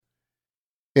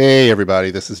Hey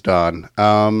everybody, this is Don.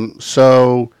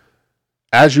 So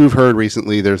as you've heard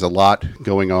recently, there's a lot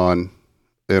going on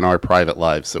in our private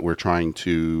lives that we're trying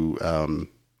to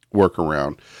work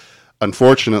around.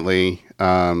 Unfortunately,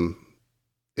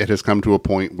 it has come to a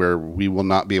point where we will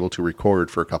not be able to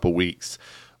record for a couple weeks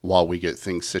while we get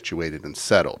things situated and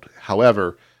settled.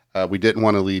 However, we didn't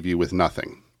want to leave you with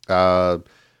nothing.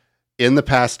 In the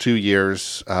past 2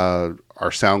 years,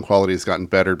 our sound quality has gotten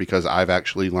better because I've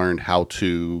actually learned how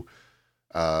to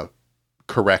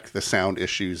correct the sound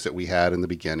issues that we had in the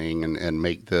beginning and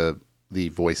make the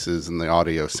voices and the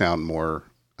audio sound more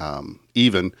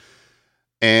even.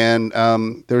 And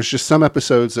there's just some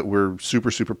episodes that we're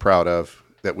super, super proud of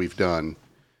that we've done.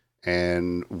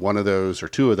 And one of those, or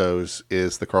two of those,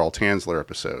 is the Carl Tanzler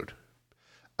episode,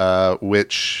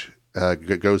 which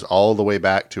goes all the way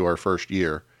back to our first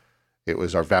year. It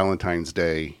was our Valentine's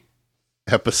Day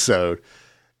episode,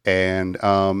 and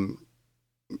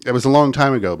it was a long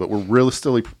time ago, but we're really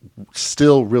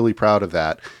still really proud of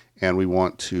that, and we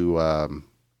want to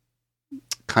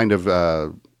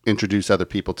introduce other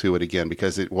people to it again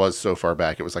because it was so far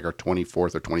back. It was like our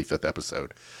 24th or 25th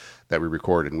episode that we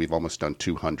recorded, and we've almost done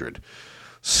 200.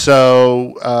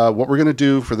 So what we're going to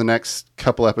do for the next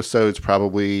couple episodes,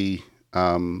 probably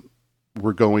I'm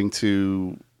going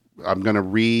to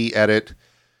re-edit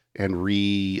and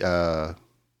digitally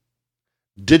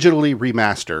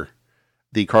remaster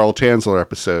the Carl Tanzler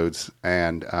episodes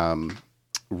and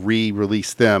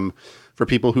re-release them for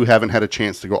people who haven't had a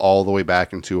chance to go all the way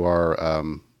back into our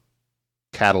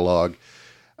catalog.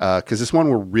 Because this one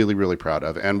we're really, really proud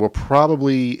of. And we'll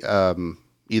probably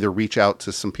either reach out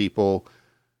to some people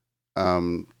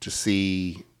to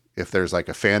see if there's like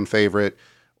a fan favorite,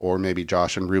 or maybe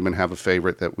Josh and Ruben have a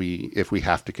favorite that if we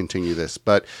have to continue this.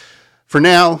 But for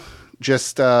now,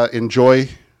 just enjoy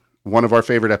one of our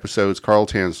favorite episodes, Carl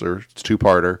Tanzler. It's a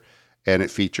two-parter, and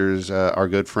it features our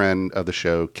good friend of the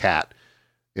show, Kat,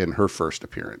 in her first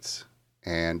appearance.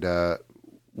 And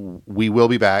we will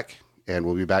be back, and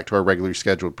we'll be back to our regularly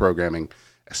scheduled programming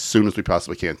as soon as we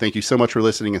possibly can. Thank you so much for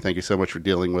listening, and thank you so much for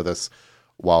dealing with us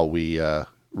while we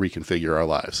reconfigure our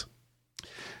lives.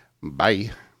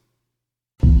 Bye.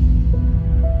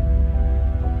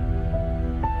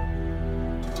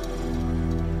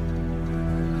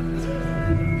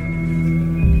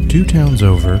 Two Towns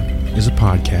Over is a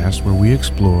podcast where we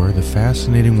explore the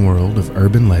fascinating world of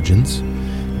urban legends,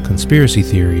 conspiracy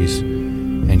theories,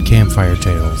 and campfire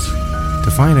tales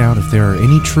to find out if there are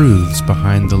any truths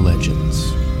behind the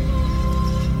legends.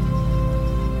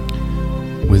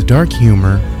 With dark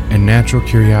humor and natural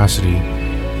curiosity,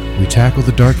 we tackle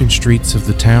the darkened streets of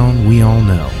the town we all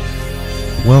know.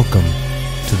 Welcome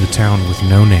to the town with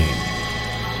no name.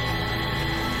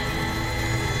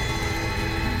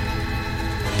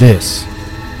 This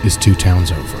is Two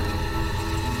Towns Over.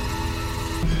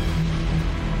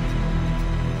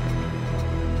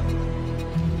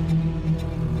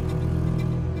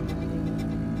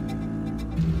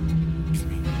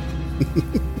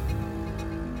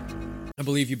 I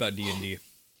believe you about D&D.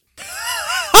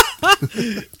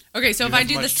 Okay, so if I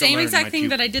do the same exact thing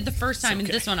that I did the first time in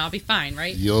this one, I'll be fine,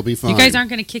 right? You'll be fine. You guys aren't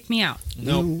going to kick me out.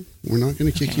 No, we're not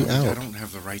going to kick you out. I don't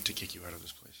have the right to kick you out of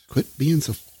this place. Quit being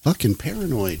so fucking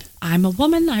paranoid. I'm a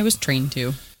woman. I was trained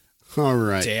to. All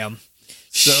right. Damn.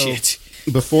 So Shit.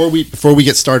 before we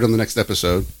get started on the next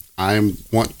episode, I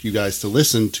want you guys to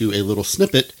listen to a little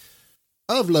snippet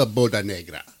of La Boda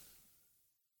Negra.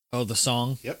 Oh, the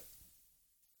song? Yep.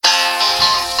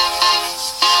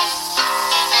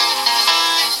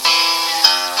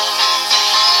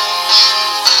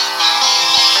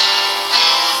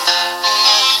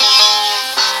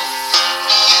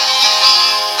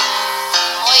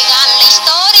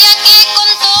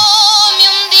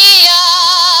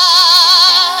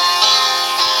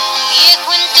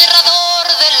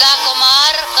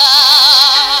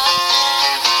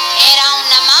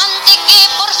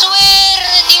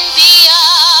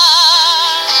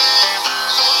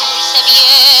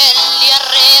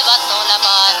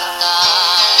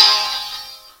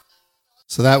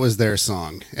 So that was their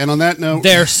song. And on that note...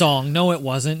 Their song. No, it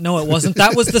wasn't.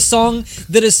 That was the song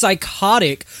that a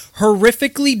psychotic,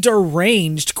 horrifically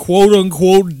deranged,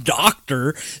 quote-unquote,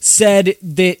 doctor said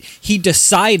that he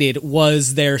decided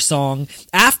was their song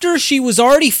after she was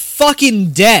already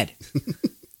fucking dead.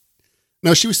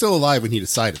 No, she was still alive when he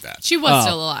decided that. She was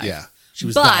still alive. Yeah. She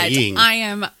was dying. I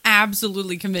am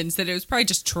absolutely convinced that it was probably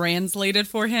just translated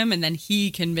for him, and then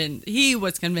he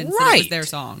was convinced that it was their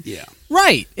song. Yeah.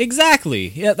 Right, exactly.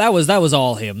 Yeah, that was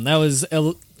all him. That was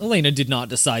Elena did not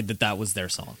decide that was their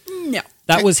song. No.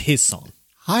 That was his song.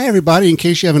 Hi, everybody. In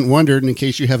case you haven't wondered, and in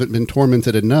case you haven't been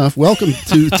tormented enough, welcome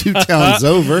to Two Towns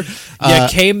Over. You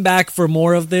came back for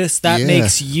more of this. That yeah.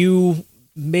 makes you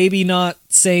maybe not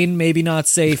sane, maybe not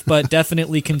safe, but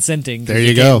definitely consenting. There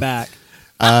you go. Came back.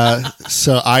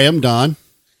 So I am Don.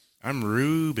 I'm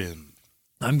Ruben.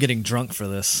 I'm getting drunk for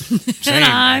this. Same, And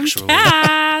I'm actually.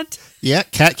 Kat. Yeah,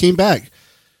 Kat came back.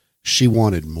 She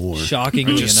wanted more.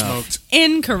 Shockingly Just enough. smoked.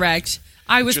 Incorrect.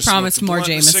 I was Just promised smoked a more blunt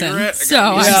and a Jameson, cigarette. I so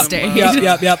got me I some, stayed.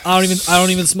 Yep. I don't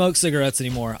even smoke cigarettes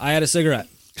anymore. I had a cigarette.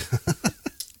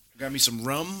 Got me some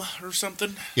rum or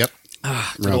something. Yep.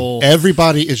 Good Rum. old-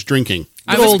 Everybody is drinking.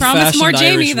 I was Old-fashioned promised more Irish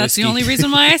Jamie. That's the whiskey. only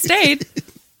reason why I stayed.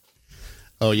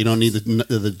 Oh, you don't need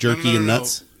the jerky No. and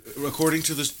nuts? According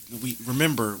to this, we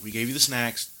gave you the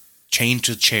snacks. Change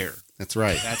the chair. That's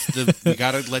right. That's we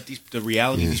gotta let the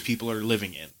reality these people are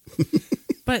living in.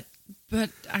 But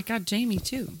I got Jamie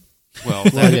too. Well,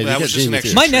 yeah, you that got was just an Jamie,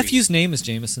 extra too. My treat. nephew's name is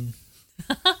Jameson.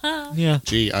 Yeah.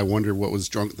 Gee, I wonder what was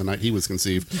drunk the night he was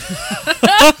conceived.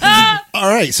 All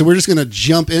right, so we're just going to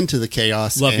jump into the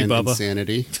chaos Love you, and Bubba.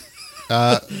 insanity.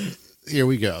 Here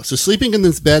we go. So sleeping in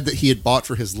this bed that he had bought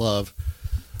for his love,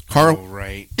 Carl... Oh,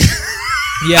 right.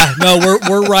 Yeah, no,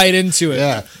 we're right into it.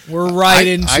 Yeah. We're right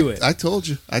into it. I told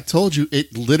you.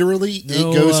 It literally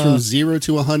No, it goes from 0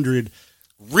 to 100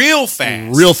 Real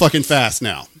fast. real fucking fast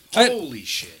now. Holy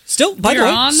shit. Still, by the We're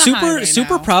way, on the highway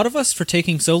super now. proud of us for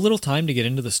taking so little time to get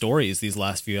into the stories these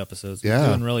last few episodes. We're Yeah.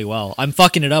 doing really well. I'm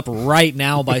fucking it up right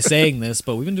now by saying this,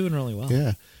 but we've been doing really well.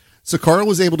 Yeah. So Carl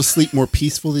was able to sleep more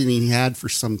peacefully than he had for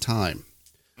some time.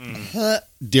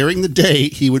 During the day,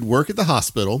 he would work at the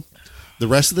hospital. The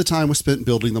rest of the time was spent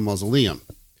building the mausoleum.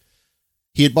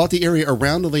 He had bought the area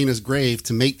around Elena's grave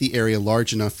to make the area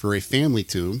large enough for a family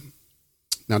tomb.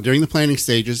 Now, during the planning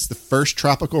stages, the first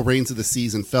tropical rains of the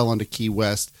season fell onto Key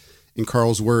West, and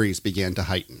Carl's worries began to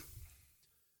heighten,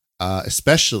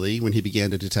 especially when he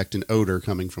began to detect an odor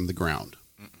coming from the ground.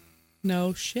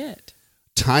 No shit.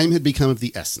 Time had become of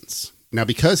the essence. Now,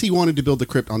 because he wanted to build the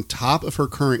crypt on top of her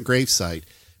current gravesite,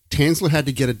 Tanzler had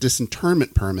to get a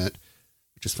disinterment permit,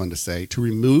 which is fun to say, to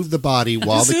remove the body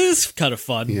while This is kind of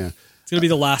fun. Yeah. It's going to be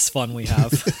the last fun we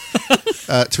have.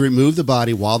 to remove the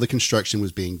body while the construction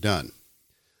was being done.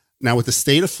 Now, with the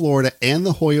state of Florida and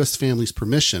the Hoyos family's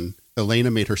permission,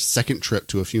 Elena made her second trip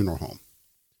to a funeral home.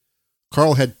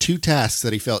 Carl had two tasks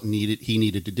that he felt he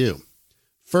needed to do.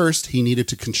 First, he needed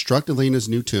to construct Elena's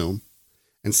new tomb,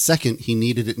 and second, he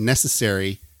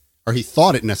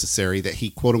thought it necessary that he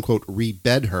quote unquote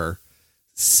rebed her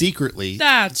secretly.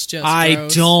 That's just I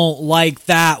gross. don't like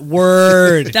that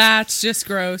word. That's just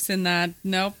gross and that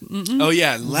nope. Mm-mm. Oh,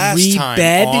 yeah. Last time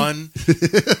Rebed? on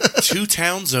Two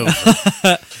Towns Over,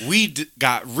 we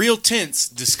got real tense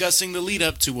discussing the lead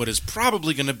up to what is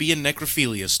probably going to be a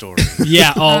necrophilia story.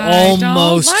 Yeah, I don't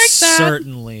almost like that.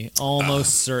 certainly.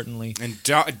 Almost certainly. And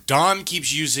Don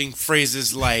keeps using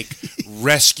phrases like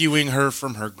rescuing her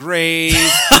from her grave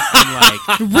and like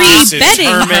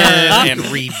Rebedding her. and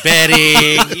rebedding.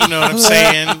 You know what I'm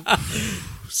saying?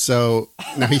 So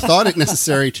now he thought it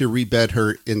necessary to rebed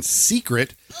her in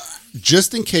secret,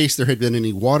 just in case there had been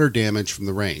any water damage from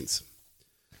the rains.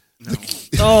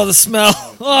 Oh, the smell.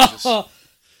 Oh,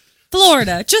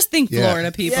 Florida. Just think Yeah.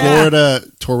 Florida people. Yeah. Florida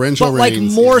torrential but like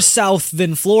rains. more south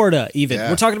than Florida, even. Yeah.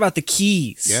 We're talking about the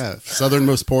Keys. Yeah,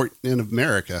 southernmost port in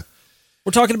America.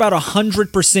 We're talking about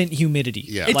 100% humidity.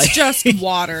 Yeah. It's Like- just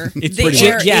water. It's the pretty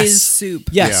air much- yes. is soup.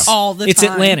 Yes. All the It's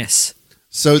time. Atlantis.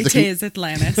 So It is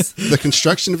Atlantis. the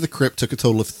construction of the crypt took a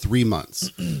total of 3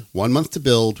 months. 1 month to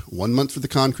build, 1 month for the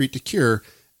concrete to cure,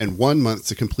 and 1 month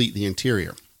to complete the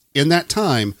interior. In that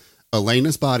time,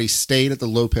 Elena's body stayed at the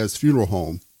Lopez funeral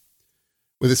home.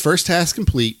 With his first task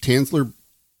complete, Tanzler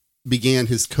began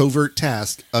his covert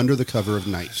task under the cover of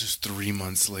night. Just 3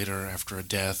 months later after a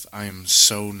death, I am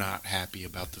so not happy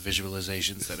about the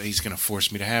visualizations that he's going to force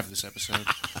me to have this episode.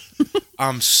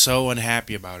 I'm so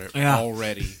unhappy about it Yeah.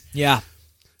 already. Yeah.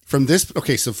 From this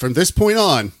point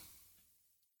on,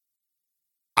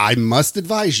 I must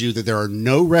advise you that there are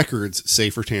no records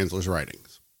save for Tanzler's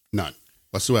writings. None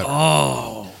whatsoever.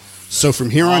 Oh. So from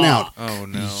here on out, Oh,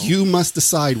 no. you must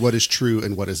decide what is true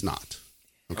and what is not.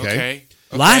 Okay?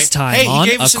 Last time Hey, he on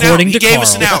gave us an According out. to He gave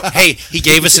us an Carl. out. Hey, he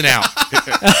gave us an out.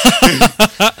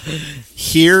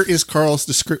 Here is Carl's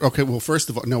description. Okay, well, first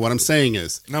of all, no, what I'm saying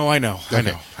is, No, I know. I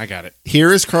Okay. know. I got it.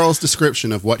 here is Carl's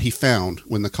description of what he found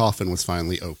when the coffin was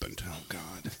finally opened. Oh,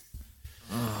 God.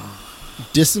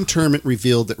 Disinterment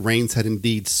revealed that rains had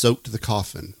indeed soaked the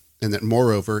coffin, and that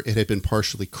moreover, it had been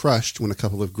partially crushed when a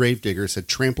couple of gravediggers had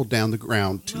trampled down the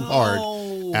ground too hard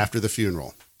after the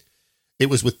funeral. It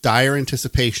was with dire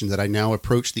anticipation that I now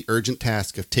approached the urgent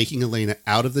task of taking Elena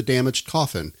out of the damaged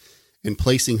coffin and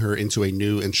placing her into a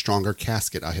new and stronger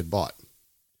casket I had bought.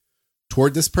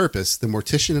 Toward this purpose, the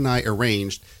mortician and I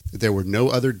arranged that there were no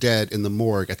other dead in the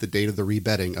morgue at the date of the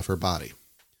rebedding of her body.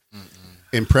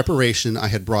 In preparation, I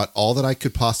had brought all that I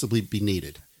could possibly be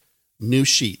needed. New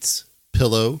sheets,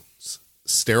 pillows,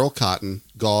 sterile cotton,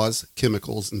 gauze,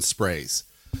 chemicals, and sprays.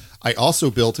 I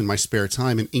also built in my spare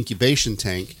time an incubation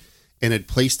tank and had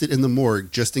placed it in the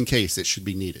morgue just in case it should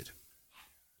be needed.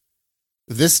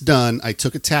 This done, I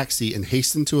took a taxi and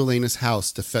hastened to Elena's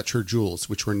house to fetch her jewels,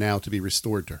 which were now to be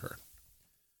restored to her.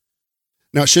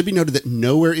 Now, it should be noted that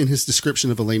nowhere in his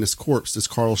description of Elena's corpse does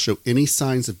Carl show any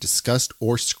signs of disgust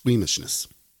or squeamishness.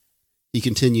 He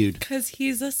continued, Because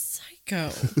he's a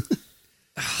psycho.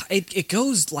 It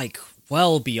goes like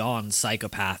well beyond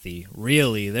psychopathy,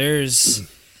 really.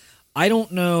 I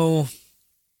don't know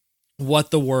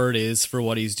what the word is for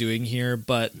what he's doing here,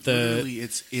 but Literally,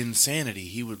 it's insanity.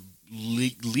 He would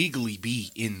legally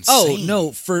be insane. Oh,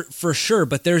 no, for sure,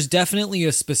 but there's definitely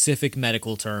a specific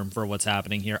medical term for what's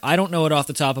happening here. I don't know it off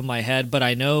the top of my head, but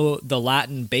I know the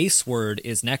Latin base word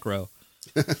is necro.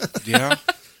 Yeah.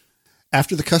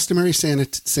 After the customary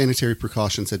sanitary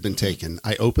precautions had been taken,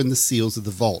 I opened the seals of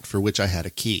the vault for which I had a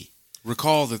key.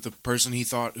 Recall that the person he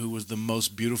thought who was the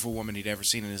most beautiful woman he'd ever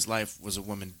seen in his life was a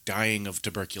woman dying of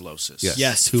tuberculosis.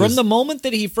 Yes, Who from is- the moment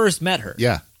that he first met her.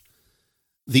 Yeah.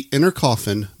 The inner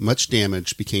coffin, much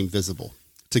damaged, became visible.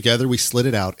 Together we slid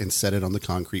it out and set it on the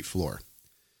concrete floor.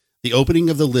 The opening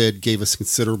of the lid gave us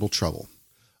considerable trouble.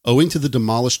 Owing to the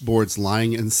demolished boards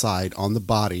lying inside on the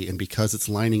body, and because its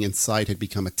lining inside had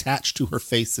become attached to her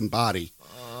face and body,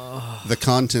 the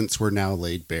contents were now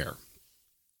laid bare.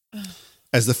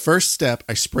 As the first step,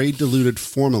 I sprayed diluted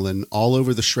formalin all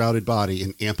over the shrouded body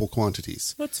in ample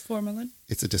quantities. What's formalin?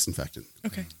 It's a disinfectant.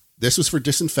 Okay. This was for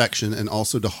disinfection and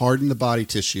also to harden the body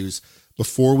tissues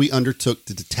before we undertook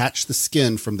to detach the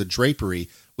skin from the drapery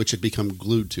which had become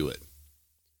glued to it.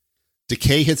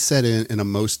 Decay had set in a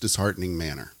most disheartening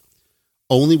manner.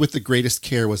 Only with the greatest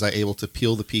care was I able to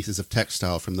peel the pieces of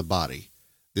textile from the body.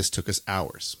 This took us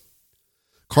hours.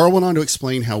 Carl went on to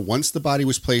explain how once the body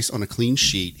was placed on a clean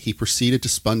sheet, he proceeded to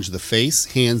sponge the face,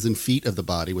 hands, and feet of the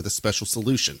body with a special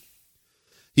solution.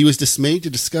 He was dismayed to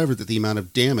discover that the amount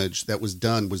of damage that was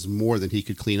done was more than he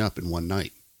could clean up in one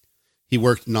night. He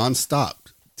worked non-stop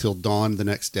till dawn the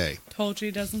next day. Told you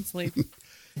he doesn't sleep.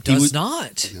 Does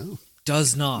not. No.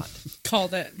 Does not.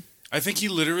 Called it. I think he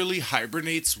literally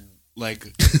hibernates like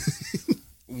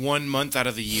 1 month out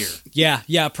of the year.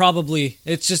 Yeah, probably.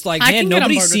 It's just like, I man, can get on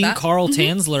nobody's board with seen that. Carl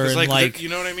Tanzler It's in like you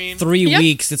know what I mean? 3 Yep.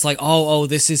 weeks. It's like, oh,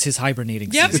 this is his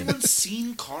hibernating Yep. Has season. anyone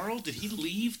seen Carl? Did he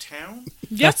leave town?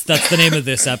 Yep. That's the name of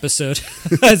this episode.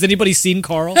 Has anybody seen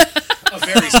Carl? A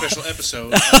very special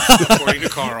episode, according to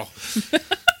Carl.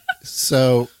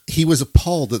 So he was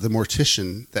appalled that the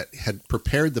mortician that had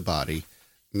prepared the body,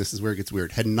 and this is where it gets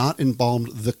weird, had not embalmed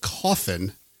the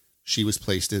coffin she was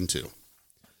placed into.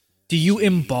 Do you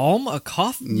embalm a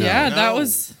coffin? No. Yeah, that No.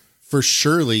 was For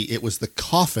surely it was the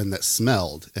coffin that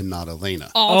smelled and not Elena.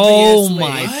 Oh obviously.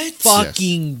 my What?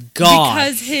 fucking god!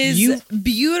 Because his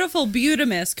beautiful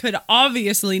butimus could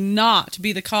obviously not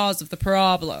be the cause of the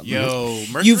problem. Yo,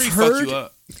 Mercury You've fucked heard- you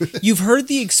up. You've heard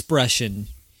the expression,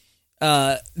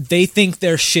 they think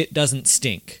their shit doesn't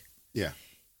stink. Yeah.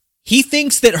 He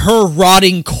thinks that her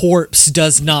rotting corpse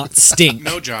does not stink.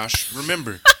 No, Josh,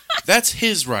 remember, that's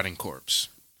his rotting corpse.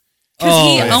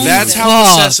 'Cause he owns That's it. how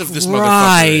obsessive this motherfucker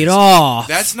right is. off.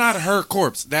 That's not her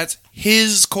corpse. That's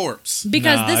his corpse.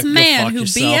 Because Nah, this go man fuck who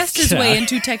yourself. BS'd his way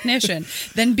into technician,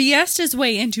 then BS'd his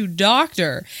way into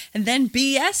doctor, and then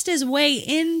BS'd his way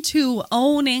into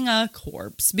owning a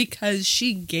corpse because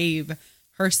she gave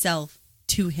herself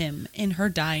to him in her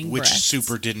dying Which breath.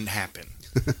 super didn't happen.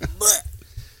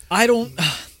 I don't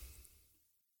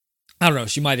know.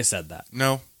 She might have said that.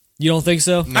 No. You don't think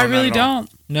so? No, I not really at all.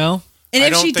 don't. No? And I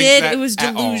if don't she think did, that it was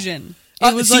at all. delusion.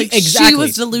 It was See, like she exactly.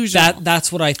 was delusional.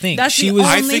 That's what I think. That's she the was.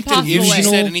 I only think that if possible she way.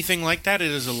 said anything like that,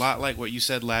 it is a lot like what you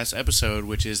said last episode,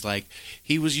 which is like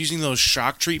he was using those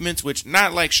shock treatments, which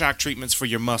not like shock treatments for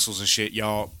your muscles and shit,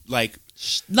 y'all. Like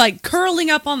curling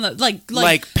up on the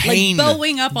Like pain.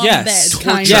 bowing up on Yes. the bed.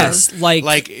 Kind Yes. of.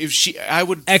 Like if she, I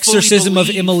would Exorcism fully of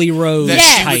believe Emily Rose that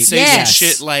Yes, she would say type. some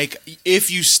shit like,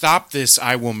 "If you stop this,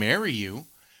 I will marry you."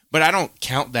 But I don't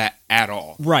count that at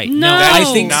all. Right. No. I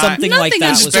think Not- something like Nothing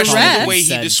that is was Especially probably the way he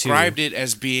said, described too. it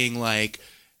as being like,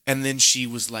 and then she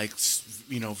was like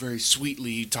very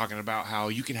sweetly talking about how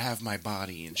you can have my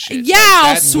body and shit. Yeah,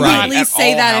 I'll That's not sweetly at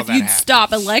say all that how if you'd happens.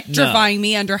 stop electrifying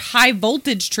me under high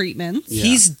voltage treatments. Yeah.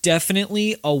 He's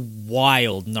definitely a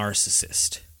wild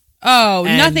narcissist. Oh,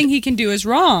 And- nothing he can do is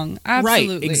wrong.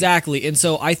 Absolutely. Right, exactly. And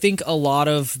so I think a lot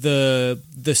of the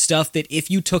stuff that if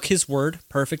you took his word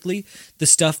perfectly, the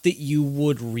stuff that you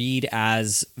would read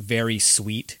as very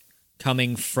sweet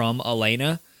coming from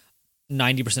Elena,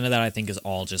 90% of that I think is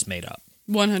all just made up.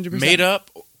 100%. Made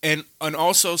up, and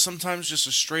also sometimes just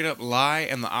a straight up lie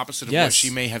and the opposite of what Yes. she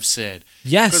may have said.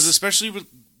 Yes. Because especially with,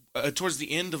 towards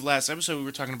the end of last episode, we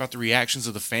were talking about the reactions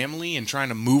of the family and trying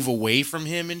to move away from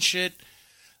him and shit.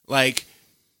 Like,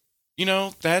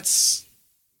 that's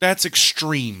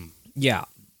extreme. Yeah.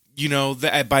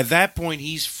 That by that point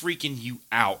he's freaking you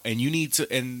out, and you need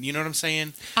to, and you know what I'm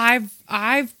saying.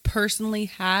 I've personally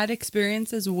had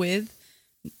experiences with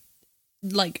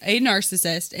like a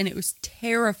narcissist, and it was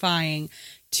terrifying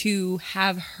to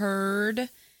have heard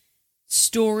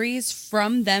stories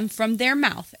from them, from their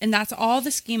mouth. And that's all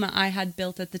the schema I had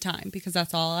built at the time, because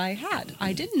that's all I had.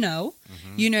 I didn't know.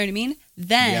 You know what I mean?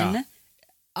 Then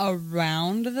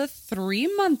around the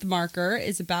 3-month marker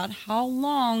is about how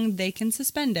long they can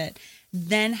suspend it.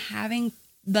 Then having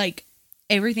like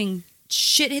everything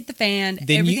shit hit the fan,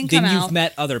 everything come out. You've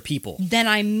met other people. Then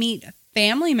I meet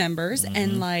family members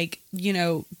and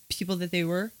people that they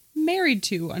were married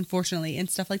to, unfortunately, and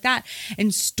stuff like that.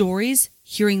 And stories,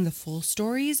 hearing the full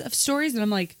stories, and I'm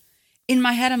like, in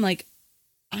my head, I'm like,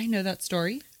 I know that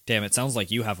story. Damn, it sounds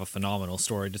like you have a phenomenal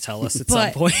story to tell us at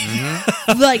some point.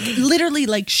 Like literally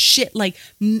like shit, like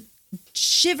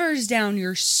shivers down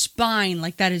your spine.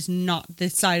 Like that is not the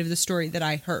side of the story that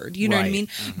I heard. You know what I Right. mean?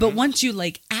 But once you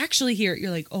like actually hear it, you're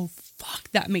like, oh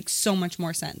fuck, that makes so much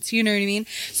more sense. You know what I mean?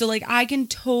 So like I can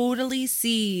totally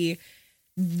see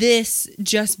this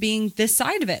just being this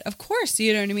side of it. Of course,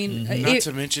 you know what I mean? Not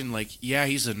to mention,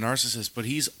 he's a narcissist, but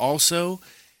he's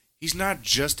not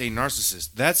just a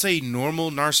narcissist. That's a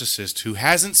normal narcissist who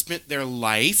hasn't spent their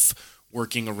life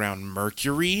working around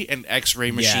mercury and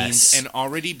X-ray machines Yes. and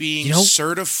already being You know,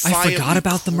 certified. I forgot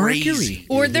about the mercury.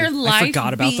 Or their life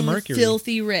forgot about the being mercury.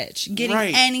 filthy rich, getting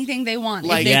Right. anything they want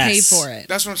Like- if they Yes. pay for it.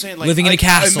 That's what I'm saying. Like, Living in a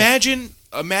castle.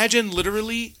 Imagine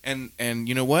literally, and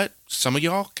you know what? Some of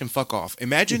y'all can fuck off.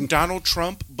 Imagine Donald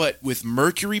Trump, but with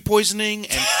mercury poisoning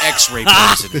and X-ray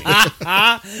poisoning,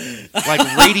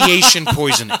 like radiation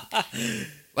poisoning.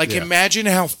 Like, imagine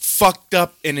how fucked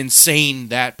up and insane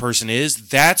that person is.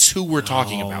 That's who we're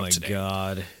talking about today. Oh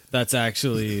my god.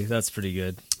 That's pretty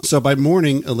good. So by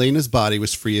morning, Elena's body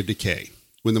was free of decay.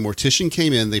 When the mortician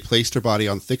came in, they placed her body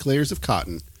on thick layers of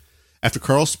cotton. After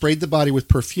Carl sprayed the body with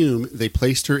perfume, they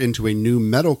placed her into a new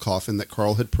metal coffin that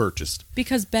Carl had purchased.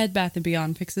 Because Bed Bath &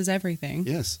 Beyond fixes everything.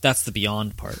 Yes, That's the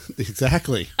beyond part.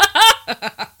 exactly.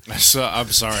 So, I'm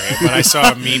sorry, but I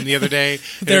saw a meme the other day.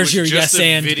 And There's it your was just yes a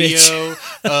and, video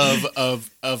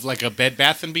of like a Bed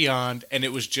Bath and Beyond, and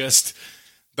it was just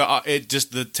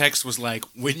the text was like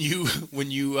when you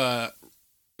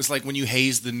it's like when you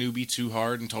hazed the newbie too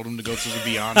hard and told him to go through the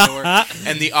Beyond door,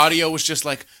 and the audio was just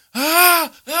like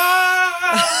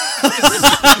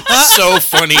It's so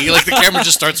funny. Like the camera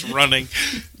just starts running.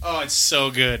 Oh, it's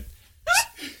so good.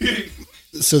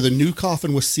 So the new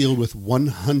coffin was sealed with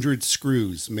 100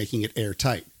 screws, making it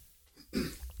airtight.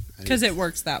 Because it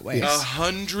works that way.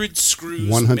 100 screws.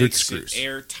 100 makes screws. It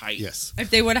airtight. Yes. If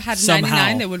they would have had Somehow.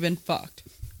 99, they would have been fucked.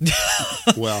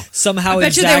 Well, Somehow I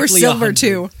bet you exactly they were silver 100.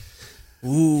 too.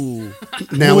 Ooh.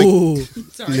 now Ooh.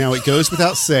 now it goes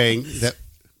without saying that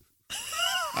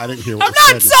I didn't hear what I'm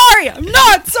was not said. sorry. I'm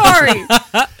not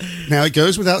sorry. Now it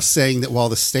goes without saying that while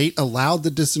the state allowed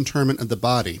the disinterment of the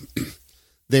body,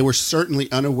 they were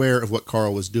certainly unaware of what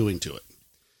Carl was doing to it.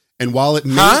 And while it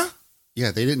may,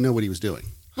 yeah, they didn't know what he was doing.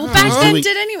 Well, back then, doing-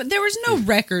 did anyone? There was no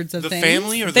records of The things.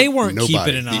 family or They the weren't Nobody.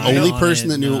 keeping an The eye only on person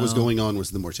it, that knew what was no. going on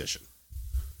was the mortician.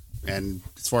 And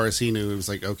as far as he knew, it was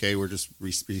like, okay, we're just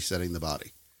resetting the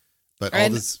body. But all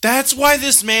And- this, That's why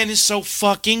this man is so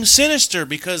fucking sinister,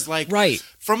 because like Right.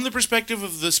 from the perspective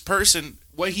of this person,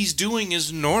 what he's doing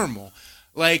is normal.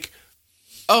 Like,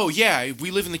 oh yeah, we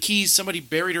live in the Keys, somebody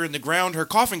buried her in the ground, her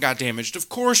coffin got damaged. Of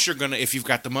course you're gonna, if you've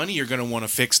got the money, you're gonna want to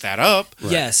fix that up.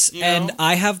 Yes, You and know?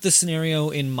 I have the scenario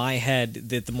in my head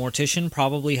that the mortician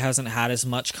probably hasn't had as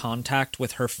much contact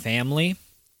with her family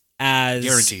as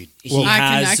Guaranteed. he Well, I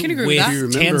has can agree with with that. If you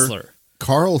remember- Tanzler.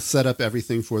 Carl set up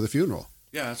everything for the funeral.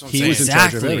 Yeah, that's what I'm He saying. was in charge of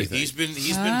Exactly. everything. He's been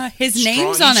His strong,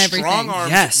 name's on he's everything.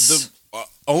 Strong-armed Yes.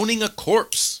 owning a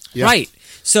corpse. Yeah. Right.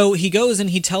 So he goes and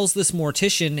he tells this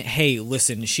mortician, hey,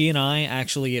 listen, she and I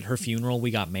actually at her funeral,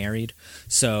 we got married.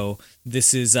 So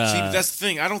this is... See, that's the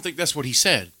thing. I don't think that's what he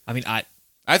said. I mean,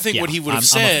 I think Yeah, what he would have I'm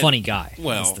said. a funny guy.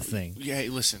 Well, That's the thing. Yeah, hey,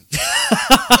 listen.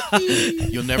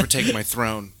 You'll never take my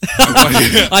throne.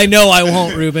 I know I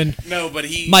won't, Ruben. No, but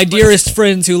he. My dearest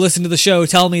friends who listen to the show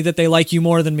tell me that they like you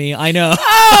more than me. I know.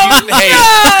 Hey,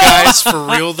 guys, for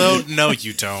real though, no,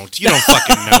 you don't. You don't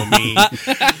fucking know me.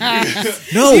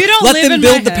 No, You don't let live them in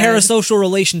build my the head. parasocial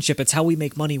relationship. It's how we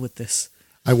make money with this.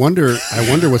 I wonder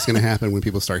what's going to happen when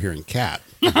people start hearing cat.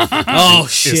 Oh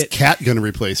Is shit! cat going to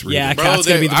replace Ruben? Yeah, Bro, Cat's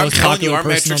gonna be the I'm most telling you, popular our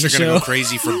person on metrics the are going to show. go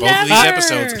crazy for both of these Never.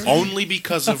 episodes only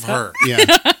because of her.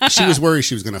 Yeah, she was worried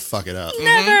she was going to fuck it up.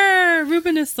 Never.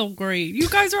 Ruben is so great. You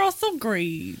guys are all so great.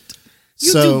 You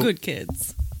So- do good,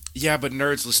 kids. Yeah, but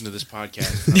nerds listen to this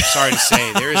podcast. I'm sorry to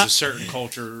say, there is a certain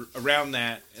culture around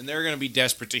that, and they're going to be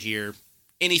desperate to hear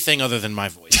anything other than my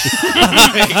voice.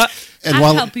 And I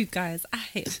while help you guys. I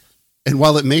help. And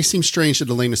while it may seem strange that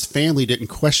Elena's family didn't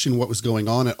question what was going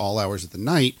on at all hours of the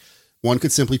night, one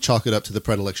could simply chalk it up to the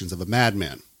predilections of a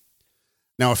madman.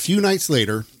 Now, a few nights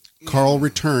later, Carl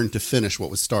returned to finish what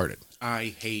was started.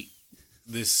 I hate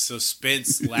this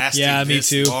suspense lasting Yeah, me this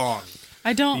too. long.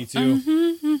 I don't. Me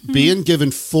too. Being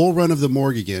given full run of the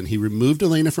morgue again, he removed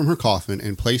Elena from her coffin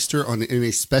and placed her in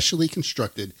a specially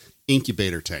constructed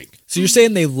incubator tank. So you're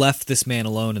saying they left this man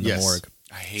alone in the Yes. morgue?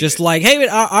 I hate Just it. like, hey,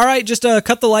 all right, just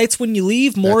cut the lights when you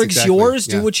leave. Morgue's exactly- yours.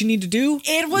 yeah. Do what you need to do.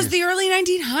 It was the early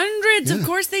 1900s. Of Yeah.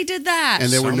 course they did that.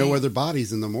 And there were no other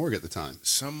bodies in the morgue at the time.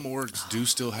 Some morgues do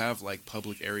still have like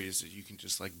public areas that you can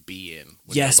just like be in.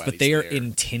 when Yes, but nobody's they are there.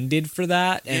 intended for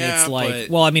that, and Yeah, it's like, but-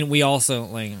 well, I mean, we also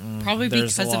like Probably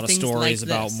there's because a of lot of things stories like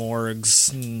about this. morgues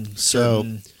and So,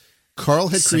 certain Carl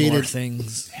had similar created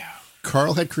things.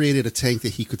 a tank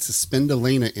that he could suspend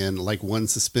Elena in like one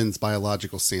suspends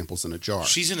biological samples in a jar.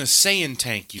 She's in a Saiyan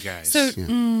tank, you guys. So, Yeah.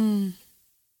 do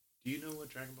you know what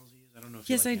Dragon Ball Z is? I don't know if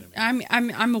yes, you like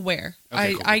anime. I'm aware.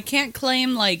 Okay, cool. I can't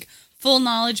claim like full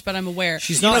knowledge, but I'm aware.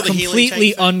 She's You know not the healing completely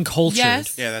tank thing? uncultured.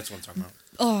 Yes. Yeah, that's what I'm talking about.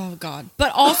 Oh God!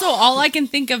 But also, all I can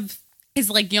think of is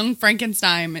like Young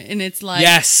Frankenstein, and it's like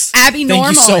Yes. Abby Thank you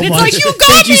Normal. so And it's much. like you got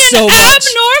Thank me you so an much.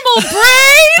 abnormal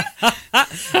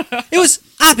brain. It was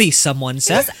Abby, someone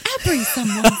said. Abby,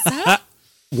 someone said.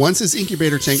 Once his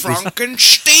incubator tank was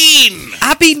Frankenstein!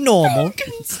 Abby normal.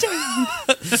 Frankenstein.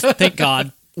 Thank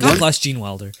God. God bless Gene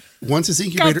Wilder. once his God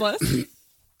incubator bless.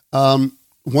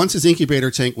 once his incubator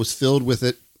tank was filled,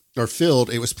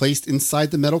 it was placed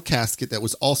inside the metal casket that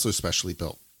was also specially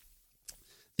built.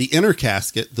 The inner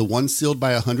casket, the one sealed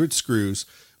by 100 screws,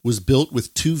 was built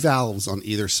with two valves on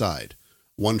either side,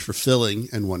 one for filling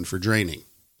and one for draining.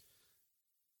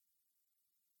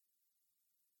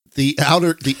 The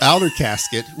outer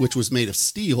casket, which was made of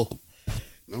steel,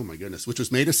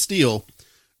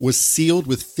 was sealed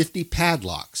with 50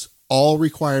 padlocks, all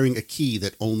requiring a key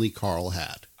that only Carl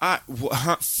had.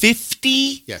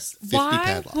 50? Yes, 50 Why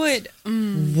padlocks. would?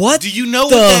 What Do you know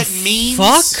the what that means?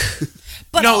 fuck?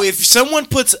 But no, if someone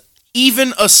puts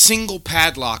even a single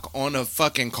padlock on a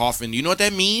fucking coffin, you know what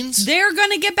that means? they're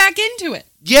gonna get back into it.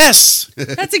 Yes!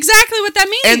 That's exactly what that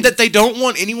means. And that they don't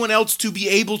want anyone else to be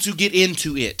able to get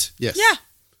into it. Yes. Yeah.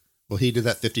 Well, he did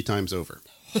that 50 times over.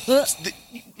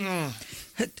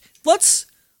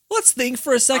 Let's think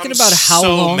for a second I'm about how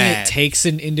so long mad. it takes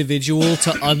an individual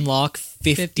to unlock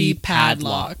 50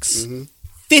 padlocks.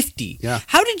 50. Yeah.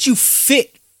 How did you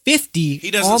fit 50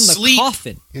 He doesn't on the sleep.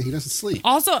 coffin? Yeah, he doesn't sleep.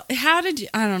 Also, how did you?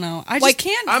 I don't know. I just Like,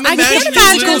 can't. I'm I can't imagining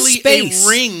imagine. literally space. a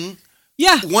ring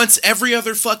Yeah. once every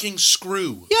other fucking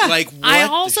screw. Yeah. Like, what I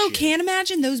the also shit? can't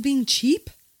imagine those being cheap.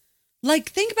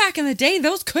 Like, think back in the day;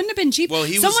 those couldn't have been cheap. Well,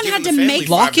 he was Someone giving had the to family make $5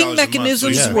 Locking a month, mechanisms so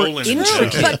he's were rolling in the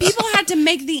intricate. check. but people had to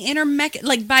make the inner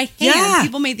like by hand. Yeah.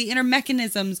 People made the inner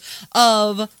mechanisms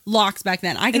of locks back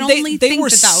then. I can And only they think were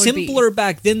that would be simpler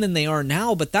back then than they are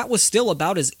now, but that was still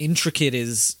about as intricate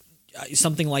as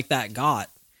something like that got.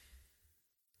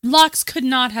 locks could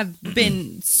not have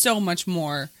been so much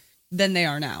more than they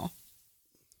are now.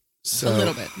 So, A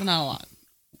little bit, but not a lot.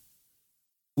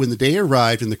 when the day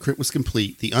arrived and the crypt was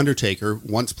complete, the undertaker,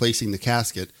 once placing the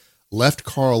casket, left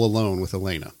Carl alone with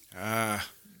Elena.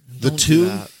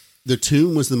 The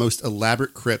tomb was the most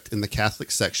elaborate crypt in the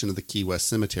Catholic section of the Key West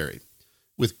Cemetery.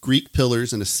 With Greek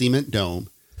pillars and a cement dome,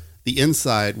 the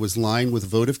inside was lined with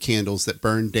votive candles that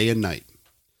burned day and night.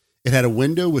 It had a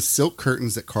window with silk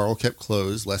curtains that Carl kept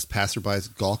closed, lest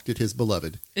passerbys gawked at his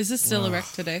beloved. Is this still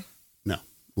erect today? No,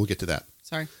 we'll get to that.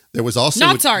 Sorry. There was also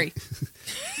Not sorry.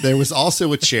 There was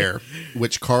also a chair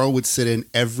which Carl would sit in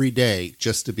every day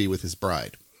just to be with his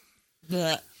bride.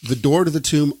 Blech. The door to the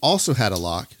tomb also had a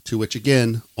lock, to which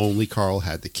again only Carl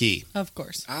had the key. Of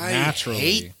course. I Naturally.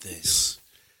 hate this.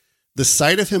 The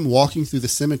sight of him walking through the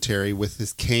cemetery with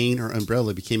his cane or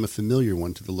umbrella became a familiar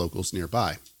one to the locals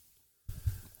nearby.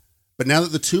 But now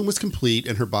that the tomb was complete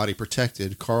and her body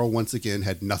protected, Carl once again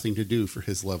had nothing to do for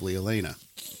his lovely Elena.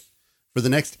 For the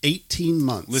next 18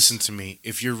 months... Listen to me.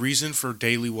 If your reason for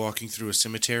daily walking through a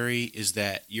cemetery is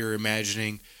that you're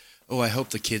imagining, oh, I hope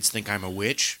the kids think I'm a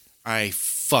witch, I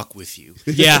fuck with you.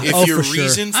 Yeah, If your for sure.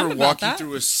 reason for I'm about walking that.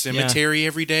 through a cemetery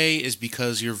every day is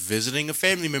because you're visiting a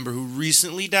family member who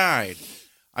recently died,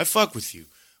 I fuck with you.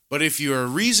 But if your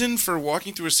reason for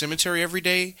walking through a cemetery every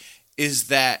day is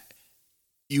that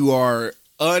you are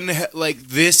like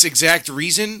this exact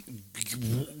reason,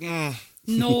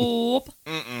 Nope.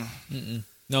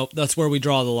 Nope, that's where we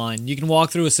draw the line. You can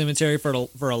walk through a cemetery for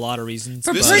a lot of reasons.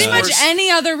 For This pretty is much worse. any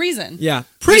other reason. Yeah,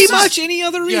 pretty This is- much any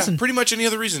other reason. Yeah, pretty much any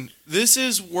other reason. This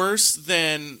is worse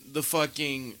than the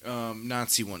fucking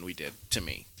Nazi one we did to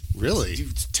me. Really?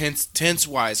 Tense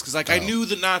wise, because like I knew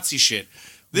the Nazi shit.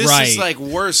 This Right. is like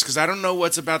worse because I don't know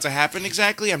what's about to happen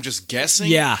exactly. I'm just guessing.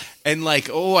 Yeah. And like,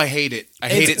 oh, I hate it. I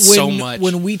hate it It's so much.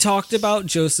 When we talked about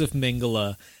Joseph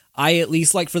Mengele, I at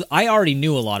least I already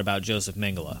knew a lot about Joseph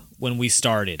Mengele when we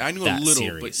started. I knew that a little,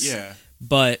 series. but yeah.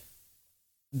 But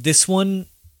this one,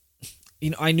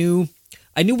 I knew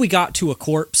we got to a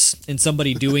corpse and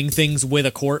somebody doing things with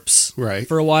a corpse Right.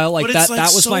 for a while. Like But that. it's like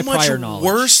that was so my much prior knowledge.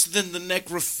 worse than the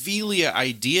necrophilia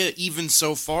idea, even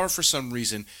so far for some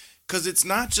reason. Because it's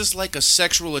not just like a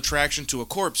sexual attraction to a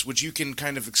corpse, which you can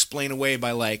kind of explain away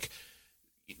by like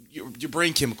your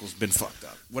brain chemicals been fucked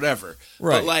up, whatever.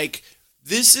 Right. But like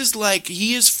this is like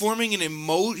he is forming an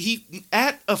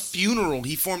at a funeral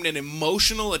he formed an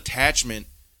emotional attachment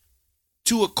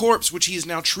to a corpse, which he is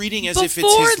now treating as if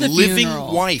Before it's the his living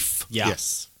funeral. wife. Yeah.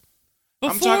 Yes.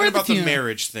 I'm Before talking about the funeral.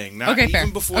 marriage thing, not Okay, even fair.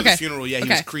 before Okay. the funeral. Yeah, he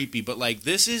Okay. was creepy, but like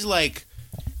this is like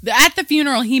At the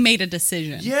funeral, he made a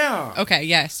decision. yeah. Okay,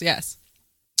 yes.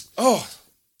 Oh,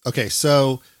 Okay,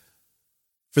 so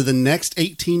for the next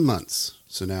 18 months,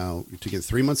 so now you're taking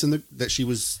 3 months that she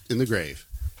was in the grave,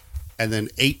 and then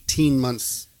 18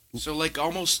 months, so like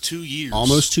almost 2 years.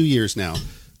 almost 2 years now,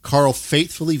 Carl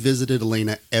faithfully visited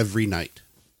Elena every night.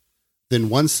 Then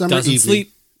one summer Doesn't evening...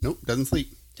 sleep. Nope, doesn't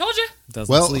sleep. Told you.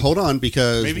 Doesn't Well, sleep. hold on,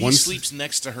 because Maybe he sleeps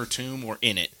next to her tomb or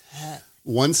in it.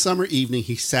 one summer evening,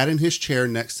 he sat in his chair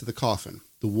next to the coffin,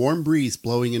 the warm breeze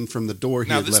blowing in from the door he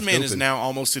Now had this left man open. is now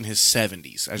almost in his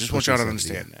 70s. I just want y'all to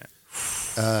understand that.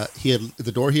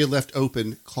 The door he had left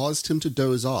open caused him to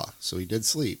doze off, so he did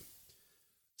sleep.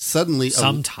 Suddenly,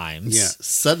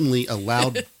 suddenly a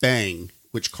loud bang,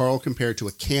 which Carl compared to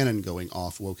a cannon going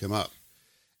off, woke him up.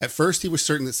 At first, he was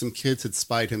certain that some kids had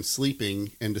spied him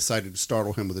sleeping and decided to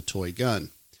startle him with a toy gun.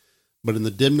 But in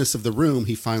the dimness of the room,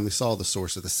 he finally saw the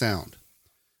source of the sound.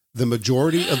 The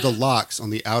majority of the locks on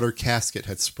the outer casket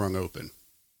had sprung open.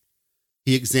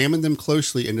 He examined them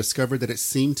closely and discovered that it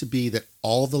seemed to be that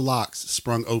all the locks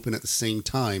sprung open at the same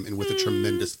time and with a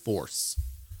tremendous force.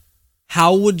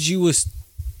 How would you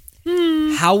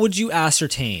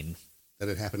ascertain That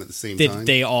it happened at the same that time?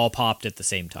 they all popped at the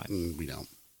same time? We don't.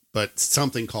 But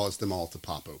something caused them all to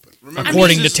pop open. Remember,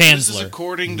 According this to is Tanzler.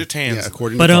 according to Tanzler. Yeah,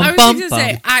 according But, to um, I was Bum, going to bum.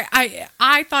 say,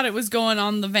 I thought it was going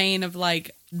on the vein of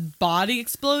like body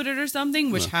exploded or something,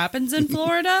 which happens in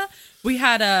Florida. We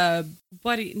had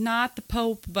not the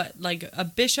Pope, but like a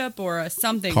bishop or a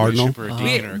something. Cardinal? Bishop or a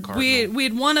deacon or a cardinal. We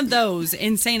had one of those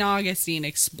in St. Augustine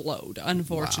explode,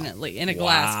 unfortunately, in a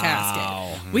glass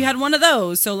casket. We had one of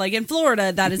those. So like in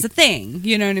Florida, that is a thing.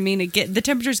 You know what I mean? The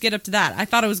temperatures get up to that. I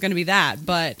thought it was going to be that,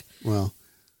 but Well,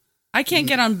 I can't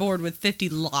get on board with 50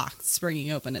 locks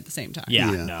springing open at the same time.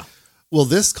 Yeah, Yeah. no. well,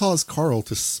 this caused Carl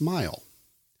to smile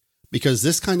because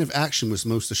this kind of action was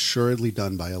most assuredly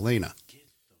done by Elena.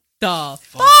 The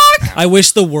fuck? I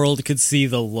wish the world could see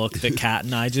the look that Kat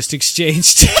and I just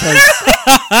exchanged. Josh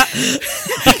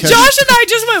and I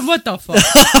just went, what the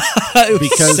fuck? We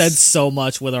said so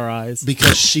much with our eyes.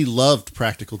 Because she loved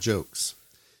practical jokes.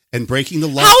 And breaking the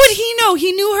law... How would he know?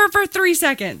 He knew her for 3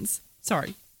 seconds.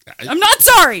 Sorry. I'm not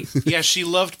sorry. Yeah, she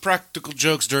loved practical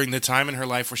jokes during the time in her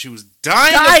life where she was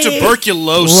dying of Dying.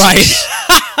 tuberculosis. Right.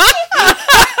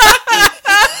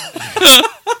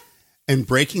 And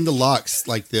breaking the locks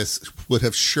like this would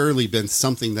have surely been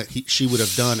something that she would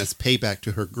have done as payback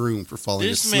to her groom for falling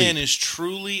This asleep. man is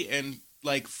truly and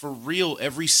like for real.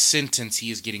 Every sentence he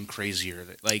is getting crazier.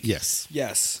 Like Yes.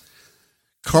 Yes.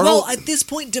 Carl... Well, at this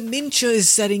point, dementia is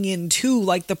setting in too.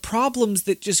 Like the problems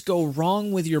that just go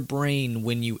wrong with your brain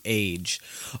when you age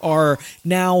are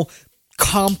now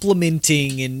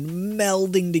complementing and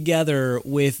melding together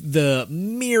with the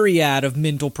myriad of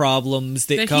mental problems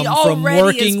that That come he from already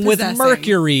working is with possessing.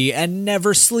 mercury and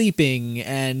never sleeping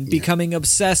and becoming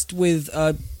obsessed with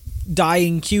a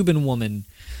dying Cuban woman.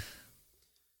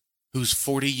 Who's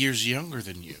 40 years younger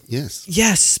than you. Yes.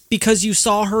 Yes, because you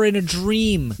saw her in a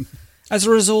dream as a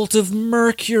result of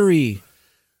Mercury.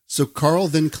 So Carl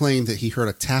then claimed that he heard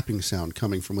a tapping sound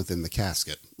coming from within the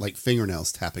casket, like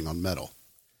fingernails tapping on metal.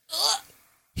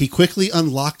 He quickly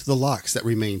unlocked the locks that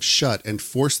remained shut and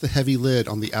forced the heavy lid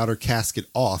on the outer casket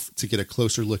off to get a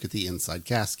closer look at the inside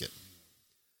casket.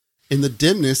 In the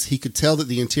dimness, he could tell that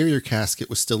the interior casket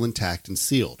was still intact and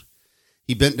sealed.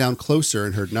 He bent down closer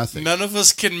and heard nothing. None of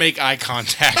us can make eye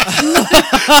contact.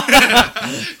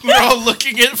 We're all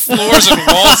looking at floors and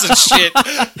walls and shit.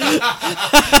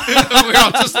 We're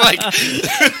all just like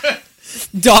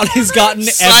Don has gotten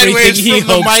everything he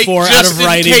hopes for out of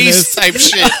writing this. Type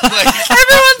shit. Like,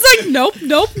 Everyone's like, nope,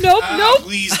 nope, nope, nope.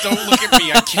 please don't look at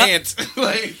me. I can't.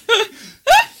 Like,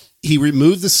 He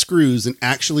removed the screws and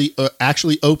actually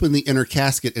opened the inner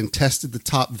casket and tested the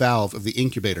top valve of the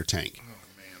incubator tank.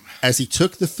 As he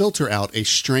took the filter out, a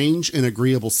strange and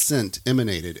agreeable scent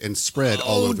emanated and spread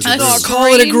all over the room. Call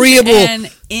it agreeable.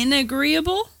 And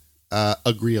inagreeable?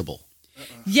 Agreeable.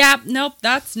 Yep, nope,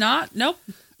 that's not, nope.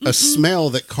 A smell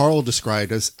that Carl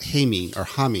described as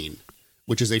hamine,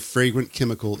 which is a fragrant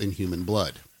chemical in human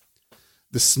blood.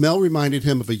 The smell reminded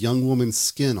him of a young woman's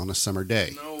skin on a summer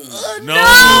day.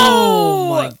 Oh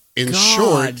my In God.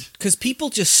 short, Because people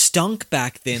just stunk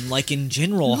back then, like in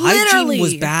general. Literally. Hygiene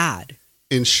was bad.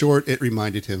 it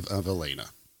reminded him of Elena.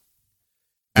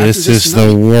 This is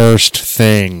the worst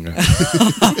thing.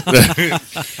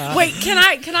 Wait, can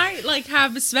I like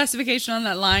have a specification on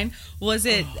that line? Was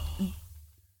it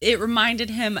reminded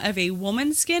him of a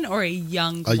woman's skin or a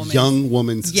young woman? A young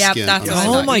woman's Yep, skin. that's on a what I summer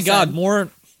Oh thought my you God, said. more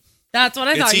That's what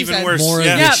I thought it's you even said. worse. of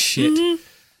Yeah. this shit.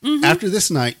 After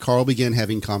this night, Carl began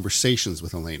having conversations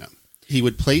with Elena. He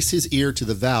would place his ear to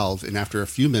the valve, and after a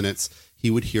few minutes, he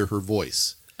would hear her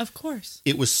voice. Of course.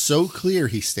 It was so clear,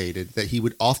 he stated, that he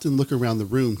would often look around the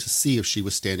room to see if she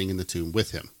was standing in the tomb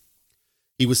with him.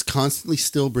 He was constantly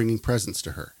still bringing presents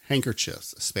to her,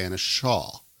 handkerchiefs, a Spanish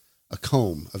shawl, a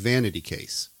comb, a vanity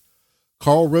case.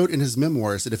 Carl wrote in his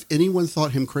memoirs that if anyone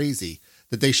thought him crazy,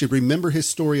 that they should remember his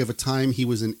story of a time he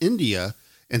was in India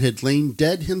and had lain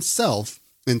dead himself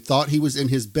and thought he was in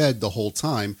his bed the whole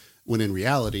time, when in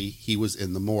reality, he was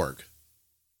in the morgue.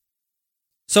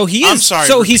 So he I'm is. sorry,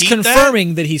 So he's repeat that?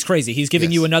 confirming that he's crazy. He's giving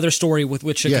Yes. you another story with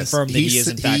which to confirm that he is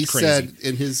in fact he crazy. said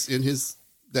in his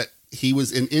that he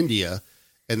was in India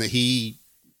and that he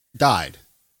died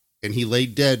and he lay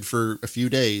dead for a few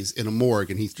days in a morgue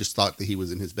and he just thought that he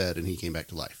was in his bed and he came back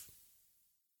to life.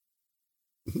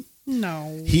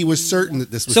 No. He was certain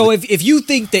that this was So if you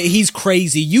think that he's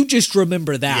crazy, you just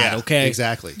remember that, okay?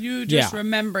 Exactly. You just Yeah.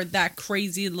 remembered that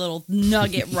crazy little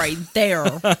nugget right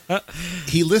there.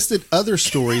 He listed other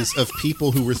stories of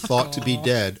people who were thought to be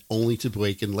dead only to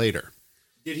awaken later.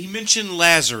 Did he mention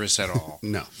Lazarus at all?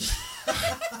 No.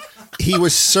 He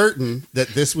was certain that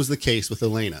this was the case with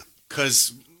Elena.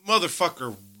 Because,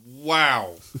 motherfucker,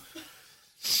 wow.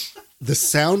 The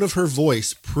sound of her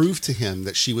voice proved to him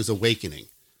that she was awakening.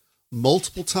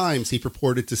 Multiple times he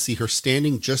purported to see her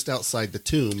standing just outside the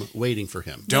tomb waiting for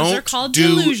him. Those are Don't called do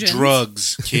delusions.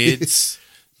 drugs, kids.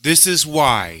 This is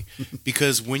why.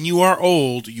 Because when you are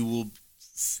old, you will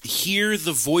hear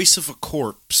the voice of a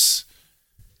corpse.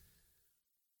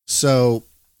 So,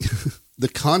 the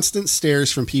constant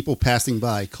stares from people passing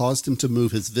by caused him to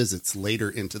move his visits later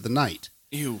into the night.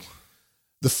 Ew.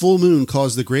 The full moon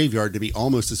caused the graveyard to be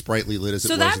almost as brightly lit as it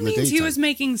So was that in the means daytime. he was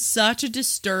making such a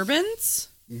disturbance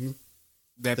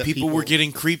That That people were people-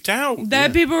 getting creeped out.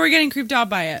 that people were getting creeped out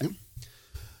by it.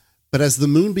 But as the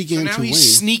moon So began now to wane,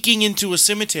 he's sneaking into a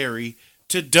cemetery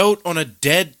to dote on a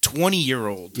dead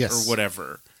 20-year-old Yes. or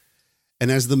whatever. and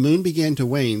as the moon began to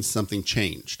wane, something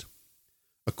changed.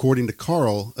 According to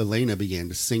Carl, Elena began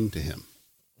to sing to him.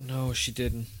 No, she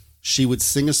didn't. She would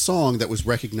sing a song that was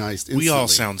recognized instantly. We all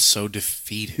sound so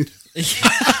defeated.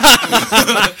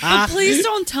 But please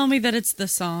don't tell me that it's the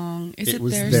song. Is it,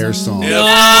 was their, their song? song.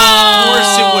 Of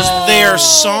course it was their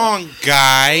song,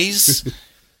 guys.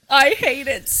 I hate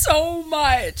it so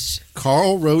much.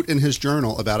 Carl wrote in his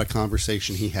journal about a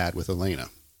conversation he had with Elena.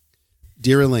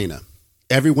 Dear Elena,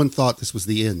 everyone thought this was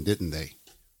the end, didn't they?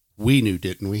 We knew,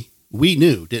 didn't we? We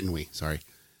knew, didn't we? Sorry.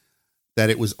 That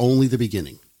it was only the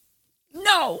beginning.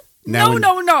 No. Now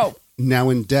No. Now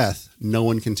in death, no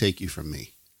one can take you from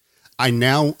me. I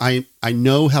know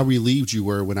how relieved you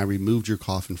were when I removed your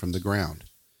coffin from the ground.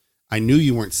 I knew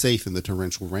you weren't safe in the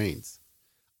torrential rains.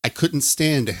 I couldn't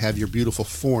stand to have your beautiful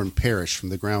form perish from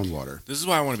the groundwater. This is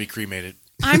why I want to be cremated.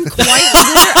 I'm quite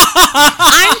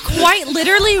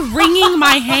literally wringing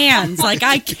my hands. Like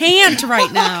I can't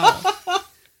right now.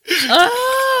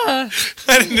 I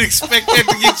didn't expect that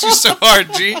to get you so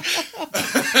hard, G.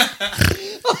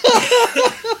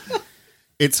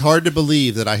 It's hard to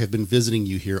believe that I have been visiting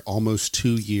you here almost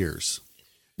 2 years.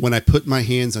 When I put my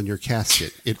hands on your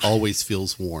casket, it always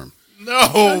feels warm.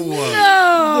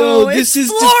 No, this is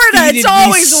Florida. It's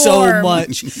always so warm.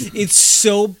 much. It's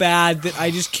so bad that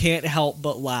I just can't help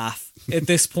but laugh at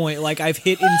this point. Like, I've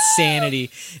hit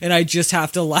insanity, and I just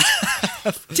have to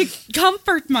laugh To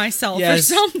comfort myself or Yes.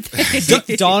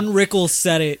 something. Don Rickles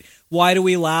said it. Why do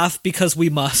we laugh? Because we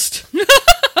must.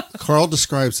 Carl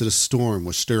describes that a storm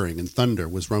was stirring and thunder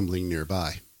was rumbling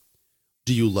nearby.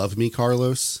 Do you love me,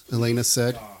 Carlos? Elena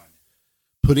said.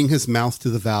 Putting his mouth to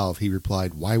the valve, he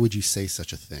replied, Why would you say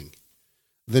such a thing?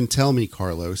 Then tell me,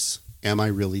 Carlos, am I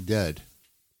really dead?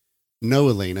 No,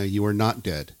 Elena, you are not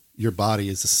dead. Your body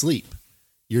is asleep.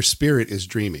 Your spirit is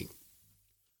dreaming.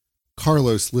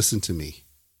 Carlos, listen to me.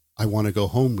 I want to go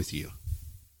home with you.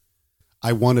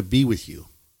 I want to be with you.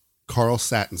 Carl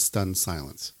sat in stunned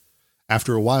silence.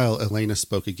 After a while, Elena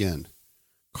spoke again.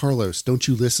 Carlos, don't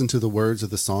you listen to the words of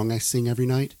the song I sing every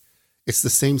night? It's the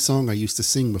same song I used to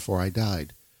sing before I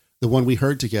died. The one we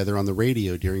heard together on the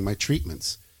radio during my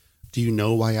treatments. Do you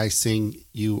know why I sing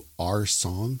you our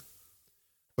song?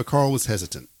 But Carl was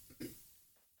hesitant.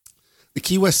 The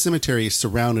Key West Cemetery is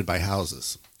surrounded by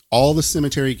houses. All the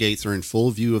cemetery gates are in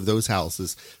full view of those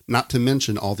houses, not to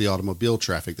mention all the automobile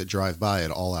traffic that drive by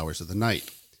at all hours of the night.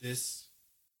 This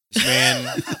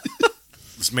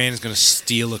man is going to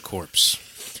steal a corpse.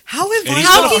 How have And he's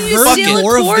How gonna can you fuck steal it.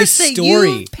 more a of corpse this that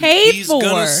story? you paid He's for?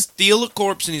 going to steal a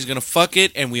corpse and he's going to fuck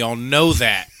it, and we all know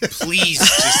that. Please,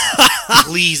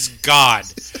 please, God.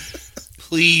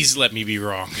 Please let me be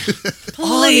wrong. Honestly,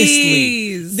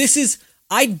 Please. this is...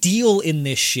 I deal in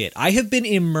this shit. I have been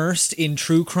immersed in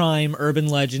true crime, urban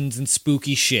legends, and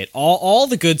spooky shit. All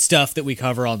the good stuff that we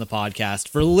cover on the podcast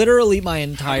for literally my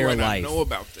entire How do I life. not know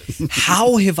about this?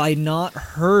 How have I not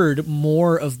heard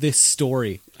more of this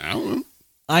story? I don't know.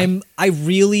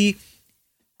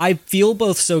 I feel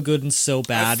both so good and so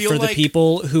bad feel for the like-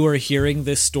 people who are hearing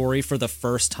this story for the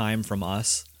first time from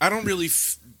us. I don't really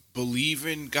believe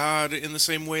in God in the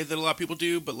same way that a lot of people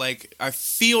do, but like I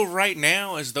feel right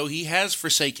now as though he has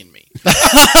forsaken me.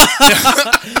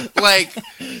 Like,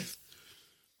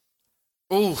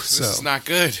 oh, this So- is not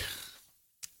good.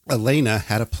 Elena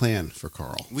had a plan for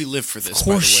Carl. We live for this, Of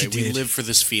by course the way. you We did. live for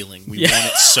this feeling. We want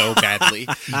it so badly.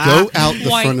 Go out the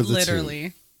Quite front of the literally.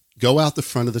 tomb. Go out the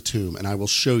front of the tomb, and I will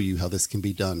show you how this can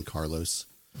be done, Carlos.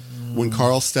 When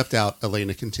Carl stepped out,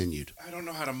 Elena continued. I don't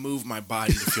know how to move my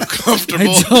body to feel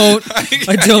comfortable.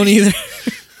 I don't either.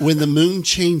 When the moon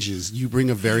changes, you bring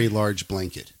a very large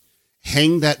blanket.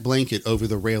 Hang that blanket over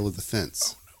the rail of the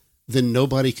fence. Then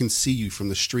nobody can see you from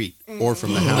the street or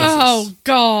from the houses. Oh,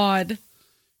 God.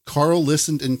 Carl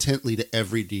listened intently to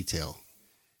every detail.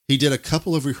 He did a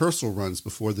couple of rehearsal runs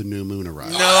before the new moon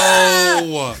arrived.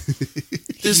 No.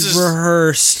 This is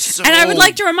Rehearsed. so And I would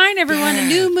like to remind everyone, a bad.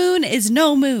 new moon is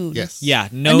no moon. Yes. Yeah,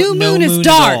 no, A new no moon is at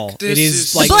dark. all. This It is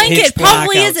is- like The blanket pitch black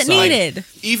probably isn't outside. needed.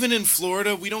 even in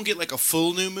Florida, we don't get like a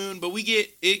full new moon, but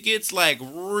it gets like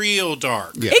real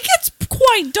dark. Yeah. It gets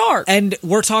quite dark. And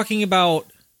we're talking about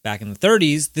back in the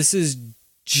 30s. This is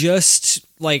just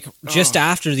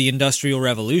after the Industrial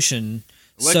Revolution.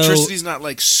 Electricity's not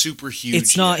like super huge.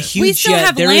 It's not yet. huge We still yet.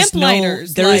 have There is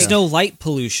lamplighters, There is like- no light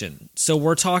pollution. So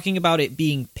we're talking about it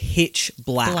being pitch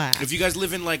black. Black. If you guys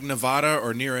live in like Nevada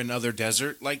or near another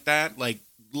desert like that, like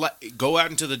go out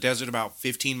into the desert about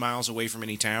 15 miles away from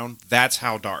any town. That's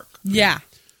how dark. Yeah.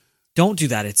 Don't do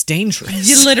that. It's dangerous.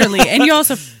 You literally. And you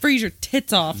also freeze your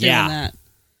tits off Yeah. doing that.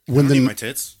 When I need the my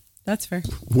tits. That's fair.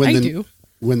 when I the do.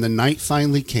 when the night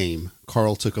finally came,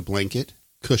 Carl took a blanket,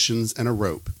 cushions, and a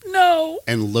rope, No.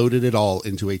 and loaded it all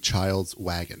into a child's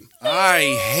wagon.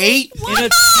 I hate. In a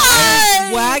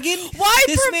Why? wagon? Why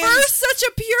This perverse man's such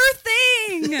a pure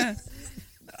thing?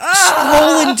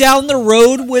 rolling down the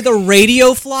road with a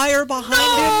radio flyer behind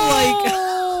him. Like,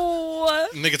 Oh.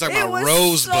 Nigga talking It about was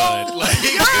Rosebud. so Like,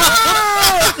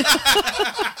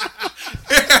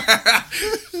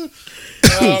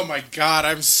 oh my god,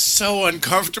 I'm so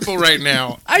uncomfortable right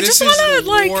now. I This just is wanna, the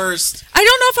like, worst. I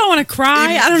don't know if I want to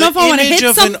cry. I don't know if I want to hit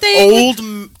of something. an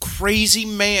old crazy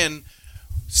man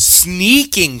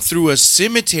sneaking through a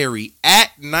cemetery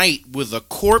at night with a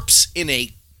corpse in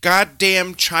a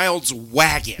goddamn child's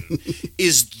wagon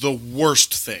is the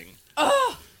worst thing.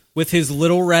 with his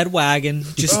little red wagon,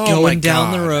 just Oh my going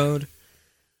down the God. road.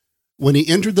 When he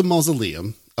entered the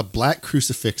mausoleum, a black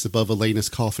crucifix above Elena's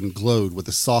coffin glowed with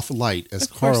a soft light as Of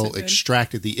course Carl it did.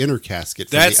 extracted the inner casket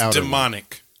from That's the outer one.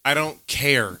 demonic. I don't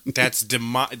care. That's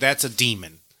a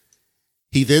demon.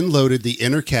 He then loaded the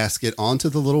inner casket onto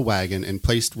the little wagon and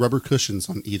placed rubber cushions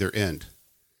on either end.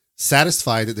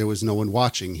 Satisfied that there was no one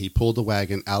watching, he pulled the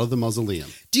wagon out of the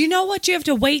mausoleum. Do you know what you have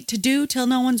to wait to do till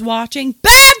no one's watching?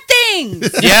 Bad things!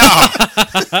 Yeah.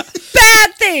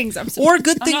 Bad things! Or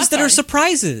good I'm things not that are sorry.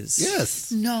 surprises.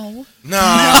 Yes. No.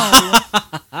 No,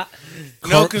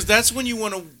 because that's when you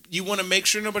want to make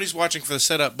sure nobody's watching for the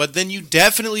setup, but then you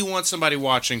definitely want somebody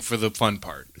watching for the fun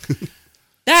part.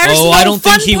 There's no I don't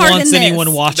fun think he part wants in this.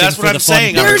 anyone watching That's for what the I'm fun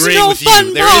saying. part. I'm There's agreeing no with you.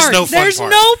 fun There is part. no fun There's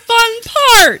part. no fun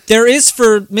part. There is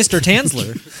for Mr.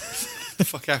 Tanzler. What the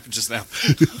fuck happened just now?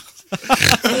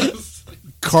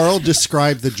 Carl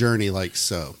described the journey like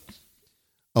so.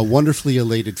 A wonderfully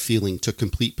elated feeling took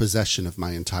complete possession of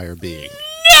my entire being.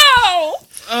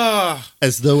 No!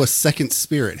 As though a second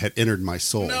spirit had entered my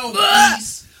soul. No,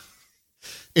 please.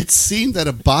 It seemed that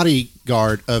a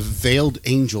bodyguard of veiled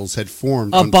angels had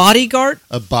formed. A bodyguard?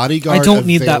 A bodyguard I don't of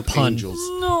need that veiled pun. angels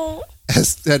No.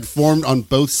 had formed on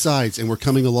both sides and were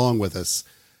coming along with us.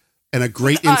 And a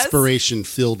great inspiration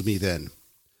filled me then.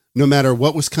 No matter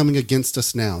what was coming against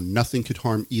us now, nothing could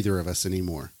harm either of us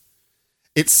anymore.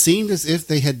 It seemed as if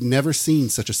they had never seen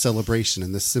such a celebration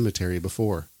in this cemetery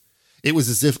before. It was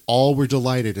as if all were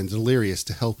delighted and delirious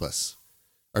to help us,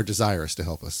 or desirous to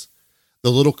help us. The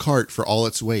little cart, for all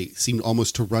its weight, seemed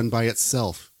almost to run by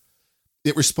itself.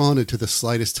 It responded to the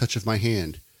slightest touch of my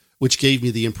hand, which gave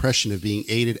me the impression of being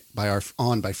aided by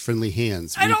friendly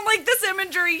hands. I don't like this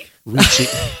imagery. Reaching.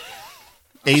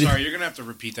 I'm sorry, you're going to have to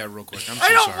repeat that real quick. I'm so I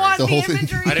don't sorry. want The the, whole thing.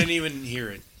 imagery. I didn't even hear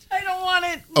it. I don't want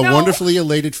it. A No. wonderfully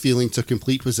elated feeling took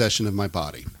complete possession of my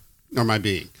body, or my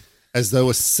being, as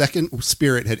though a second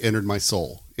spirit had entered my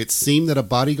soul. It seemed that a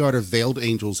bodyguard of veiled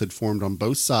angels had formed on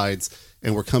both sides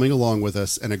and were coming along with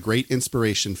us, and a great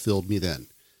inspiration filled me then.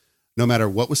 No matter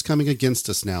what was coming against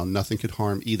us now, nothing could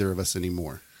harm either of us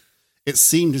anymore. It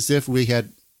seemed as if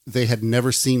they had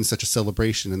never seen such a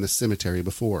celebration in this cemetery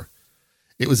before.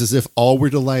 It was as if all were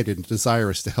delighted and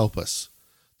desirous to help us.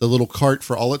 The little cart,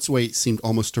 for all its weight, seemed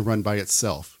almost to run by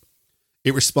itself.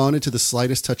 It responded to the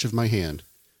slightest touch of my hand,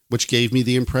 which gave me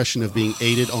the impression of being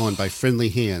aided on by friendly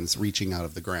hands reaching out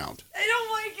of the ground. I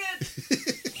don't like it.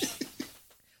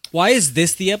 Why is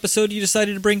this the episode you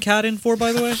decided to bring Kat in for,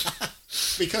 by the way?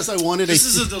 Because I wanted This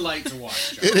is a delight to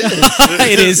watch. John.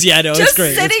 It is, yeah, no, it's Just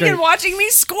great. It's sitting great. and watching me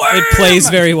squirm. It plays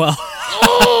very well.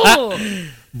 Oh.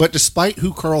 But despite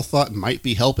who Carl thought might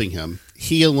be helping him,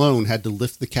 he alone had to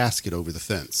lift the casket over the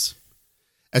fence.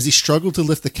 As he struggled to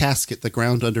lift the casket, the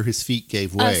ground under his feet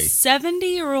gave A way.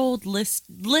 70-year-old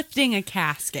lifting a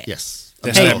casket. Yes.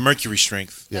 That's Hey. that mercury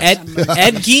strength. Yes.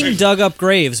 Ed Gein dug up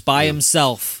graves by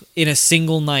himself in a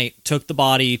single night, took the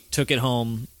body, took it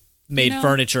home, made No.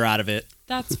 furniture out of it,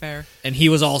 That's fair. and he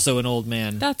was also an old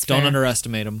man. That's Don't fair.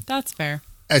 underestimate him. That's fair.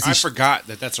 As he, I forgot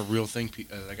that that's a real thing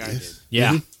that guy did.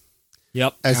 Yeah. Mhm.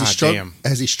 Yep. Damn.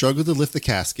 as he struggled to lift the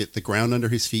casket, the ground under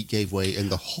his feet gave way and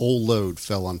the whole load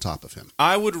fell on top of him.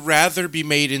 I would rather be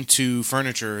made into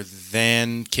furniture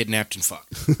than kidnapped and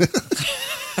fucked.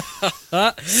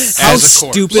 How As a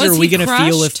corpse. stupid Was are we he going to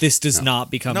feel crushed? if this does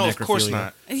not become No, necrophilia? of course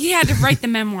not. He had to write the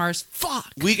memoirs.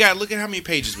 Fuck. Look at how many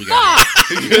pages we got.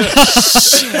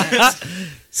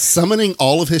 Summoning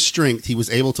all of his strength, he was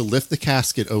able to lift the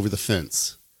casket over the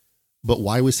fence. But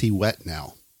why was he wet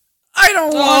now? I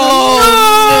don't Did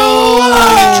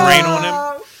it drain on him?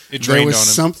 It There drained was on him.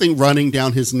 something running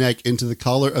down his neck into the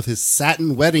collar of his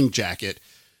satin wedding jacket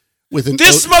with an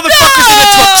This motherfucker's in a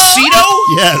tuxedo?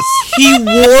 Yes. He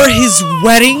wore his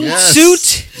wedding Yes.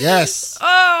 suit? Yes. Oh,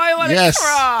 I want to Yes.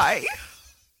 cry.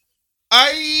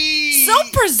 I So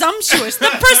presumptuous. The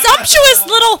presumptuous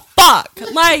little fuck.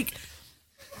 Like,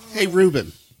 Hey,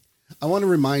 Ruben, I want to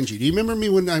remind you. Do you remember me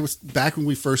when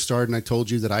we first started and I told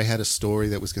you that I had a story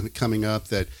that was coming up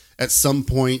that at some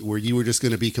point where you were just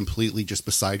going to be completely just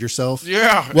beside yourself?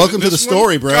 Yeah. Welcome to This the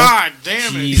story, one- bro. God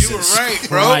damn it. You were Jesus right,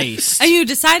 bro. Christ. and you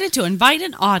decided to invite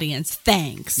an audience.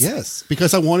 Thanks. Yes,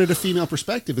 because I wanted a female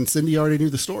perspective and Cindy already knew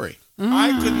the story.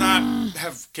 I could not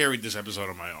have carried this episode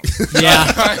on my own.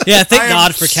 Yeah. Yeah, thank I am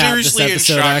God for Kat this seriously in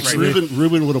episode, shock right actually. now.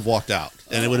 Ruben would have walked out,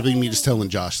 and it would have been me just telling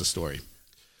Josh the story.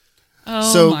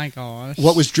 Oh So, my gosh.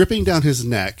 What was dripping down his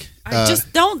neck?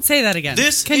 Just don't say that again.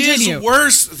 This Continue. is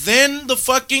worse than the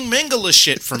fucking Mengele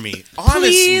shit for me. Honestly.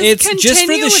 Please It's continue just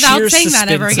for the without sheer saying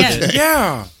that ever suspense of again. it.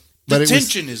 Yeah. But The it was-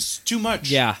 tension is too much.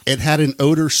 Yeah. It had an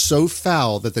odor so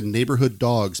foul that the neighborhood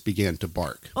dogs began to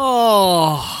bark.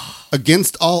 Oh.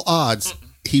 Against all odds,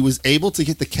 he was able to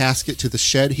get the casket to the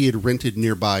shed he had rented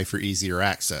nearby for easier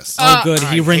access. Oh, good.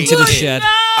 He I rented hate a it. shed.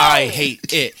 I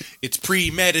hate it. It's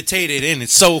premeditated and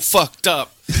it's so fucked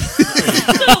up.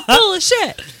 Full of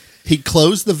shit. He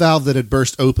closed the valve that had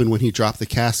burst open when he dropped the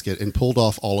casket and pulled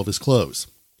off all of his clothes.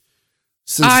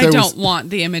 I don't want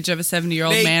the image of a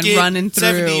 70-year-old man running through.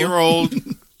 70-year-old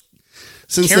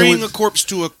carrying a corpse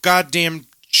to a goddamn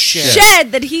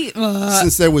shed that he.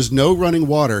 Since there was no running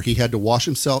water, he had to wash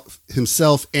himself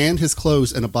and his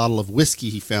clothes in a bottle of whiskey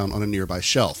he found on a nearby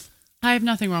shelf. I have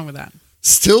nothing wrong with that.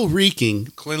 Still reeking.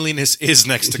 Cleanliness is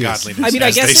next to Yes. godliness. I mean,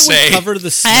 I guess it would cover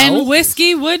the smell. And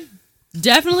whiskey would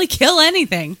definitely kill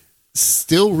anything.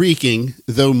 Still reeking,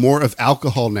 though more of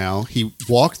alcohol now, he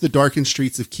walked the darkened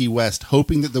streets of Key West,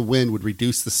 hoping that the wind would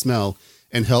reduce the smell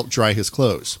and help dry his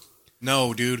clothes.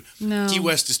 No, dude. No. Key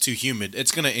West is too humid.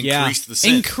 It's going to Yeah. increase the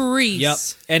scent. Yep,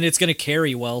 and it's going to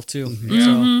carry well too.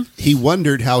 Mm-hmm. So. He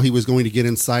wondered how he was going to get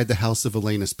inside the house of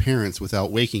Elena's parents without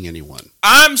waking anyone.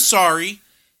 I'm sorry.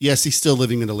 Yes, he's still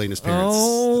living in Elena's parents'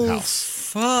 house.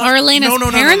 Fuck. Are Elena's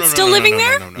parents still living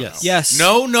there? Yes. Yes.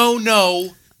 No.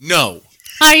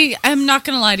 I am not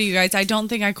going to lie to you guys. I don't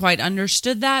think I quite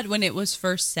understood that when it was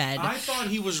first said. I thought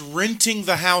he was renting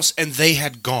the house and they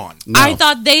had gone. No. I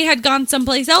thought they had gone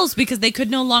someplace else because they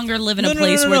could no longer live in a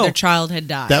place where their child had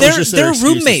died. That They're- was just their they're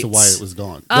excuse roommates. as to why it was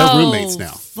gone. They're roommates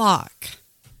now. Fuck.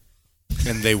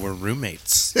 And they were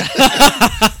roommates.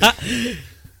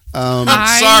 I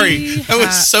I'm sorry. That ha-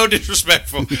 was so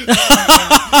disrespectful.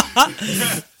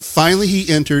 Finally,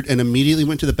 he entered and immediately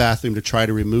went to the bathroom to try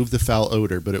to remove the foul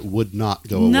odor, but it would not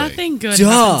go away. Nothing good Duh.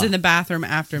 happens in the bathroom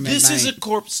after midnight. This is a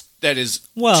corpse that is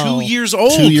Well, 2 years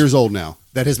old. 2 years old now.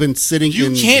 That has been sitting You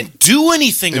in... can't do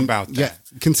anything about that. Yeah,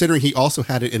 considering he also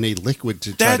had it in a liquid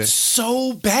to try to... That's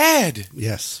so bad.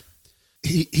 Yes.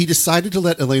 He decided to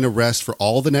let Elena rest for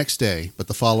all the next day, but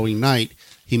the following night,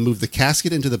 he moved the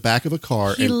casket into the back of a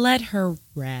car He and... let her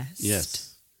rest.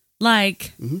 Yes.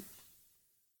 Like,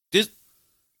 So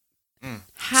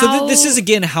how... this is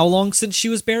again how long since she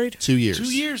was buried? 2 years. 2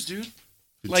 years, dude. 2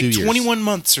 Like years. 21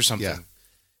 months or something. Yeah.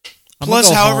 I'm Plus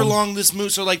gonna go however home. long this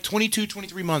move, so like 22,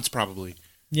 23 months probably.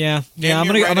 Yeah, Damn I'm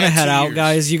near gonna right at head 2 out, years.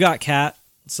 guys. You got Cat,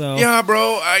 so Yeah,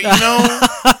 bro. fuck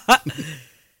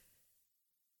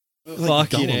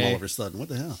you, Gollum all Dave. of a sudden. What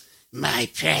the hell? My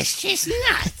precious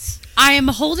nuts. I am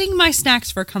holding my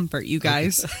snacks for comfort, you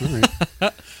guys. All right.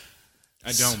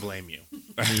 I don't blame you.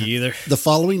 Me either. The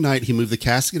following night, he moved the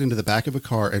casket into the back of a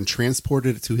car and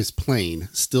transported it to his plane,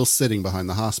 still sitting behind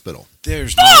the hospital.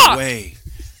 There's no way.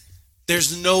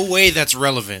 There's no way that's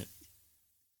relevant.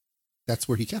 That's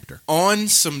where he kept her. On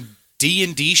some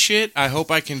D&D shit, I hope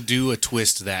I can do a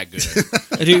twist that good.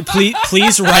 Dude,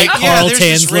 please write Like, yeah, Carl there's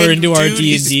this Tanzler random into our dude,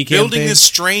 D&D he's campaign. building this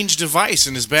strange device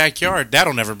in his backyard.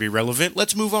 That'll never be relevant.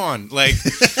 Let's move on. Like,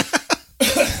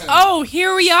 Oh,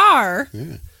 here we are.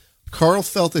 Carl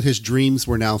felt that his dreams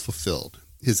were now fulfilled.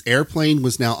 His airplane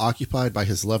was now occupied by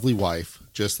his lovely wife,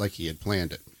 just like he had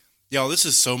planned it. yo, this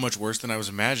is so much worse than I was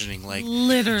imagining. Like,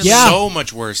 Literally. Yeah. so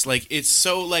much worse. Like, it's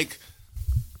so like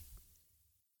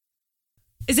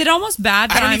Is it almost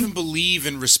bad I that don't I'm... even believe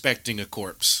in respecting a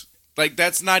corpse. Like,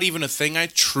 that's not even a thing I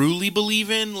truly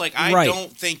believe in. Like, I Right.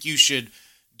 don't think you should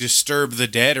disturb the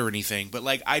dead or anything. But,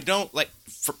 like, I don't, like,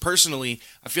 for personally,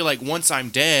 I feel like once I'm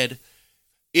dead,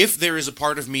 if there is a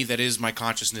part of me that is my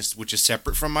consciousness, which is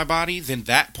separate from my body, then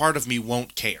that part of me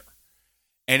won't care.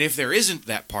 And if there isn't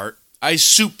that part, I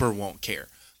super won't care.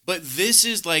 But this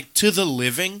is, like, to the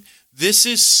living, this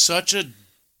is such a...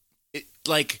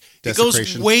 It goes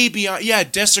Desecration. way beyond,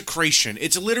 desecration.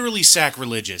 It's literally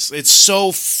sacrilegious. It's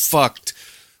so fucked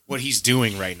what he's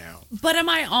doing right now. But am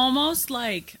I almost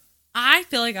like... I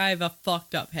feel like I have a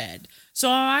fucked up head. So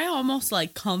am I almost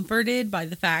like comforted by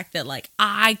the fact that like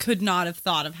I could not have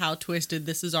thought of how twisted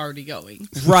this is already going?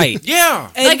 Right. Yeah.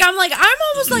 I'm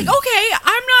almost like, okay,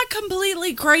 I'm not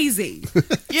completely crazy.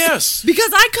 Yes.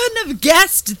 Because I couldn't have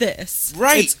guessed this.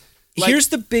 Right. Here's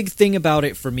the big thing about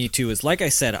it for me too is like I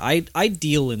said, I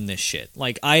deal in this shit.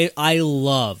 Like I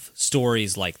love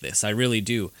stories like this. I really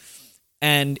do.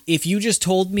 And if you just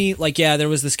told me, like, yeah, there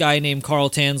was this guy named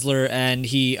Carl Tanzler, and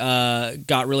he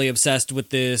got really obsessed with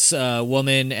this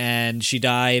woman, and she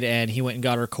died, and he went and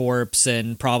got her corpse,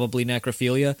 and probably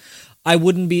necrophilia,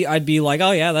 I'd be like,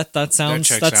 oh yeah, that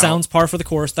sounds par for the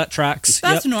course. That tracks.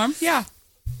 That's Yep. norm. Yeah.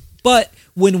 But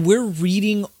when we're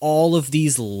reading all of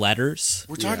these letters,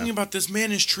 We're talking about this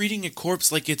man is treating a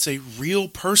corpse like it's a real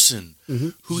person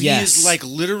who he Yes. is like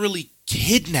literally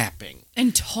kidnapping.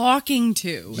 And talking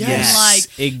to. Yes. And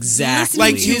like exactly.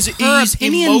 Like listening he's to her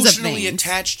opinions of emotionally things.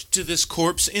 attached to this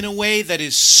corpse in a way that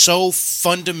is so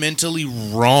fundamentally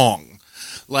wrong.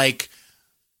 Like,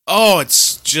 oh,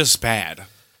 it's just bad.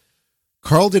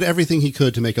 Carl did everything he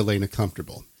could to make Elena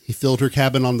comfortable. He filled her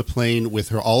cabin on the plane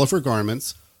with all of her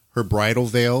garments, her bridal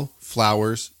veil,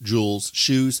 flowers, jewels,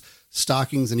 shoes,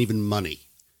 stockings, and even money.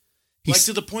 Like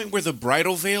to the point where the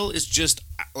bridal veil is just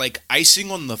like icing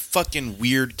on the fucking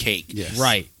weird cake. Yes.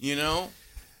 Right. You know?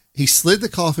 He slid the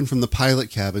coffin from the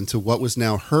pilot cabin to what was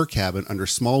now her cabin under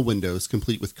small windows,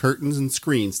 complete with curtains and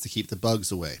screens to keep the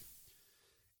bugs away.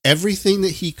 Everything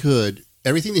that he could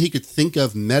think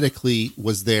of medically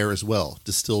was there as well.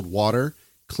 Distilled water,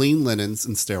 clean linens,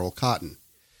 and sterile cotton.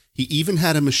 He even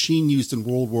had a machine used in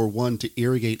World War I to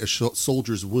irrigate a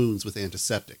soldier's wounds with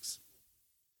antiseptics.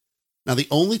 Now, the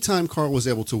only time Carl was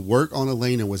able to work on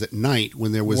Elena was at night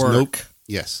when there was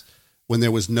when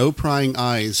there was no prying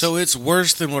eyes. So it's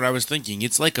worse than what I was thinking.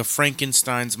 It's like a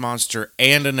Frankenstein's monster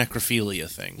and a necrophilia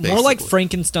thing. Basically. More like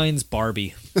Frankenstein's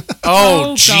Barbie.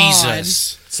 Oh, Oh,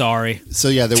 Jesus. Sorry. So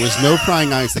yeah, there was no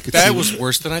prying eyes that could see. That was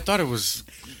worse than I thought it was.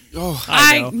 Oh,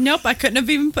 I know. I couldn't have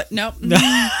even put nope.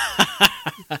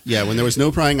 Yeah, when there was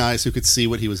no prying eyes who could see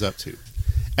what he was up to.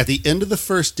 At the end of the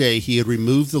first day, he had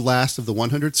removed the last of the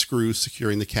 100 screws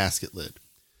securing the casket lid.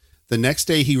 The next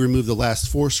day, he removed the last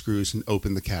 4 screws and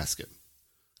opened the casket.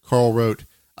 Carl wrote,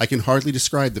 "I can hardly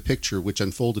describe the picture which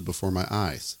unfolded before my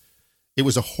eyes. It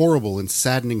was a horrible and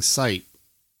saddening sight.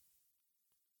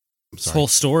 This whole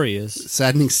story is.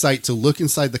 Saddening sight to look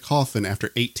inside the coffin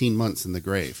after 18 months in the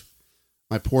grave.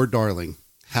 My poor darling,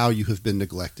 how you have been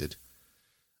neglected.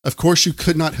 Of course you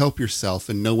could not help yourself,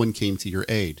 and no one came to your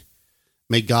aid.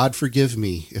 May God forgive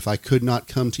me if I could not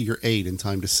come to your aid in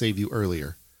time to save you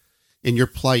earlier. In your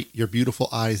plight, your beautiful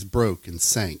eyes broke and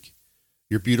sank.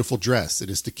 Your beautiful dress, it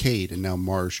is decayed and now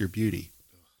mars your beauty.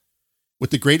 With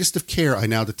the greatest of care, I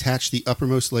now detached the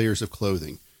uppermost layers of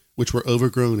clothing, which were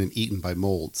overgrown and eaten by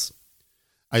molds.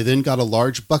 I then got a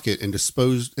large bucket and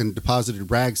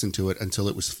deposited rags into it until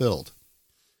it was filled.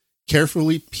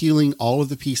 Carefully peeling all of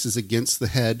the pieces against the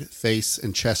head, face,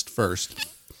 and chest first,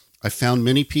 I found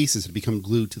many pieces had become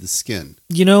glued to the skin.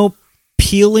 You know,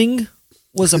 peeling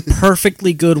was a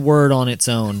perfectly good word on its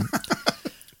own.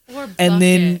 Or bucket. And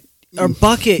then, or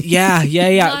bucket, yeah.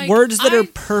 Like, Words that are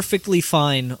perfectly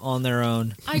fine on their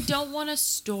own. I don't want a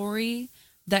story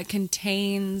that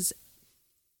contains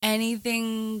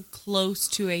anything close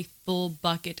to a full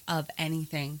bucket of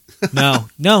anything. No.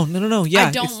 Yeah,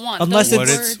 I don't want unless those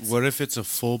it's. words. what if it's a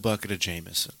full bucket of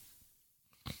Jameson?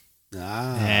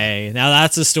 Hey, now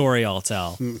that's a story I'll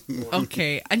tell.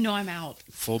 Okay, I know I'm out.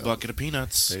 Full bucket of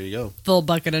peanuts. There you go. Full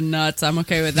bucket of nuts. I'm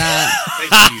okay with that.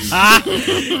 Thank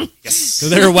you. Yes. So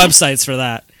there are websites for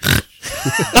that.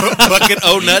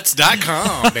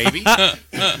 BucketOnuts.com, baby.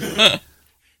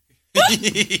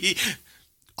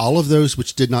 All of those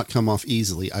which did not come off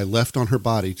easily, I left on her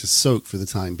body to soak for the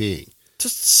time being,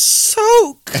 Just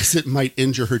soak. as it might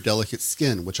injure her delicate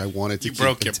skin, which I wanted to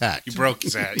keep intact. You broke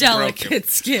his ass. Delicate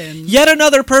skin. Yet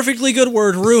another perfectly good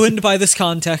word ruined by this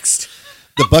context.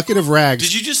 The bucket of rags.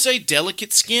 Did you just say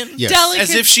delicate skin? Yes. Delicate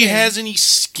As if she skin. has any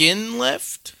skin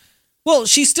left? Well,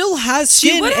 she still has She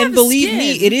skin, would have and believe skin.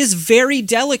 me, it is very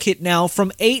delicate now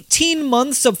from 18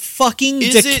 months of fucking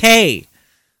Is it- decay.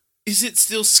 Is it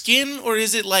still skin or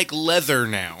is it like leather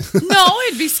now? No,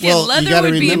 it'd be skin. Well, you Leather gotta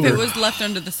would be if remember- it was left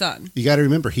under the sun. You got to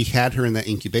remember, he had her in that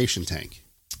incubation tank.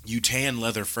 You tan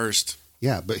leather first.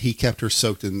 Yeah, but he kept her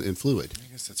soaked in fluid.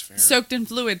 I guess that's fair. Soaked in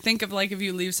fluid. Think of like if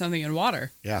you leave something in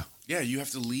water. Yeah. Yeah, you have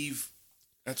to leave.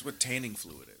 That's what tanning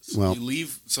fluid is. Well- You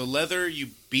leave. So leather, you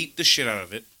beat the shit out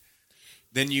of it.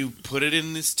 Then you put it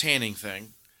in this tanning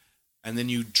thing. And then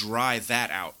you dry that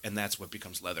out, and that's what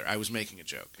becomes leather. I was making a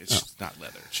joke. It's just not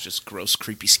leather. It's just gross,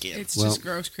 creepy skin. It's Well, just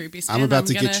gross, creepy skin. I'm about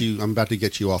to get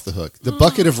you off the hook. The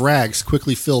bucket of rags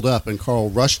quickly filled up, and Carl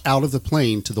rushed out of the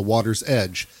plane to the water's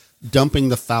edge, dumping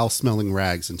the foul-smelling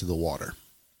rags into the water.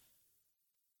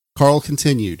 Carl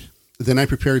continued, "Then I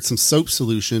prepared some soap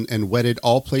solution and wetted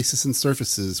all places and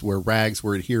surfaces where rags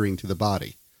were adhering to the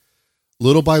body.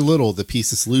 Little by little, the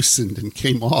pieces loosened and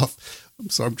came off."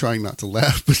 So I'm trying not to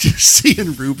laugh, but just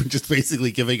seeing Ruben just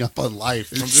basically giving up on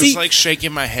life. I'm just See- like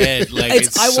shaking my head. Like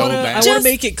it's I so want bad. to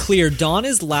make it clear. Don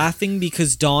is laughing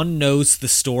because Don knows the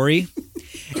story,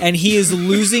 and he is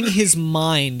losing his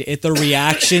mind at the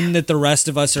reaction that the rest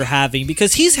of us are having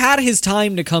because he's had his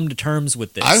time to come to terms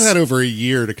with this. I've had over a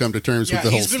year to come to terms Yeah, with the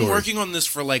whole he's been story. working on this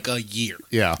for like a year.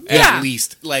 Yeah. Yeah. At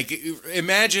least. Like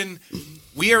imagine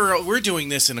we're doing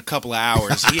this in a couple of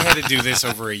hours. He had to do this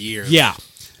over a year. Yeah.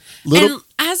 Little.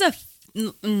 And as a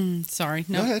sorry,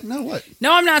 Go no, ahead. No, what?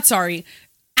 no, I'm not sorry.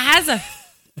 As a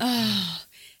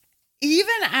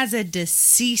even as a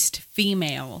deceased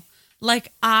female,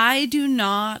 like I do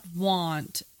not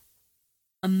want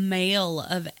a male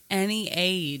of any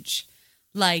age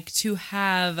like to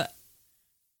have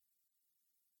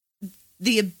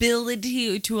the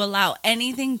ability to allow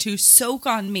anything to soak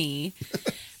on me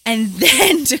and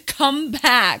then to come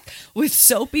back with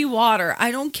soapy water. I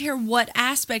don't care what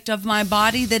aspect of my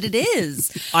body that it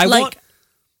is.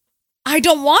 I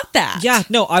don't want that. Yeah,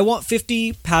 no, I want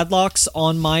 50 padlocks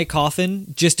on my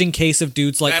coffin just in case of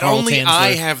dudes like That Carl only Tanzler. I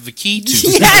have the key to.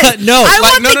 Yes. No, I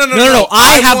want no.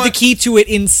 I have the key to it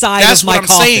inside That's of my what I'm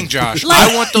coffin. saying, Josh.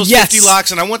 I want those Yes. 50 locks,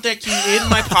 and I want that key in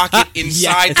my pocket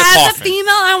inside the As coffin. a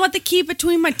female, I want the key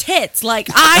between my tits. Like,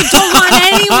 I don't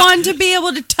want anyone to be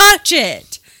able to touch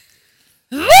it.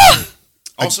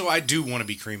 Also, I do want to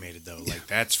be cremated, though. Like,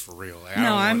 that's for real. Like,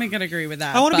 No, I'm going to agree with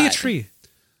that. I want to be a but tree.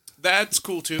 That's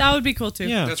cool, too. That would be cool, too.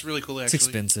 Yeah. That's really cool, It's actually.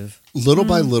 expensive. Little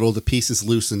by little, the pieces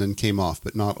loosened and came off,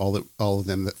 but not all of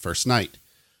them that first night.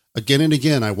 Again and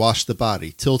again, I washed the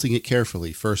body, tilting it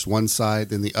carefully, first one side,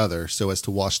 then the other, so as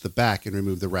to wash the back and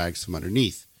remove the rags from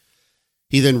underneath.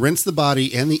 He then rinsed the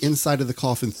body and the inside of the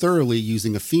coffin thoroughly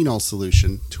using a phenol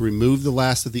solution to remove the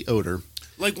last of the odor.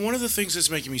 Like, one of the things that's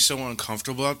making me so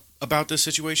uncomfortable about this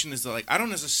situation is that, like, I don't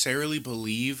necessarily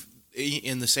believe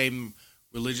in the same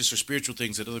religious or spiritual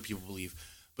things that other people believe.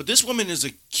 But this woman is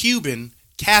a Cuban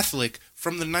Catholic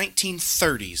from the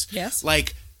 1930s. Yes.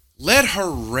 Like, let her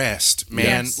rest,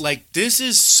 man. Yes. Like, this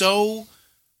is so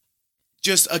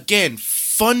just, again,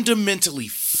 fundamentally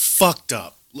fucked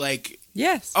up. Like,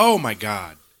 Yes. oh my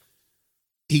God.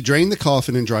 He drained the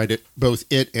coffin and dried it, both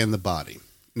it and the body.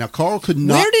 Now, Carl could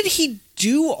not... Where did he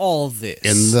do all this?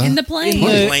 In the plane.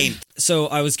 Plane. So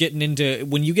I was getting into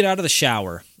when you get out of the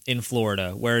shower in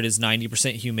Florida, where it is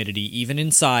 90% humidity, even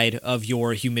inside of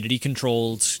your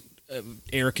humidity-controlled,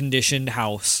 air-conditioned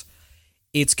house,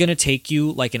 it's going to take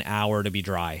you like an hour to be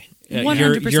dry.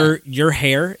 100%. Your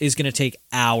hair is going to take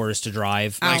hours to dry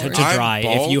Like, to dry I'm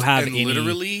bald, if you have and any.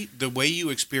 literally, the way you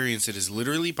experience it is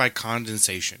literally by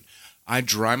condensation. I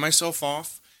dry myself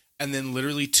off, and then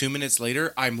literally 2 minutes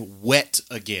later, I'm wet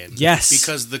again. Yes.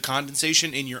 Because the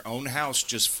condensation in your own house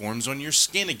just forms on your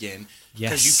skin again.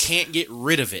 Because Yes. you can't get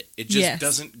rid of it. It just Yes.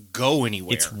 doesn't go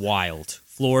anywhere. It's wild.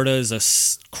 Florida is a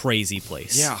crazy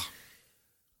place. Yeah.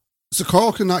 So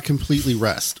Carl could not completely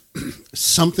rest.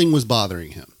 Something was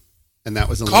bothering him. And that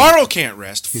was Carl can't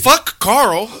rest. Fuck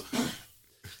Carl.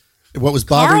 What was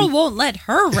Carl bothering won't let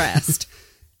her rest.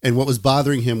 and what was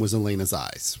bothering him was Elena's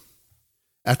eyes.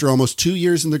 After almost 2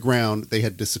 years in the ground, they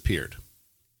had disappeared.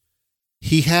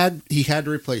 He had to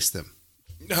replace them.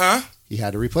 Huh? He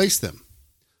had to replace them.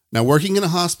 Now, working in a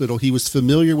hospital, he was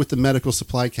familiar with the medical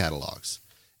supply catalogs,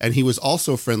 and he was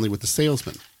also friendly with the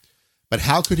salesman. But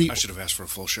how could he? I should have asked for a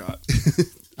full shot.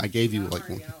 I gave you like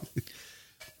one.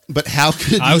 But how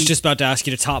could I was he- just about to ask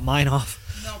you to top mine off.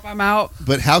 Nope, I'm out.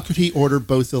 But how could he order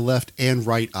both the left and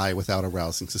right eye without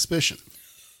arousing suspicion?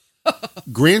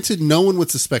 Granted, no one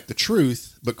would suspect the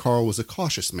truth, but Carl was a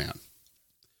cautious man.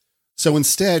 So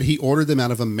instead, he ordered them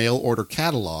out of a mail order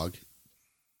catalog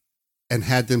and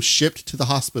had them shipped to the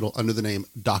hospital under the name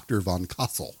Dr. Von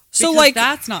Kossel. So, Because like,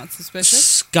 that's not suspicious.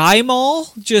 Sky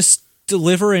Mall just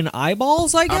delivering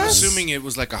eyeballs, I I'm guess? assuming it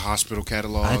was like a hospital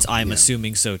catalog. I'm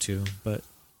assuming so, too, but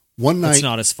One it's night,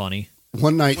 not as funny.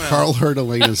 Carl heard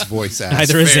Elena's voice ask.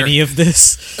 Neither is fair. any of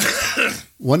this.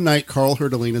 One night, Carl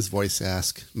heard Elena's voice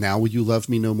ask, "Now will you love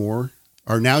me no more?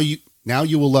 Or now you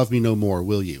will love me no more,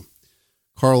 will you?"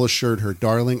 Carl assured her,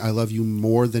 "Darling, I love you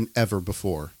more than ever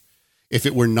before. If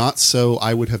it were not so,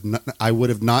 I would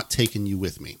have not taken you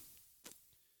with me."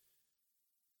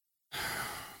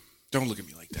 Don't look at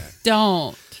me like that.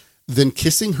 Don't. Then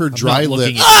kissing her dry not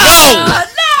looking lips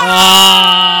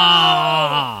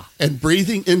Ah! and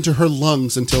breathing into her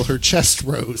lungs until her chest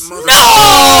rose.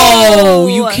 Oh,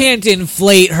 you can't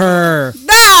inflate her.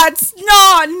 That's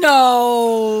not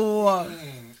no.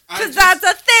 Because that's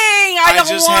a thing. I don't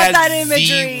just want had that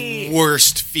imagery. the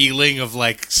worst feeling of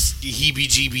like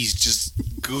heebie-jeebies, just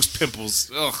goose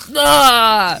pimples. Ugh.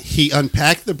 Ugh. He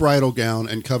unpacked the bridal gown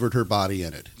and covered her body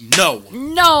in it. No.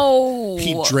 No.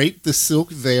 He draped the silk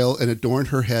veil and adorned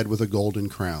her head with a golden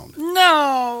crown.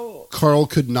 No. Carl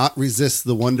could not resist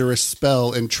the wondrous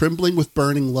spell, and trembling with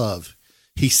burning love,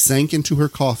 he sank into her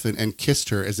coffin and kissed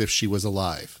her as if she was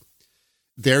alive.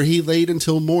 There he laid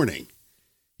until morning.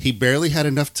 He barely had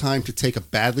enough time to take a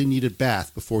badly needed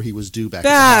bath before he was due back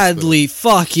Badly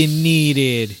fucking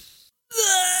needed.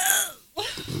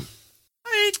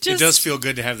 It does feel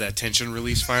good to have that tension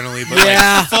release finally, but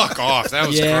Yeah. like, fuck off. That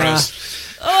was Yeah. gross.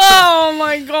 Oh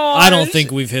my god. I don't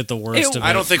think we've hit the worst of it.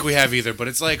 I don't think we have either, but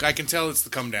it's like I can tell it's the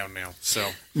come down now.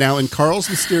 So Now, in Carl's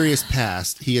mysterious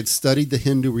past, he had studied the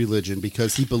Hindu religion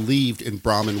because he believed in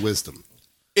Brahmin wisdom.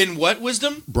 in what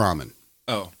wisdom? Brahmin.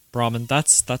 Oh, Brahmin,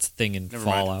 that's a thing in Never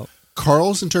mind. Fallout.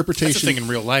 Carl's That's a interpretation. thing in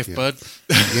real life, bud.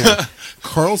 Yeah.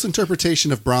 Carl's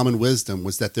interpretation of Brahmin wisdom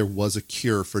was that there was a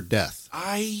cure for death.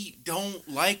 I don't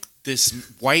like this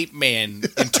white man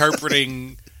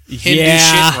interpreting Hindu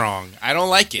Yeah. shit wrong. I don't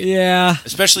like it. Yeah.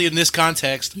 Especially in this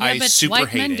context, Yeah, I but super white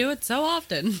hate men it. do it so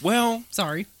often. Well,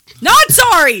 Sorry. Not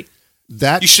sorry!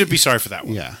 That you should be sorry for that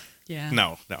one. yeah. Yeah.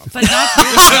 No. But not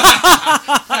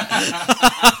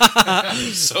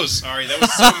I'm so sorry. That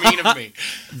was so mean of me.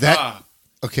 That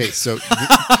okay. So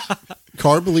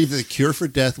Carl believed that the cure for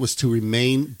death was to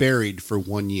remain buried for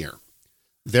 1 year.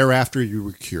 Thereafter, you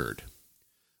were cured.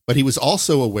 But he was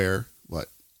also aware. What?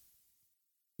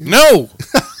 No.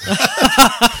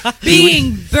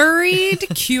 being buried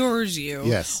cures you.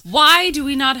 Yes. Why do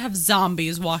we not have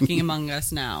zombies walking among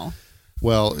us now?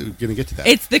 Well, we're gonna get to that.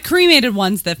 It's the cremated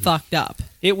ones that fucked up.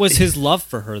 It was his love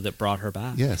for her that brought her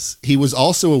back. Yes, he was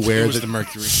also aware It was that the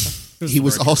mercury. he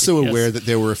was also yes. aware that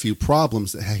there were a few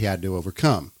problems that he had to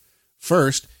overcome.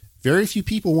 First, very few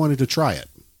people wanted to try it.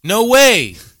 No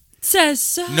way. Says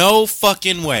so. No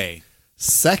fucking way.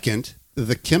 Second,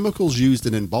 the chemicals used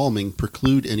in embalming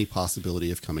preclude any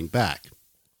possibility of coming back.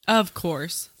 Of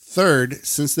course. Third,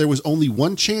 since there was only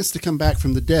one chance to come back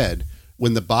from the dead,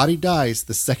 when the body dies,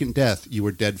 the second death, you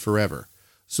are dead forever.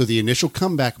 So the initial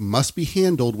comeback must be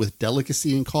handled with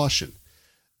delicacy and caution.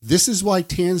 This is why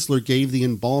Tanzler gave the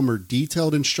embalmer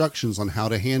detailed instructions on how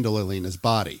to handle Elena's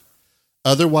body.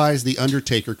 Otherwise, the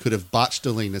Undertaker could have botched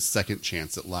Elena's second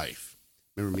chance at life.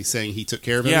 Remember me saying he took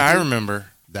care of everything? Yeah, I remember.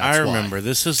 That's I why. remember.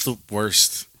 This is the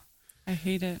worst. I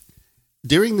hate it.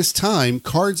 During this time,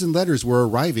 cards and letters were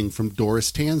arriving from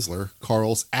Doris Tanzler,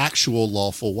 Carl's actual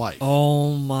lawful wife.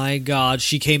 Oh my God,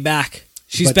 she came back.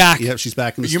 She's But- back. Yeah, she's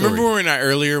back in the You story. remember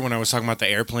earlier when I was talking about the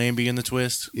airplane being the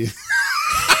twist? Yeah.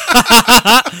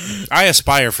 I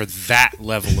aspire for that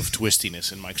level of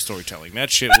twistiness in my storytelling. That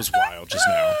shit was wild just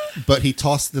now. But he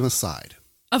tossed them aside.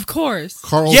 Of course.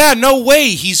 Carl, Yeah, no way.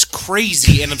 He's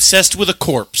crazy and obsessed with a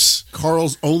corpse.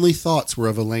 Carl's only thoughts were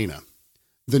of Elena.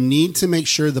 The need to make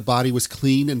sure the body was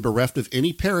clean and bereft of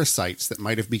any parasites that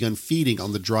might have begun feeding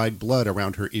on the dried blood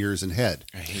around her ears and head.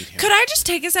 I hate him. Could I just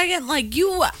take a second? Like,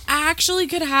 you actually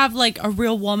could have, like, a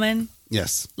real woman.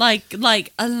 Yes. Like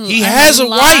He has a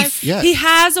wife. Yeah. He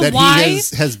has a that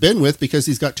wife he has been with because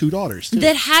he's got 2 daughters. Too.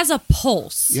 that has a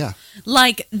pulse. Yeah.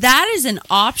 Like, that is an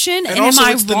option. And And also, am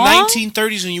I it's the wrong?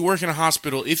 1930s and you work in a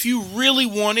hospital. If you really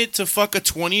wanted to fuck a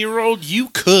 20-year-old, you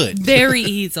could. Very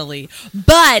easily.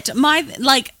 But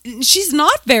she's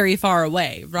not very far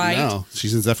away, right? No,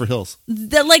 she's in Zephyr Hills.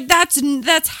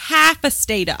 That's half a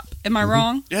state up. Am I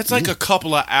wrong? That's like a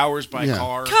couple of hours by Yeah.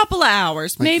 car. Couple of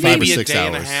hours, Like maybe 5 or Maybe a 6 day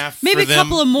and a hours. half. maybe a for them.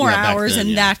 couple of more Yeah, back hours then,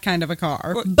 in yeah. that kind of a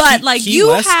car. But like Key you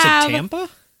West have to Tampa.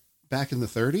 Back in the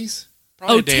 30s?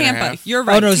 Probably oh a day and a Tampa, half. you're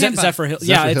right. Oh no, Tampa. Zephyr Hill.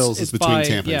 Zephyr Yeah, Hills it's is between by,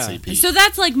 Tampa yeah. and St. Pete. So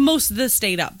that's like most of the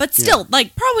state up, but still,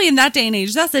 like probably in that day and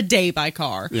age, that's a day by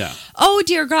car. Yeah. Oh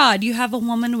dear God, you have a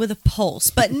woman with a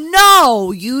pulse, but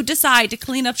no, you decide to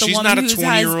clean up the She's woman not a who's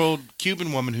 20-year-old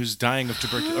Cuban woman who's dying of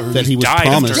tuberculosis. That he was died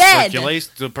promised. of Dead.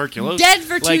 tuberculosis. dead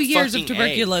for 2 Like years of fucking A.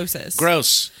 tuberculosis.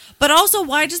 Gross. But also,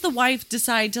 why does the wife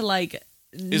decide to like?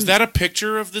 Is that a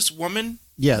picture of this woman?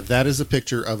 Yeah, that is a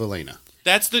picture of Elena.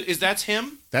 That's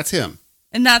him? That's him.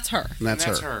 And that's her. And that's,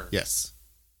 And that's her. her. Yes.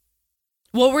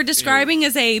 What we're describing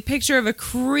is a picture of a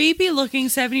creepy-looking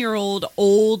 70-year-old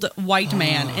old white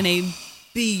man and a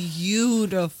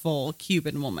beautiful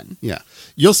Cuban woman. Yeah.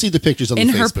 You'll see the pictures on In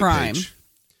the her Facebook prime. page.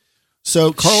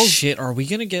 So Carl's Shit, are we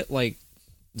gonna get like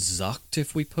zucked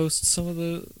if we post some of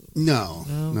the? no.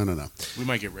 We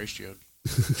might get ratioed.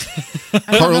 I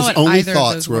don't know Carl's what only either of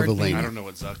thoughts those were of words mean. I Elena. don't know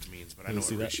what zucked means, but I know what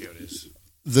ratioed is.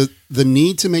 The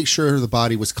need to make sure the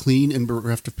body was clean and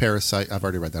bereft of parasite. I've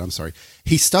already read that. I'm sorry.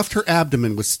 He stuffed her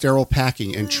abdomen with sterile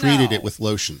packing and treated it with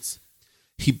lotions.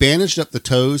 He bandaged up the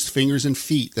toes, fingers, and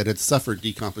feet that had suffered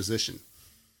decomposition.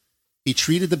 He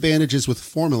treated the bandages with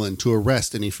formalin to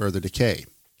arrest any further decay.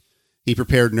 He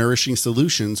prepared nourishing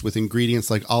solutions with ingredients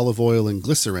like olive oil and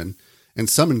glycerin, and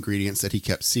some ingredients that he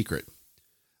kept secret.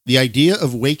 The idea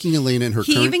of waking Elena in her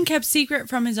He current... even kept secret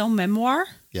from his own memoir?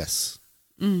 Yes.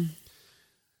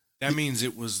 That means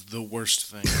it was the worst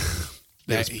thing.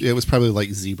 It was probably like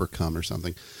zebra cum or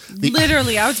something.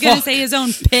 Literally, I was going to say his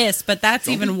own piss, but that's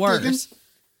even worse.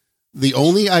 The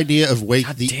only idea of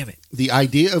God damn it! the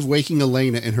idea of waking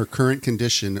Elena in her current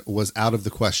condition was out of the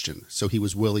question, so he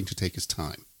was willing to take his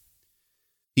time.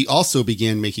 He also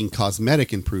began making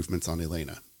cosmetic improvements on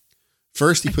Elena.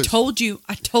 First, he I put told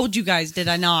you guys, did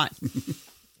I not?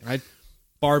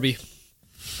 Barbie.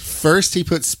 First, he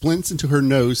put splints into her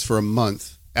nose for a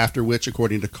month, after which,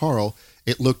 according to Carl,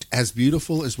 it looked as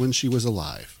beautiful as when she was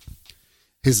alive.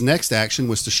 His next action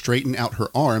was to straighten out her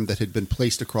arm that had been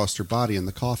placed across her body in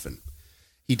the coffin.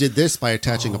 He did this by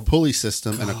attaching a pulley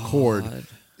system and a cord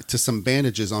to some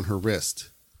bandages on her wrist,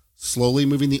 slowly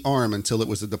moving the arm until it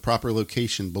was at the proper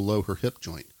location below her hip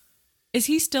joint. Is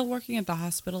he still working at the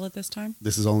hospital at this time?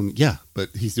 This is but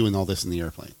he's doing all this in the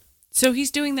airplane. So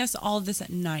he's doing all of this at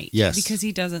night? Yes. Because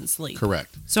he doesn't sleep.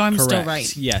 Correct. So I'm still Correct.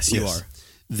 right. Yes, you are.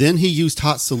 Then he used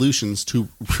hot solutions to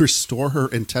restore her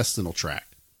intestinal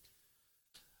tract.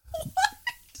 What?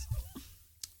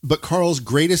 But Carl's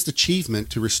greatest achievement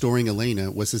to restoring Elena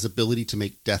was his ability to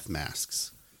make death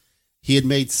masks. He had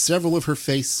made several of her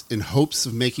face in hopes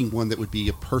of making one that would be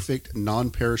a perfect,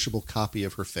 non-perishable copy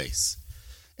of her face.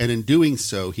 And in doing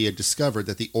so, he had discovered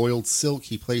that the oiled silk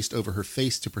he placed over her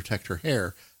face to protect her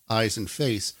hair, eyes, and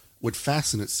face would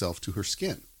fasten itself to her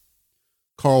skin.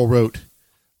 Carl wrote,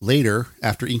 "Later,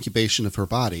 after incubation of her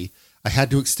body, I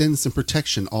had to extend some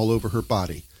protection all over her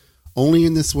body. Only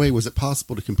in this way was it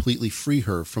possible to completely free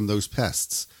her from those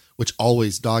pests, which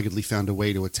always doggedly found a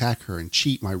way to attack her and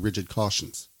cheat my rigid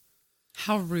cautions."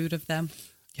 How rude of them.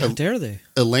 How dare they?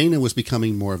 Elena was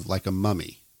becoming more of like a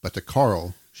mummy, but to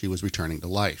Carl, she was returning to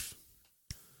life.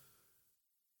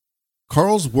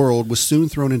 Carl's world was soon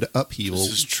thrown into upheaval.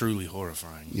 This is truly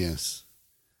horrifying. Yes.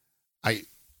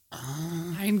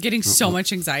 I'm getting so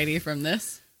much anxiety from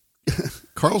this.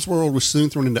 Carl's world was soon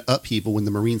thrown into upheaval when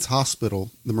the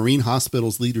Marine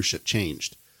Hospital's leadership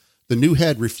changed. The new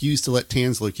head refused to let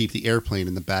Tanzler keep the airplane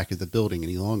in the back of the building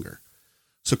any longer.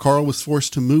 So Carl was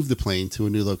forced to move the plane to a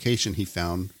new location he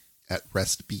found at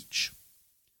Rest Beach.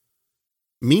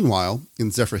 Meanwhile, in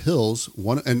Zephyr Hills,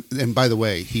 and by the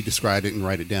way, he described it and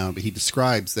write it down, but he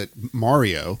describes that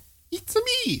Mario, it's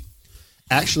me,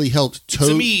 actually helped tow.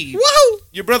 It's me. Whoa!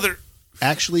 Your brother.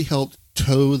 Actually helped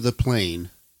tow the plane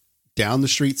down the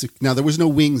streets. Now, there was no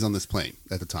wings on this plane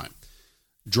at the time.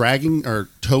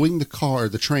 Towing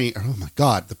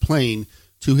the plane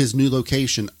to his new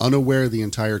location, unaware the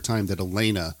entire time that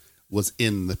Elena was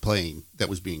in the plane that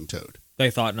was being towed. They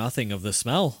thought nothing of the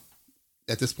smell.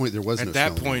 At this point, there was no smell.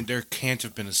 At that point, there can't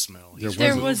have been a smell. He's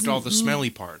There removed was all the smelly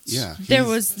parts. Yeah. There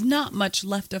was not much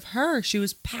left of her. She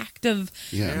was packed of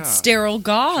Yeah. sterile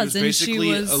gauze, She was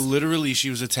basically, and she was literally, she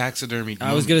was a taxidermied.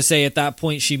 I was going to say at that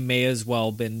point she may as well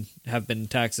have been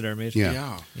taxidermied.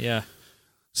 Yeah. Yeah.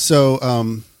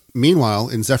 So, meanwhile,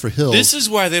 in Zephyr Hills... This is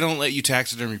why they don't let you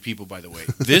taxidermy people, by the way.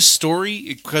 This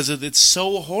story, because it's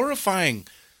so horrifying.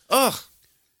 Ugh.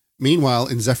 Meanwhile,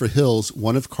 in Zephyr Hills,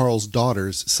 one of Carl's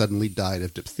daughters suddenly died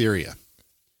of diphtheria.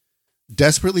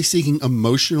 Desperately seeking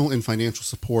emotional and financial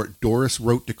support, Doris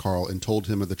wrote to Carl and told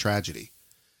him of the tragedy.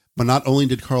 But not only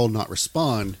did Carl not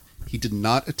respond, he did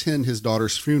not attend his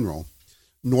daughter's funeral,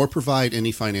 nor provide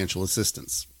any financial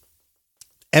assistance.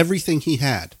 Everything he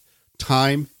had,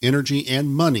 time, energy,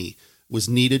 and money, was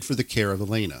needed for the care of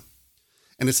Elena.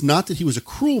 And it's not that he was a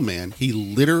cruel man. He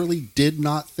literally did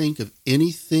not think of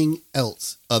anything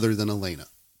else other than Elena.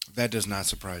 That does not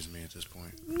surprise me at this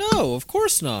point. No, of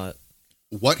course not.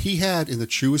 What he had in the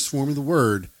truest form of the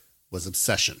word was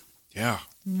obsession. Yeah.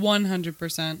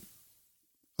 100%.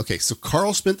 Okay, so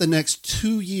Carl spent the next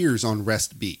 2 years on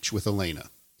Rest Beach with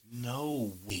Elena.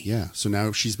 No way. Yeah, so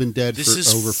now she's been dead This for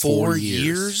is over 4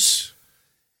 years.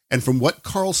 And from what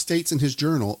Carl states in his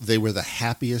journal, they were the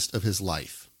happiest of his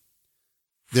life.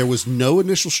 There was no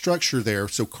initial structure there,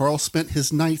 so Carl spent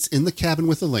his nights in the cabin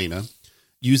with Elena.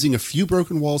 Using a few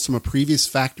broken walls from a previous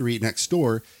factory next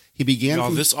door, he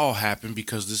began... This all happened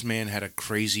because this man had a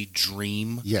crazy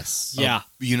dream. Yes. Yeah.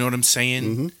 You know what I'm saying?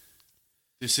 Mm-hmm.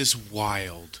 This is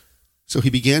wild. So he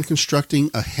began constructing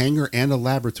a hangar and a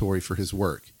laboratory for his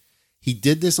work. He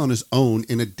did this on his own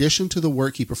in addition to the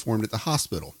work he performed at the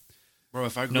hospital. Bro,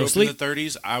 if I grew up in the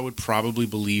 30s, I would probably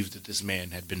believe that this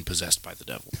man had been possessed by the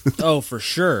devil. Oh, for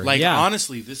sure. Like, yeah.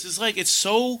 honestly, this is like, it's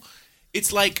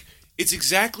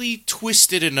exactly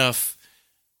twisted enough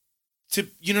to,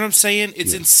 you know what I'm saying?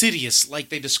 It's insidious, like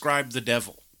they described the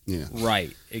devil. Yeah.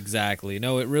 Right, exactly.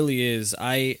 No, it really is.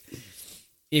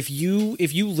 If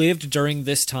you lived during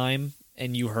this time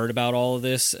and you heard about all of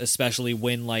this, especially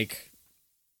when, like,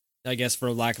 I guess for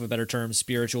lack of a better term,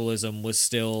 spiritualism was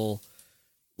still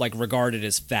like regarded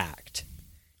as fact,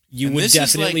 you would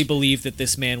definitely believe that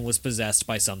this man was possessed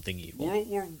by something evil. World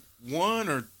War I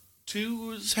or II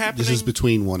was happening. This is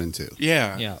between 1 and 2.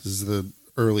 Yeah. Yeah. This is the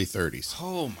early 30s.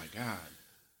 Oh my God.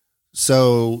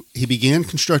 So he began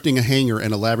constructing a hangar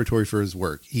and a laboratory for his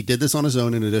work. He did this on his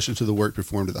own in addition to the work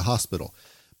performed at the hospital.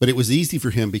 But it was easy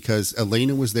for him because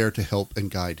Elena was there to help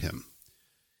and guide him.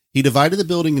 He divided the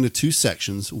building into 2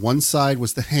 sections. One side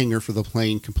was the hangar for the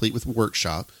plane, complete with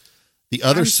workshop. The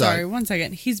other I'm side. sorry, one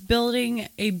second. He's building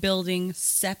a building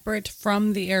separate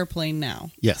from the airplane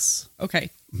now. Yes. Okay.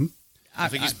 I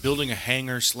think he's building a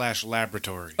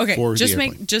hangar/laboratory. Okay. For the Just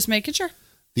airplane. making sure.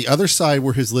 The other side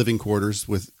were his living quarters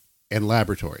and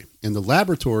laboratory. In the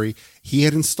laboratory, he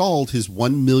had installed his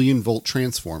 1 million volt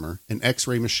transformer, an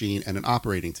X-ray machine, and an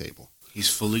operating table. He's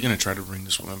fully going to try to bring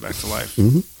this woman back to life.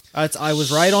 I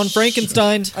was right on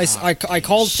Frankenstein. I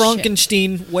called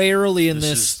Frankenstein way early in This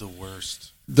this. is the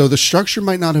worst. Though the structure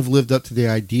might not have lived up to the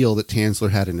ideal that Tanzler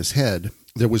had in his head,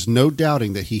 there was no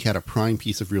doubting that he had a prime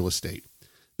piece of real estate.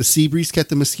 The sea breeze kept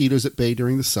the mosquitoes at bay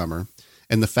during the summer,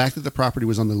 and the fact that the property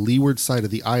was on the leeward side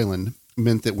of the island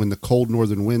meant that when the cold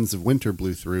northern winds of winter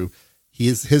blew through,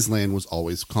 his land was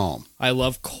always calm. I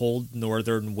love cold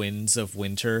northern winds of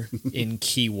winter in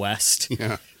Key West.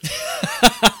 Yeah.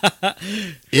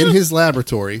 In his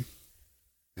laboratory,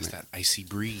 It's that icy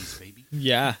breeze, baby.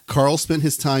 Yeah. Carl spent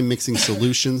his time mixing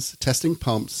solutions, testing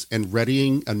pumps, and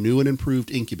readying a new and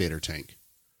improved incubator tank.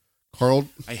 Carl,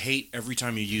 I hate every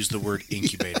time you use the word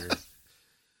incubator.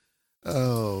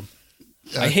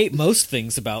 I hate most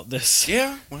things about this.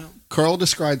 Yeah, well, Carl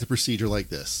described the procedure like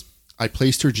this. I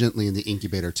placed her gently in the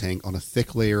incubator tank on a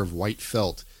thick layer of white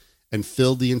felt and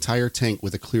filled the entire tank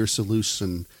with a clear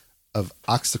solution of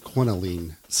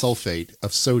oxyquinoline sulfate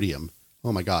of sodium.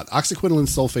 Oh my God. Oxyquinoline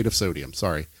sulfate of sodium,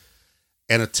 sorry.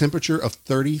 And a temperature of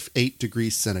 38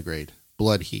 degrees centigrade,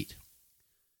 blood heat.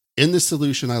 In this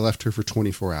solution, I left her for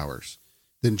 24 hours.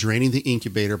 Then draining the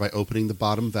incubator by opening the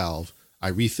bottom valve, I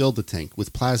refilled the tank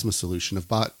with plasma solution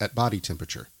at body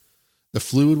temperature. The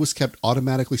fluid was kept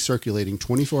automatically circulating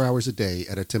 24 hours a day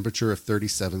at a temperature of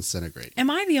 37 centigrade. Am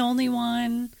I the only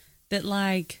one that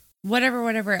like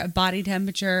whatever at body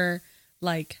temperature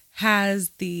like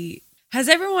has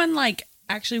everyone like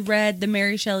actually read the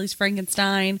Mary Shelley's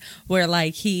Frankenstein where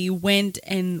like he went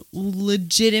and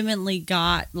legitimately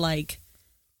got like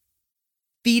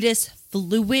fetus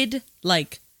fluid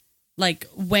like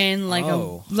when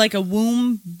like a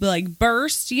womb like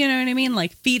burst, you know what I mean?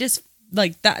 Like fetus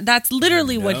like that's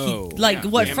literally what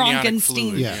Amniotic Frankenstein.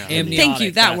 fluid, Yeah. Amniotic, Thank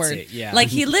you, that that's word. it, yeah. Like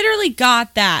he literally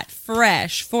got that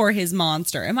fresh for his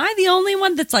monster. Am I the only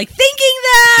one that's like thinking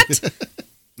that?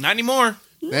 not anymore.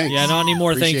 Thanks. Yeah, not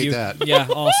anymore. Thank Appreciate you. that. Yeah,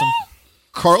 awesome.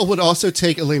 Carl would also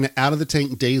take Elena out of the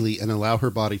tank daily and allow her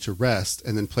body to rest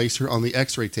and then place her on the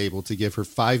x-ray table to give her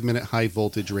 5-minute high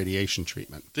voltage radiation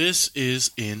treatment. This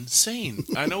is insane.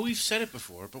 I know we've said it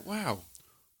before, but wow.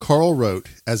 Carl wrote,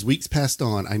 as weeks passed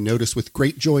on, I noticed with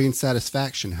great joy and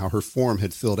satisfaction how her form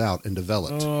had filled out and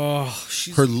developed. Oh,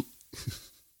 she's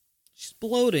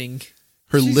bloating.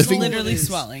 She's living literally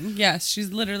swelling. Yes,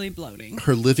 she's literally bloating.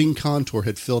 Her living contour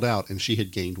had filled out and she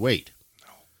had gained weight.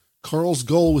 Carl's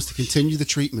goal was to continue the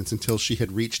treatments until she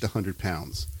had reached 100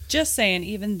 pounds. Just saying,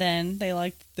 even then, they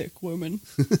liked thick women.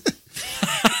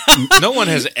 No one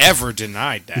has ever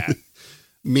denied that.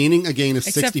 Meaning a gain of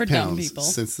Except 60 for dumb pounds people.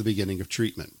 since the beginning of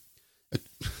treatment.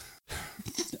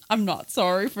 I'm not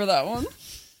sorry for that one.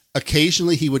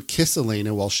 Occasionally, he would kiss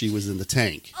Elena while she was in the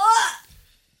tank.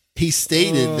 He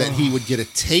stated that he would get a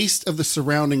taste of the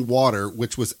surrounding water,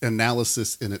 which was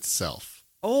analysis in itself.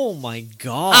 Oh my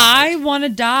God. I want to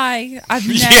die. I've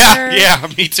never. Yeah,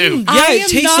 me too. Yeah, I it am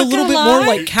tastes not a little bit gonna more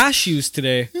lie. like cashews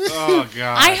today. Oh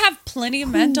god. I have plenty of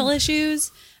mental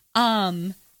issues.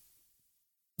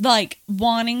 Like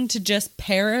wanting to just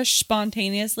perish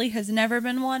spontaneously has never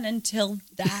been one until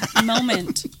that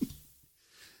moment.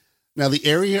 Now, the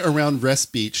area around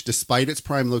Rest Beach, despite its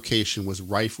prime location, was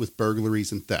rife with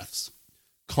burglaries and thefts.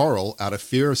 Carl, out of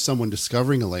fear of someone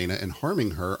discovering Elena and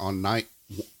harming her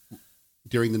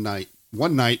during the night,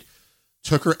 one night,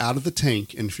 took her out of the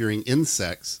tank and fearing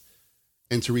insects,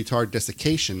 and to retard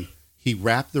desiccation, he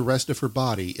wrapped the rest of her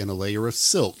body in a layer of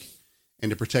silk, and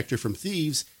to protect her from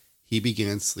thieves, he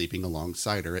began sleeping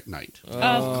alongside her at night.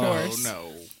 Of course.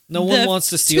 no. No one The wants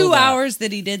to steal 2 that. hours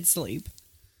that he did sleep.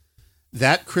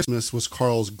 That Christmas was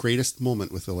Carl's greatest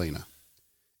moment with Elena.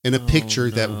 In a picture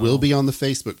that will be on the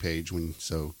Facebook page,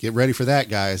 so get ready for that,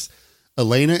 guys.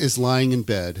 Elena is lying in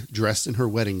bed, dressed in her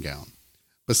wedding gown.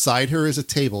 Beside her is a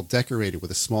table decorated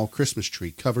with a small Christmas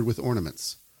tree covered with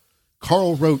ornaments.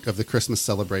 Carl wrote of the Christmas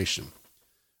celebration.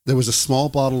 There was a small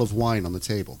bottle of wine on the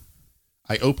table.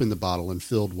 I opened the bottle and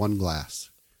filled one glass.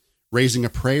 Raising a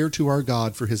prayer to our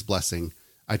God for his blessing,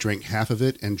 I drank half of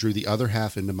it and drew the other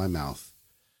half into my mouth.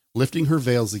 Lifting her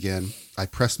veils again, I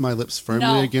pressed my lips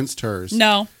firmly against hers,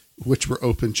 No. which were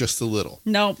open just a little.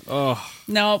 Nope. Oh,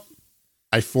 Nope.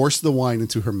 I forced the wine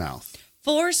into her mouth.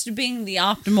 Forced being the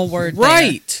optimal word. there.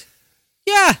 right.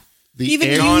 Yeah. Even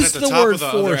air- John, use at the the top word of the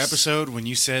other force. episode, when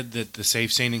you said that the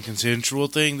safe, sane, and consensual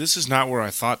thing, this is not where I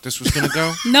thought this was going to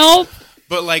go. Nope.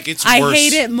 But like, it's I worse.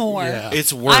 hate it more. Yeah.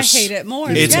 It's worse. I hate it more.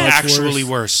 It's Yes. actually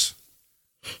worse.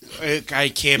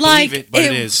 I can't Like, believe it, but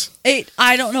it is.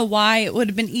 I don't know why it would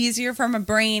have been easier for my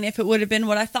brain if it would have been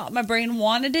what I thought my brain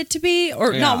wanted it to be,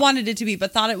 or not wanted it to be,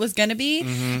 but thought it was going to be.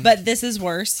 Mm-hmm. But this is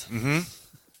worse.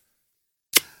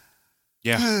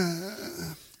 Yeah.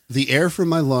 The air from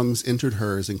my lungs entered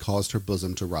hers and caused her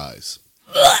bosom to rise.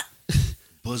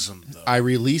 Bosom, though. I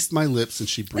released my lips and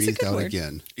she breathed good out word.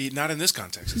 again. Not in this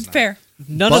context. It's not. Fair.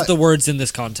 None But- of the words in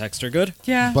this context are good.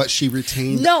 Yeah. But she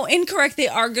retained No, incorrect. They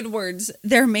are good words.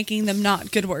 They're making them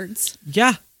not good words.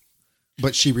 Yeah.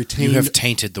 you retained You have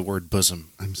tainted the word bosom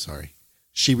I'm sorry.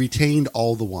 She retained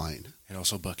all the wine. and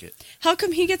also bucket. How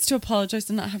come he gets to apologize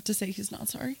and not have to say he's not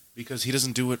sorry? Because he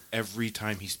doesn't do it every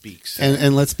time he speaks.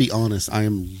 And let's be honest, I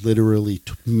am literally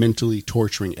mentally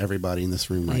torturing everybody in this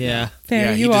room right Yeah. now.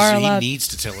 Fair. he you are He allowed. needs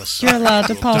to tell us. You're allowed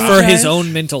to apologize. For his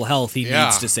own mental health, he Yeah.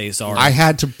 needs to say sorry. I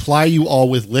had to ply you all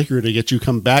with liquor to get you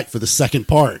come back for the second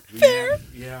part. Yeah.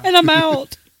 And I'm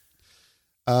out.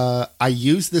 I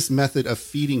used this method of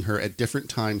feeding her at different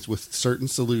times with certain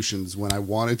solutions when I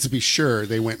wanted to be sure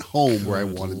they went home where I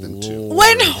wanted them to.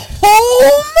 Went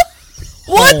home?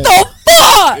 What the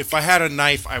fuck? If I had a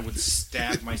knife, I would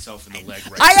stab myself in the leg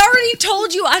right I already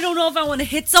told you I don't know if I want to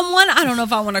hit someone. I don't know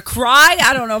if I want to cry.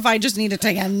 I don't know if I just need to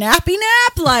take a nappy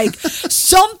nap. Like,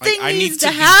 something I needs need to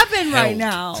be happen right held.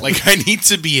 now. Like, I need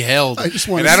to be held. I just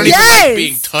wanna and I don't say- even Yes! like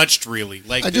being touched, really.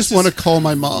 Like, I this just want to is call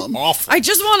my mom. awful. I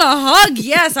just want a hug.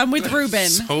 Yes, I'm with Ruben.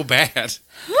 So bad.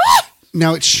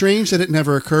 Now, it's strange that it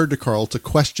never occurred to Carl to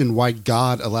question why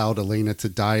God allowed Elena to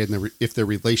die if their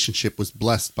relationship was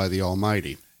blessed by the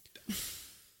Almighty.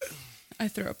 I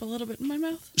threw up a little bit in my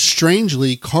mouth.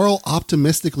 Strangely, Carl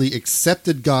optimistically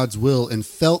accepted God's will and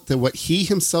felt that what he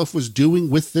himself was doing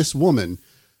with this woman,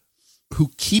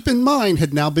 who, keep in mind,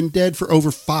 had now been dead for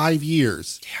over 5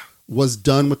 years, was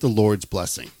done with the Lord's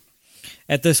blessing.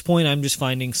 At this point, I'm just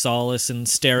finding solace in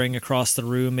staring across the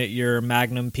room at your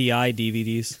Magnum PI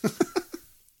DVDs.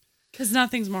 Because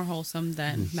nothing's more wholesome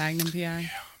than Magnum PI.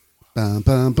 Bum,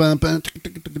 bum, bum, bum.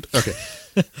 Okay.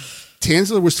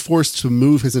 Tanzler was forced to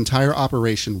move his entire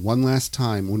operation one last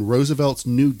time when Roosevelt's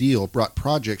New Deal brought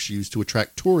projects used to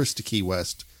attract tourists to Key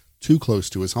West too close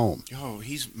to his home. Yo,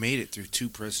 he's made it through 2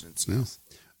 presidents. Yeah.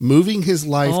 Moving his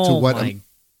life to Oh what my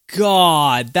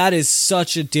God, that is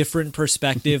such a different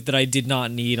perspective that I did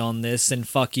not need on this, and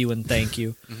fuck you and thank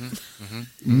you.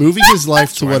 moving his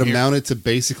life to why what I'm here. amounted to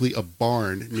basically a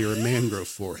barn near a mangrove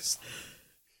forest.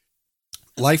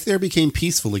 Life there became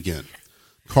peaceful again.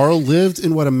 Carl lived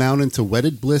in what amounted to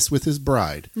wedded bliss with his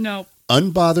bride, Nope.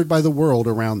 unbothered by the world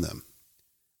around them.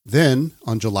 Then,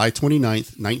 on July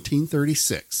 29th,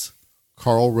 1936,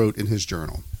 Carl wrote in his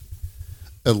journal,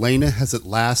 "Elena has at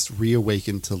last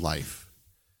reawakened to life.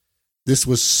 This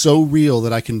was so real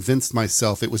that I convinced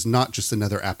myself it was not just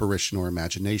another apparition or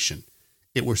imagination.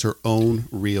 It was her own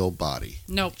real body."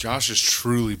 Nope. Josh is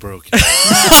truly broken.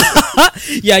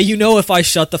 Yeah, you know if I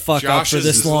shut the fuck up Josh for is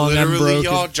this long, I'm literally, broken.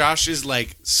 y'all, Josh is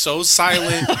like so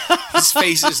silent. His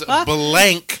face is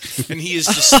blank, and he is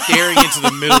just staring into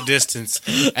the middle distance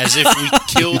as if we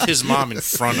killed his mom in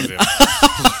front of him.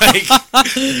 Like,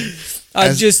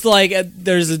 I'm just like,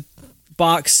 there's a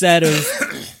box set of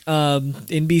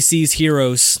NBC's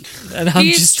Heroes, and I'm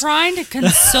He's just trying to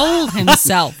console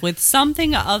himself with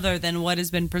something other than what has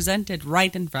been presented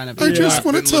right in front of I him. just I've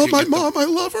want to been tell looking my at the- mom I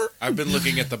love her. I've been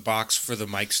looking at the box for the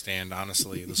mic stand,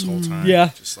 honestly, this whole time. Yeah.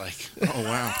 Just like, oh,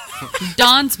 wow.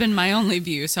 Dawn's been my only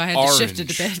view, so I had to shift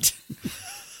it a Orange. bit.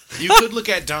 You could look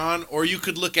at Don, or you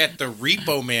could look at the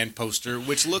Repo Man poster,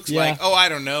 which looks Yeah. like, oh, I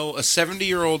don't know, a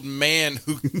 70-year-old man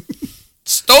who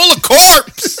stole a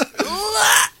corpse.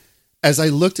 As I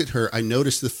looked at her, I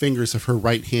noticed the fingers of her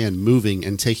right hand moving,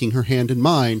 and taking her hand in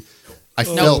mine, I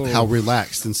felt how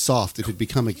relaxed and soft it had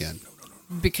become again.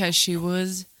 Because she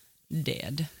was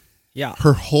dead. yeah.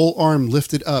 Her whole arm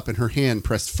lifted up and her hand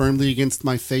pressed firmly against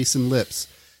my face and lips,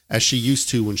 as she used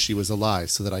to when she was alive,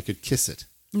 so that I could kiss it.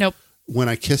 Nope. When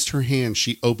I kissed her hand,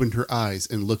 she opened her eyes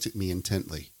and looked at me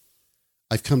intently.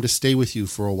 "I've come to stay with you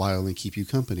for a while and keep you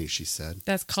company," she said.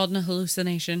 That's called an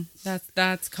hallucination.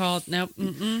 That's called nope.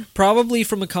 Mm-mm. Probably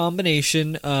from a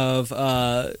combination of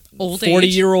Old age.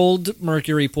 40-year-old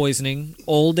mercury poisoning,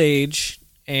 old age,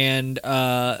 and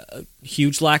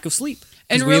huge lack of sleep.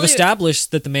 And And we have really-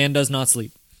 established that the man does not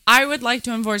sleep. I would like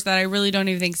to enforce that I really don't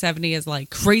even think 70 is like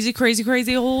crazy, crazy,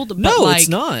 crazy old. But No, like, it's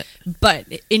not. But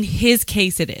in his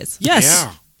case, it is. Yes.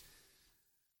 Yeah.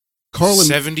 Carl and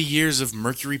 70 years of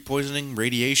mercury poisoning,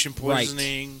 radiation Right.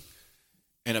 poisoning.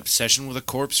 An obsession with a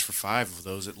corpse for 5 of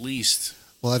those at least.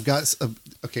 Well, I've got...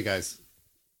 okay, guys.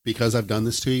 Because I've done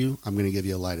this to you, I'm going to give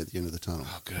you a light at the end of the tunnel.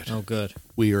 Oh, good. Oh, good.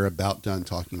 We are about done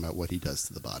talking about what he does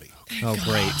to the body. Oh,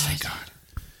 great. Thank God.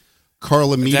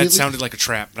 Carl immediately... That sounded like a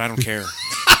trap, but I don't care.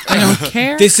 I don't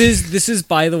care. This is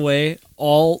by the way,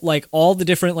 all the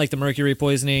different, like the mercury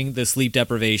poisoning, the sleep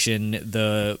deprivation,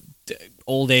 the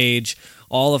old age,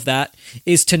 all of that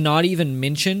is to not even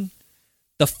mention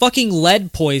the fucking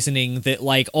lead poisoning that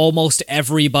like almost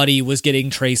everybody was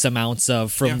getting trace amounts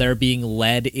of from there being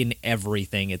lead in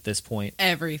everything at this point.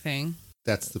 Everything.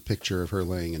 That's the picture of her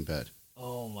laying in bed.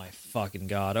 Oh my fucking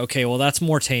God. Okay, well that's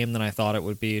more tame than I thought it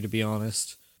would be, to be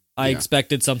honest. I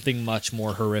expected something much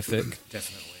more horrific.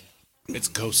 Definitely. It's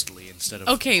ghostly instead of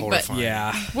Okay, but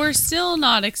horrifying. we're still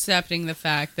not accepting the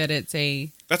fact that it's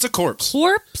a That's a corpse.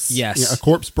 corpse Yes. Yeah, a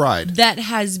corpse bride. that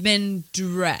has been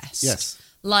dressed. Yes.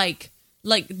 Like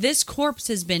this corpse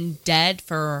has been dead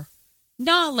for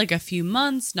not like a few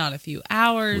months, not a few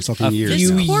hours. We're talking years This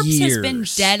now. corpse has been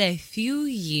years. dead a few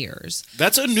years.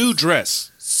 That's a new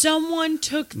dress. Someone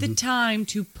took the time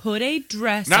to put a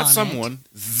dress on Not someone.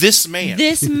 This man. it.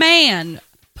 This man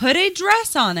put a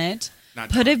dress on it, Not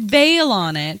put a veil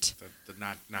on it,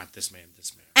 not this man.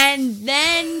 This man. and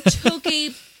then took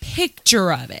a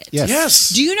picture of it. Yes. Yes.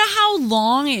 Do you know how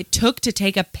long it took to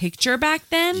take a picture back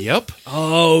then? Yep.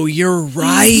 Oh, you're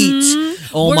right.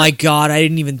 Oh We're- my God, I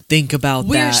didn't even think about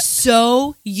We're that.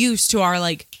 so used to our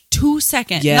like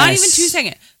 2-second, Yes. not even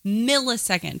 2-second,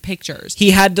 millisecond pictures.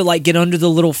 He had to like get under the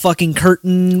little fucking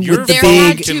curtain Your with the There phone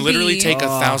had big. to can literally be- take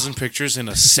 1,000 pictures in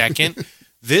a second.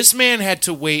 This man had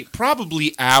to wait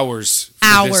probably hours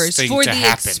for this thing for to the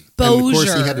happen. exposure. And of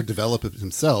course, he had to develop it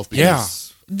himself.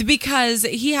 Because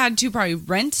he had to probably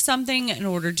rent something in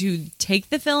order to take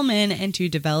the film in and to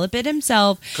develop it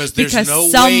himself. Because there's no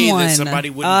way that somebody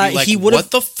wouldn't be like, he would've-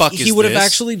 what the fuck is this? He would have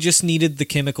actually just needed the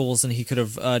chemicals, and he could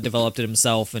have developed it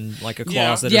himself in like a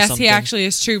closet or Yes, something. he actually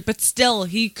is true, but still,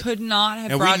 he could not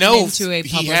have And we brought know it into a he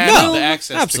public had room the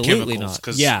access Absolutely to chemicals. not.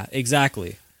 'Cause Yeah,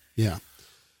 exactly. Yeah.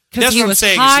 because That's he what I'm was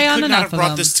saying. Is high he on could not enough have of brought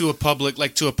them. this to a public,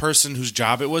 like to a person whose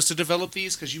job it was to develop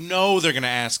these, because you know they're going to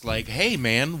ask, like, "Hey,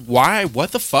 man, why?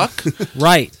 What the fuck?"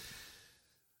 Right.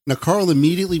 Now, Carl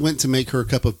immediately went to make her a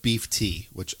cup of beef tea,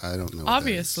 which I don't know. what that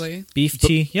is. Obviously, Beef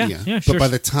tea. Yeah, sure. But by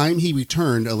the time he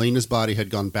returned, Elena's body had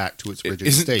gone back to its rigid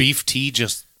Isn't state. beef tea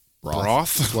just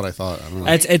broth? That's what I thought. I don't know.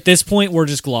 at this point, we're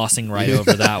just glossing right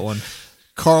over that one.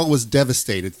 Carl was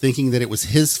devastated, thinking that it was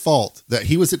his fault, that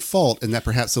he was at fault, and that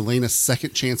perhaps Elena's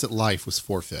second chance at life was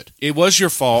forfeit. It was your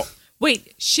fault.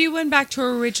 wait, she went back to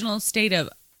her original state of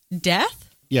death?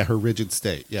 Yeah, her rigid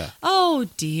state. Yeah. Oh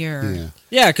dear. Yeah.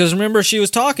 Yeah, because remember she was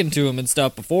talking to him and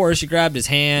stuff before. She grabbed his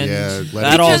hand. Yeah, let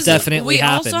that it- all Because definitely we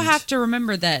happened. also have to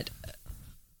remember that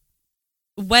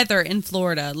weather in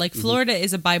Florida, like Florida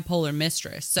is a bipolar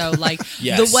mistress. So like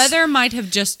Yes. the weather might have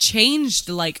just changed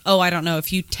like, oh, I don't know, a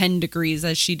few 10 degrees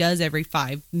as she does every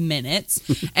 5 minutes.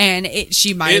 And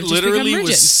she might It have just become literally rigid.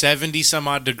 was 70 some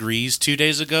odd degrees 2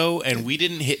 days ago, and we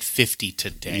didn't hit 50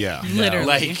 today. Yeah. Literally.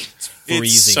 Like, it's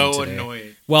freezing so today.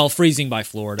 annoying. Well, freezing by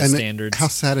Florida And standards. how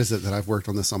sad is it that I've worked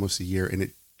on this almost a year, and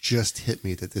it just hit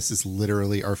me that this is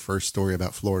literally our first story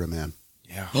about Florida man.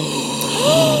 Yeah.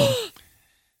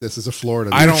 This is a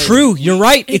Florida I man. don't- True. You're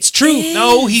right. It's true.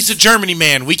 No, he's a Germany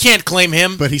man. We can't claim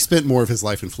him. But he spent more of his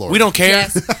life in Florida. We don't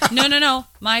care. Yes. No.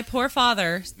 My poor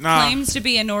father Nah. claims to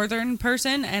be a northern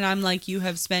person, and I'm like, you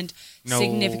have spent No.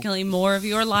 significantly more of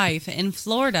your life in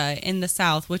Florida in the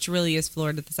South, which really is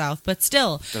Florida the South, but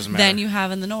still, Doesn't matter. than you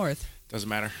have in the North. Doesn't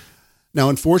matter. Now,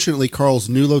 unfortunately, Carl's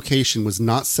new location was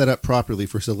not set up properly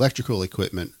for his electrical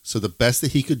equipment, so the best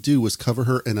that he could do was cover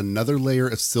her in another layer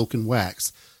of silk and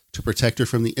wax to protect her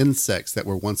from the insects that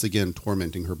were once again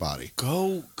tormenting her body.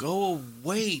 Go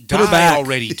away. Put her Die back.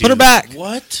 already, dude. Put her back.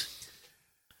 What?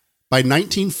 By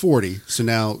 1940, so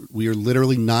now we are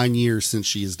literally 9 years since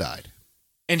she has died.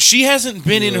 And she hasn't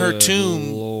been in her Good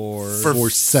tomb Lord. for Or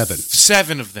 7.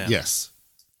 7 of them. Yes.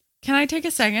 Can I take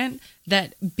a second?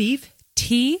 That beef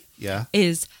tea Yeah.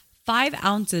 is 5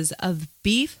 ounces of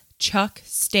beef chuck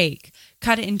steak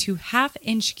cut into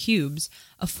 1/2-inch cubes,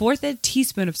 a 1/4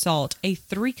 teaspoon of salt,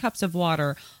 3 cups of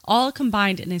water, all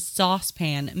combined in a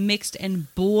saucepan, mixed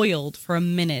and boiled for a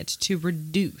minute to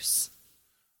reduce.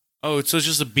 Oh, so it's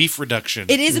just a beef reduction.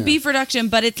 It is a beef reduction,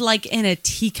 but it's like in a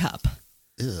teacup.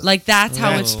 Ew. Like that's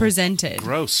how it's Oh. presented.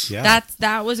 Gross. Yeah.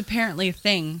 That was apparently a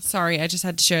thing. Sorry, I just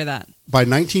had to share that. By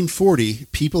 1940,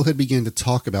 people had begun to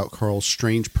talk about Carl's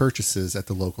strange purchases at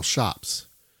the local shops.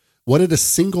 What did a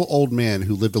single old man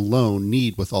who lived alone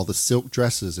need with all the silk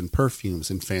dresses and perfumes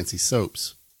and fancy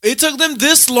soaps? It took them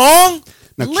this long?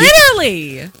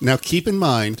 Literally. Now, keep in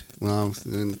mind, well,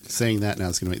 saying that now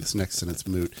is going to make this next sentence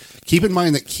moot. Keep in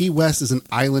mind that Key West is an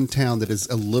island town that is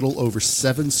a little over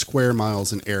 7 square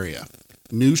miles in area.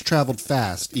 News traveled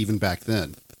fast even back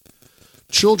then.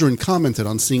 Children commented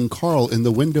on seeing Carl in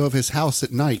the window of his house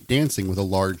at night dancing with a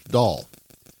large doll.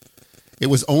 It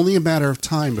was only a matter of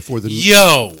time before the...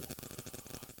 Yo.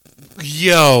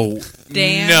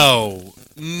 Dan.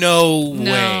 No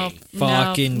way.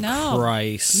 Fucking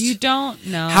Christ. You don't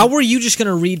know. How were you just going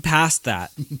to read past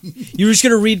that? You were just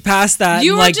going to read past that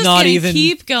You and were like just not gonna even...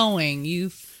 keep going.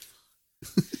 You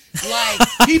Like,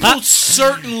 people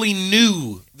certainly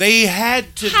knew. They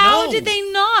had to know. How did they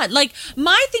not? Like,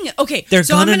 my thing... Okay, They're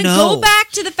so I'm gonna going to know. go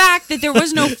back to the fact that there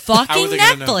was no fucking they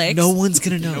gonna know? Netflix. No one's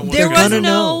going to know. There They're was gonna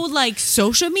no, know. like,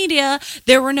 social media.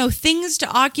 There were no things to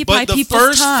occupy But the people's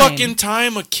first time. fucking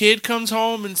time a kid comes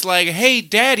home and's like, hey,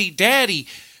 daddy,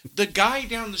 the guy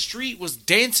down the street was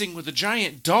dancing with a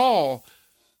giant doll.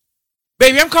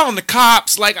 Baby, I'm calling the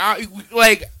cops.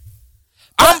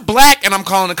 I'm black and I'm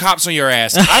calling the cops on your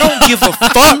ass. I don't give a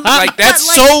fuck. Like, that's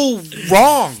so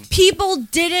wrong. People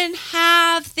didn't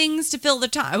have things to fill their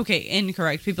time. Okay,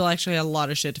 incorrect. People actually had a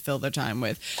lot of shit to fill their time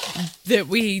with that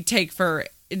we take for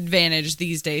advantage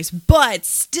these days. But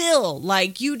still,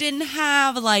 like, you didn't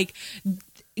have, like,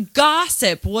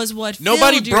 gossip was what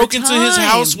Nobody filled your broke into his time.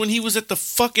 house when he was at the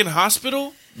fucking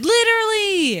hospital.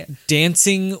 Literally.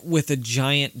 Dancing with a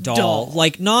giant doll.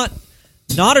 Like, not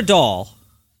a doll.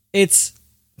 It's...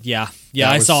 Yeah,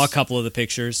 I saw a couple of the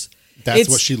pictures. That's It's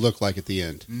what she looked like at the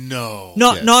end. No.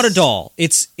 Yes. not a doll.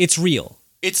 It's real.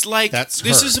 It's like, That's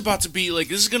this her. is about to be, like,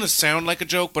 this is going to sound like a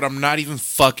joke, but I'm not even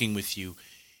fucking with you.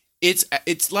 It's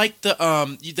like the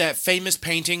that famous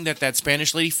painting that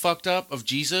Spanish lady fucked up of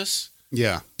Jesus,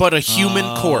 Yeah. but a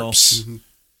human corpse.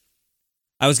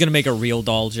 I was gonna make a real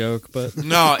doll joke, but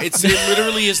No, it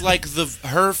literally is like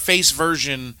her face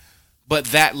version, but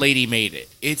that lady made it.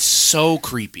 It's so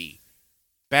creepy.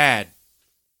 Bad.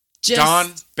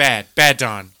 Don, bad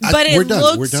Don. But We're it done.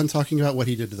 looks... We're done talking about what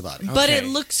he did to the body. But Okay. it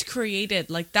looks created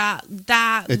like that.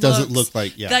 It doesn't look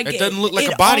like... Yeah. It doesn't look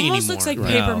like a body It almost anymore. looks like Right.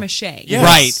 paper No. mache. Yes,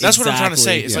 Right, that's what I'm trying to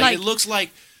say. exactly. It's Yeah. like, it looks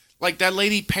like that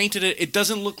lady painted it. It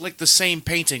doesn't look like the same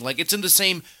painting. Like, it's in the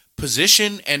same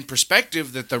position and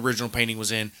perspective that the original painting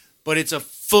was in, but it's a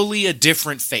fully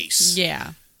different face.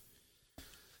 Yeah.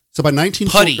 So by 1940...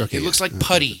 Putty. Okay, It looks yeah. like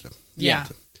putty. Yeah.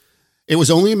 It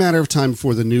was only a matter of time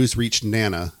before the news reached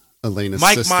Nana, Elena's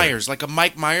Mike sister. Myers, like a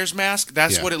Mike Myers mask.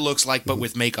 That's Yeah. what it looks like, but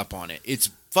with makeup on it. It's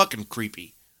fucking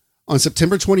creepy. On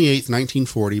September 28th,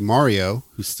 1940, Mario,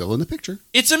 who's still in the picture,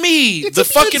 It's a me. It's The a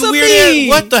fucking weird me. ass.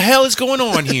 What the hell is going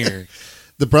on here?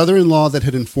 the brother-in-law that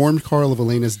had informed Carl of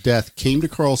Elena's death, came to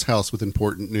Carl's house with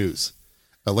important news.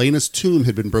 Elena's tomb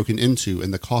had been broken into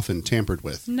and the coffin tampered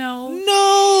with. No. no,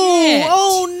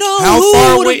 oh no! How Who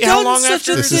far would've away- how done long such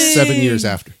after? a This is thing? 7 years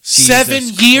after. 7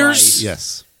 years?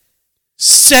 Yes.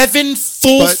 7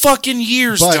 full But- fucking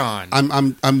years, But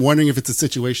Don. I'm wondering if it's a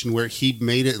situation where he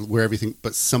made it where everything,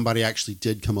 but somebody actually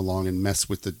did come along and mess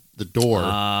with the door.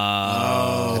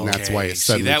 And that's why it's See,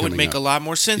 suddenly that would coming make up. a lot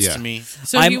more sense Yeah. to me.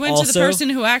 So I'm you went to the also- person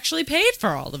who actually paid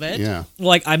for all of it. Yeah.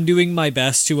 Like, I'm doing my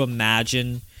best to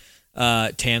imagine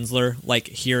Tanzler like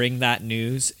hearing that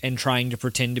news and trying to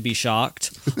pretend to be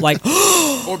shocked, like,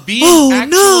 Or being Oh, actually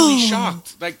no.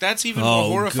 shocked. Like, that's even more oh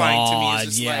horrifying to me. God, Is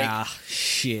just yeah, like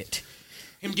shit.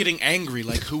 him getting angry.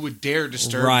 Like, who would dare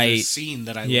disturb the Right. scene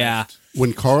that I Yeah. left?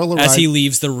 When Carl arrived, As he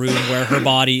leaves the room where her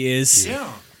body is.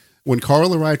 Yeah. when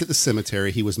Carl arrived at the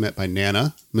cemetery, he was met by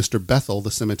Nana, Mr. Bethel,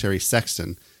 the cemetery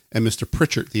sexton, and Mr.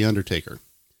 Pritchard, the undertaker.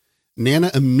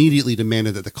 Nana immediately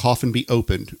demanded that the coffin be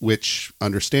opened, which,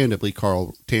 understandably,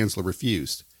 Carl Tanzler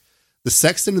refused. The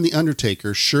sexton and the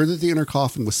undertaker, sure that the inner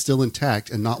coffin was still intact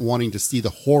and not wanting to see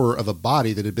the horror of a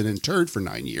body that had been interred for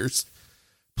 9 years,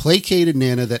 placated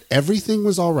Nana that everything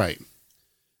was all right.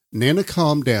 Nana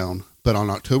calmed down, but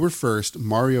on October 1st,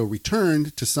 Mario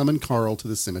returned to summon Carl to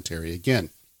the cemetery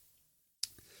again.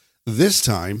 This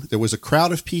time, there was a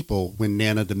crowd of people when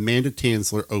Nana demanded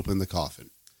Tanzler open the coffin.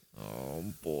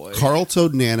 Oh boy. Carl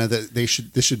told Nana that this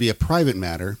should be a private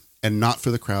matter and not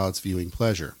for the crowd's viewing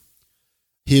pleasure.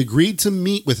 He agreed to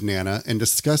meet with Nana and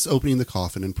discuss opening the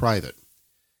coffin in private.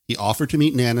 He offered to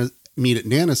meet at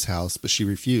Nana's house, but she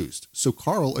refused, so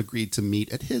Carl agreed to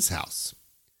meet at his house.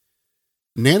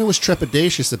 Nana was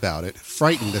trepidatious about it,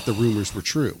 frightened that the rumors were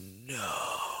true.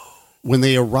 When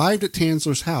they arrived at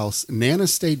Tanzler's house, Nana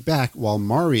stayed back while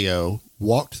Mario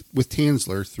walked with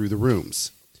Tanzler through the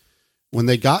rooms. When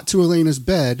they got to Elena's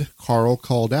bed, Carl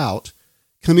called out,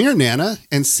 "Come here, Nana,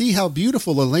 and see how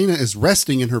beautiful Elena is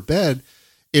resting in her bed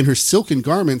in her silken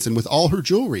garments and with all her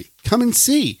jewelry. Come and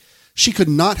see. She could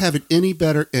not have it any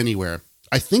better anywhere.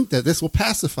 I think that this will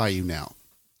pacify you now.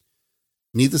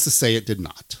 Needless to say, it did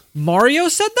not. Mario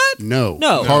said that? No.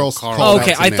 No. Carl. Oh,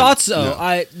 okay, I thought so.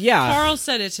 No. Carl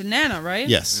said it to Nana, right?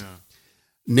 Yes. Yeah.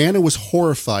 Nana was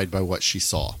horrified by what she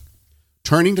saw.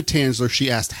 Turning to Tanzler,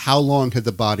 she asked how long had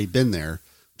the body been there,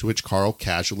 to which Carl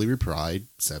casually replied,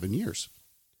 7 years.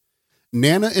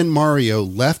 Nana and Mario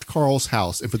left Carl's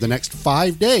house, and for the next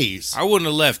 5 days... I wouldn't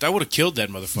have left. I would have killed that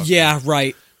motherfucker. Yeah,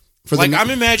 right. I'm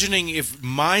imagining if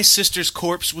my sister's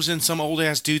corpse was in some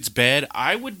old-ass dude's bed,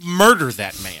 I would murder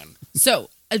that man. So,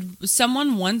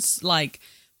 someone once,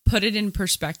 put it in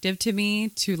perspective to me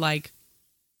to,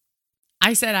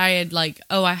 I said I had,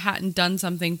 I hadn't done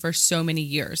something for so many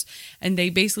years. And they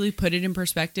basically put it in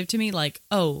perspective to me,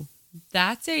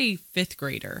 that's a 5th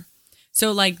grader.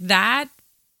 So, that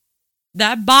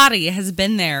body has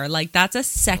been there. That's a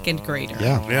 2nd grader.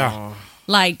 Yeah.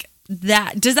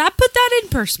 That does that put that in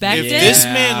perspective? If this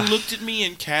man looked at me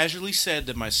and casually said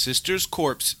that my sister's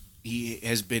corpse, he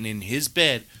has been in his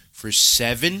bed for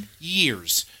 7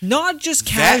 years. Not just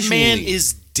casually. That man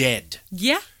is dead.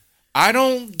 Yeah. I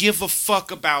don't give a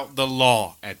fuck about the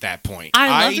law at that point.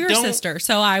 I love your sister,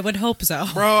 so I would hope so.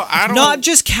 Bro, I don't... Not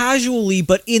just casually,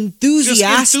 but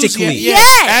enthusiastically.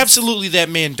 Yes! Absolutely, that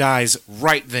man dies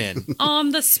right then.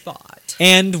 On the spot.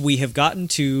 And we have gotten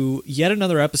to yet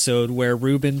another episode where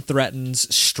Ruben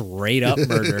threatens straight up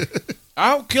murder.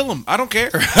 I'll kill him. I don't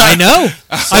care. I know.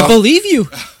 I believe you.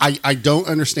 I don't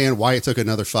understand why it took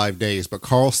another 5 days, but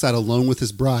Carl sat alone with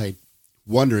his bride,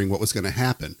 wondering what was going to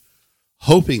happen,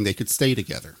 hoping they could stay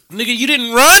together. Nigga, you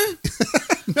didn't run?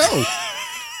 No.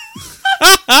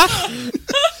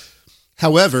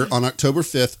 However, on October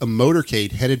 5th, a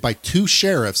motorcade headed by 2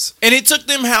 sheriffs... And it took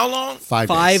them how long?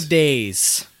 5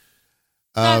 days.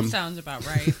 That sounds about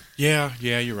right. Yeah,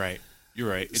 you're right. You're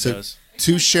right. It does.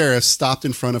 2 sheriffs stopped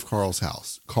in front of Carl's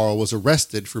house. Carl was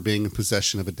arrested for being in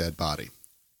possession of a dead body.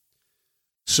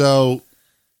 So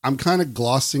I'm kind of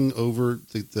glossing over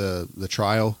the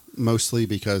trial mostly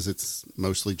because it's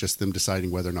mostly just them deciding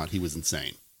whether or not he was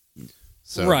insane.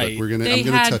 So right. I'm gonna They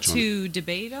had had to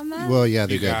debate on that? Well, yeah,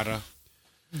 they did.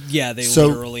 Yeah, they So,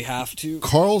 literally have to.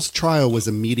 Carl's trial was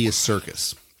a media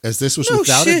circus, as this was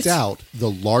without a doubt the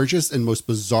largest and most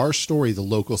bizarre story the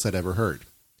locals had ever heard.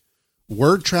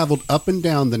 Word traveled up and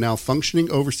down the now functioning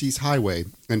overseas highway,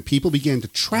 and people began to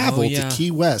travel to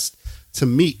Key West to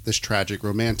meet this tragic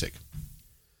romantic.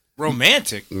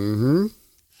 Romantic? Mm-hmm.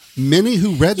 Many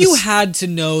who read this... You had to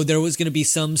know there was going to be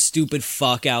some stupid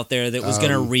fuck out there that was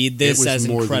going to read this as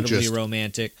incredibly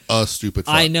romantic. A stupid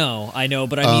fuck. I know,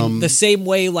 but I mean, the same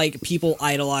way people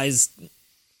idolize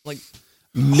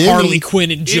Harley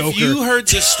Quinn and Joker. If you heard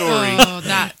this story...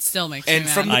 that still makes me and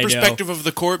mad. from the perspective of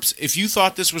the corpse, if you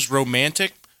thought this was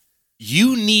romantic,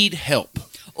 you need help.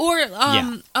 Or,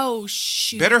 oh,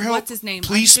 shoot. BetterHelp, what's his name?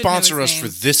 Please sponsor us for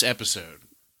this episode.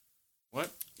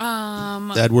 What?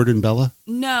 Edward and Bella?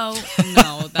 No,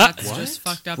 that's just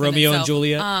fucked up. Romeo and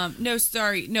Juliet? No,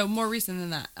 sorry. No, more recent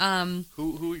than that.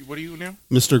 Who, what are you now?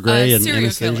 Mr. Gray and serial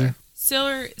Anastasia?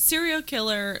 Killer. Serial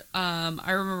killer.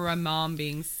 I remember my mom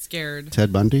being scared.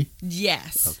 Ted Bundy?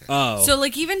 Yes. Okay. Oh. So,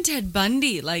 even Ted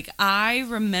Bundy, I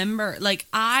remember,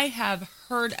 I have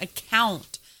heard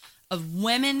account of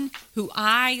women who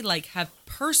I, have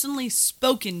personally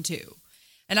spoken to.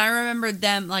 And I remember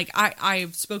them,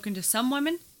 I've spoken to some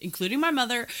women, including my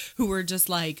mother, who were just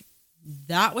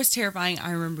that was terrifying.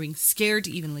 I remember being scared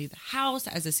to even leave the house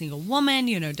as a single woman,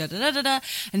 da-da-da-da-da.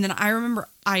 And then I remember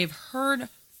I have heard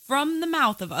from the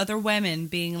mouth of other women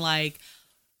being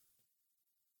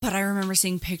but I remember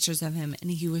seeing pictures of him and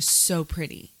he was so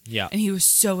pretty. Yeah. And he was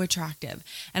so attractive.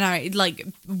 And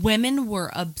women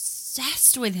were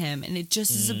obsessed with him. And it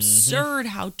just is absurd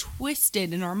how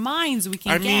twisted in our minds we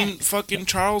can get. I mean, fucking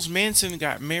Charles Manson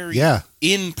got married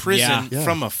in prison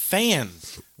from a fan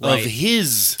of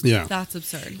his. Yeah. That's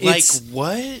absurd.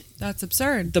 What? That's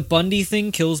absurd. The Bundy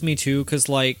thing kills me too, because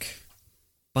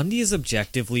Bundy is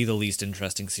objectively the least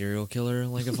interesting serial killer,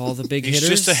 of all the big hitters.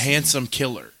 He's just a handsome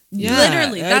killer. Yeah,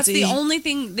 literally. That's the only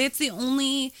thing. That's the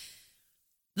only,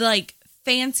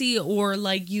 fancy or,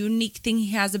 unique thing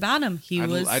he has about him.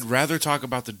 I'd rather talk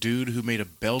about the dude who made a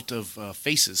belt of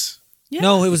faces. Yeah.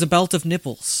 No, it was a belt of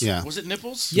nipples. Yeah. Was it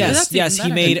nipples? Yes,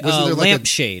 he made a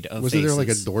lampshade of was faces. Was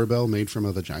there a doorbell made from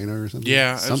a vagina or something?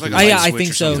 Yeah. Something I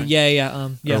think so. Yeah.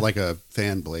 Or a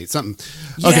fan blade. Something.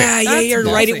 Okay. Yeah, you're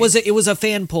right. It was a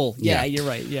fan pull. Yeah, you're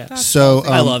right. Yeah. So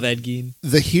I love Ed Gein.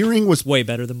 The hearing was way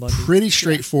better than Bundy. Pretty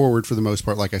straightforward for the most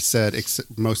part, like I said,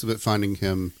 except most of it finding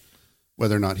him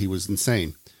whether or not he was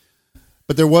insane.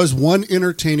 But there was one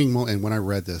entertaining moment, and when I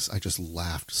read this, I just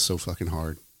laughed so fucking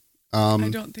hard. I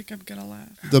don't think I'm going to laugh.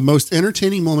 The most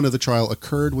entertaining moment of the trial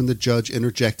occurred when the judge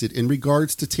interjected in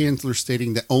regards to Tanzler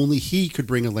stating that only he could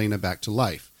bring Elena back to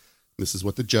life. This is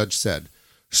what the judge said.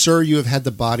 Sir, you have had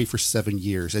the body for 7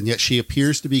 years, and yet she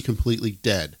appears to be completely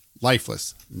dead,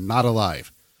 lifeless, not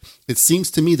alive. It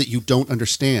seems to me that you don't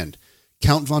understand.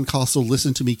 Count von Kossel,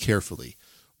 listen to me carefully.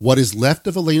 What is left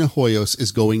of Elena Hoyos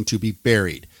is going to be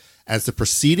buried. As the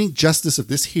preceding justice of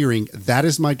this hearing, that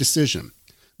is my decision.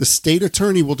 The state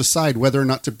attorney will decide whether or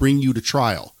not to bring you to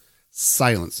trial.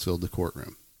 Silence filled the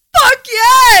courtroom. Fuck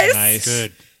yes! Nice.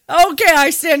 Good. Okay, I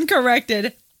stand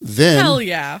corrected. Then, Hell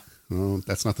yeah. oh,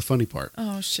 that's not the funny part.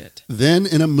 Oh, shit. Then,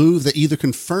 in a move that either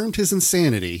confirmed his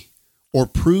insanity or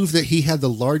proved that he had the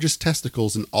largest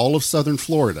testicles in all of southern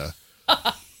Florida,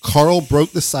 Carl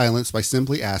broke the silence by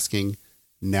simply asking,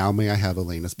 now may I have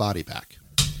Elena's body back?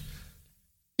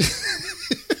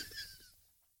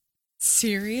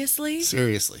 Seriously?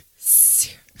 Seriously.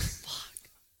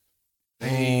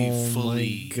 They Oh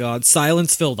fully. my god!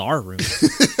 Silence filled our room.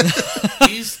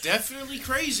 He's definitely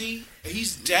crazy.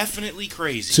 He's definitely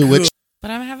crazy. To which, But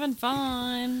I'm having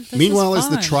fun. This meanwhile, is as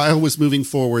the fun. trial was moving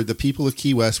forward, the people of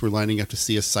Key West were lining up to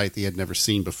see a sight they had never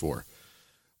seen before.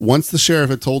 Once the sheriff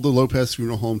had told the Lopez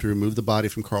Funeral Home to remove the body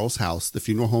from Carl's house, the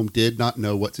funeral home did not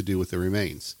know what to do with the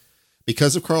remains.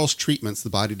 Because of Carl's treatments, the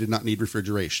body did not need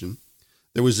refrigeration.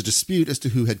 There was a dispute as to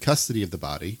who had custody of the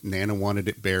body. Nana wanted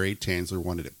it buried. Tanzler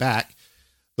wanted it back.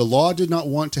 The law did not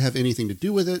want to have anything to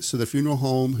do with it, so the funeral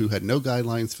home, who had no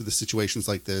guidelines for the situations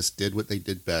like this, did what they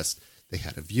did best. They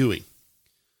had a viewing.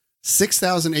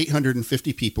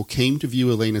 6,850 people came to view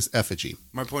Elena's effigy.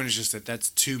 My point is just that that's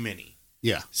too many.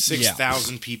 Yeah.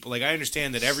 6,000 people. Like, I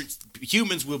understand that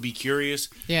humans will be curious.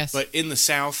 Yes. But in the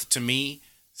South, to me,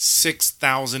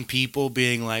 6,000 people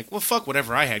being like, well, fuck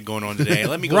whatever I had going on today.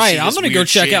 Let me go Right, see I'm this gonna go weird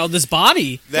check shit. out this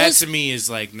body. That to me is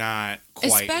like not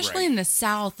quite especially right. in the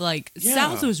South, like Yeah.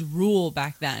 South was rule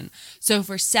back then. So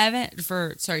for 6,000?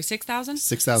 6,850.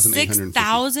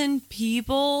 6,000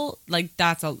 people, like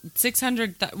that's a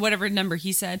 600, whatever number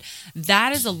he said,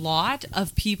 that is a lot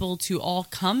of people to all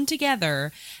come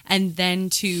together and then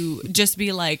to just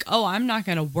be like, oh, I'm not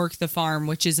going to work the farm,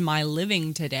 which is my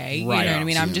living today. Right. You know what I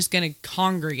mean? I'm Yeah. just going to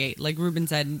congregate. Like Ruben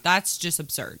said, that's just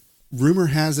absurd. Rumor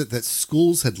has it that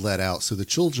schools had let out so the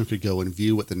children could go and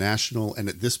view what the national and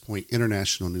at this point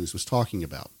international news was talking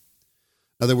about.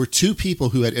 Now, there were two people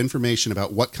who had information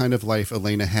about what kind of life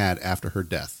Elena had after her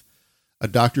death. A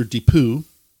Dr. Depew,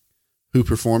 who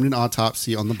performed an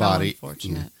autopsy on the How body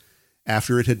unfortunate.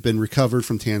 after it had been recovered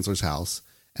from Tanzler's house,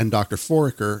 and Dr.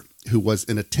 Foraker, who was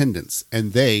in attendance,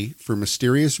 and they, for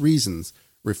mysterious reasons,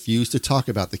 refused to talk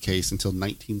about the case until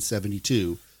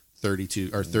 1972, 30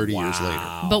 years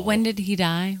later. But when did he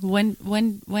die?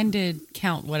 When did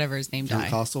Count whatever his name Count die?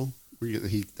 Kossel,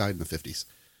 he died in the 50s.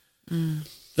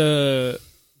 The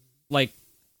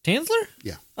Tanzler?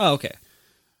 Yeah. Oh, okay.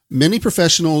 Many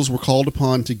professionals were called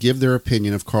upon to give their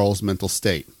opinion of Carl's mental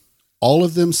state. All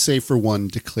of them, save for one,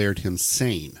 declared him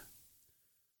sane.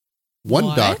 One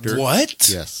What? doctor... What?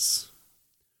 Yes.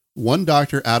 One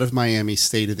doctor out of Miami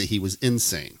stated that he was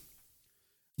insane.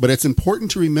 But it's important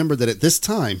to remember that at this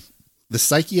time, the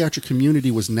psychiatric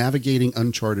community was navigating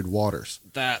uncharted waters.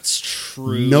 That's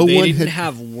true. No they one didn't had-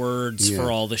 have words Yeah.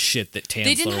 for all the shit that Tanzler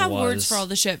They didn't have was. words for all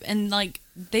the shit, and like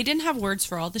they didn't have words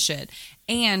for all the shit.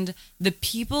 And the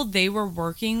people they were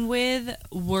working with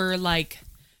were like,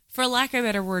 for lack of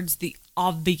better words, the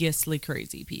obviously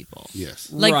crazy people.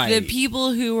 Yes. Like the Right.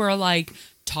 people who were like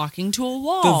talking to a The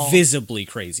wall. visibly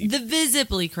crazy. The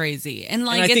visibly crazy. And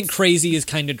like and I think it's- crazy is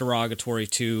kind of derogatory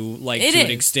too, like It to an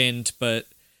is. extent, but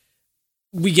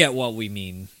we get what we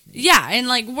mean. yeah, and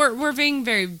like we're being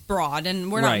very broad and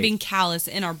we're not Right. being callous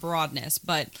in our broadness,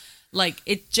 but like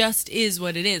it just is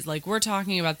what it is. Like we're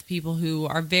talking about the people who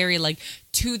are very like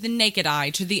to the naked eye,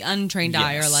 to the untrained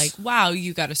eye, are Yes. like, wow,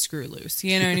 you got a screw loose.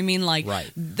 You know what I mean? Like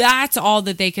Right. that's all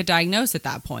that they could diagnose at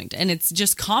that point. And it's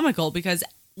just comical because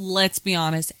let's be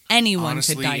honest, anyone could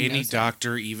Honestly, diagnose any it.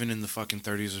 doctor, even in the fucking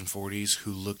 30s and 40s,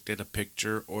 who looked at a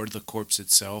picture or the corpse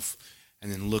itself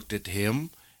and then looked at him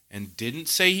and didn't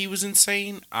say he was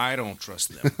insane, I don't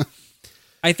trust them.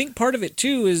 I think part of it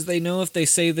too is they know if they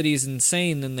say that he's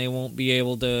insane, then they won't be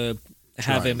able to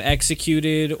have Try him him.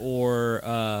 executed or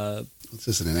This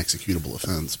isn't an executable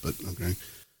offense, but okay.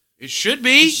 It should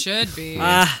be. Should be.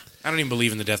 I don't even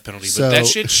believe in the death penalty, So- but that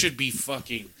shit should be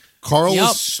fucking Carl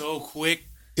was, so quick.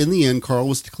 in the end, Carl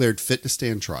was declared fit to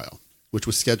stand trial, which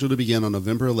was scheduled to begin on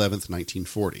November 11th,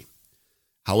 1940.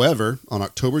 However, on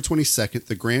October 22nd,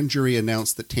 the grand jury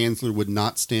announced that Tanzler would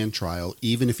not stand trial,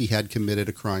 even if he had committed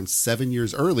a crime 7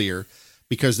 years earlier,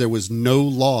 because there was no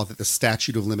law that the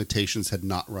statute of limitations had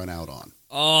not run out on.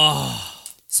 Oh.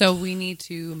 So we need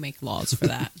to make laws for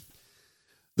that.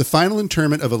 The final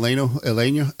interment of Elena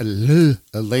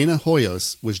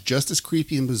Hoyos was just as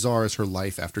creepy and bizarre as her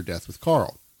life after death with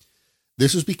Carl.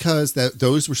 This was because that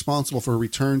those responsible for her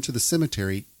return to the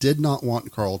cemetery did not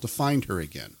want Carl to find her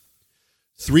again.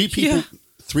 Three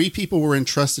people were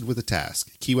entrusted with the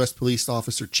task: Key West Police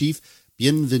Officer Chief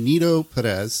Bienvenido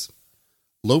Perez,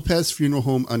 Lopez Funeral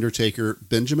Home undertaker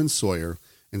Benjamin Sawyer,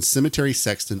 and cemetery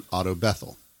sexton Otto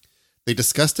Bethel. They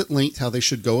discussed at length how they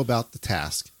should go about the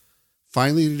task.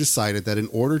 Finally, they decided that in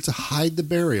order to hide the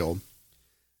burial,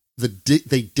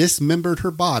 they dismembered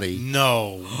her body.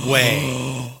 No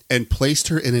way. And placed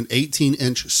her in an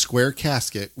 18-inch square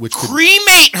casket, which could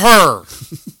Cremate her!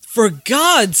 For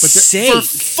God's sake. For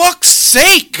fuck's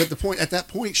sake! But at that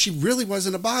point, she really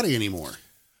wasn't a body anymore.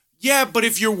 Yeah, but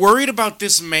if you're worried about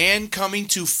this man coming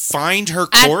to find her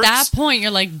At corpse, that point, you're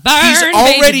like, burn, he's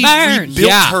already baby, burn.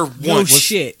 rebuilt her once. No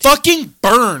shit. Fucking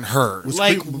burn her.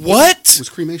 What? Was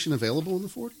cremation available in the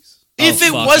 40s? If it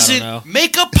fuck, I wasn't, don't know.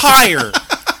 make a pyre.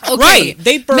 Okay. Right,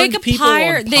 they burned Make a people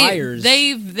pyre. on pyres.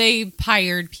 They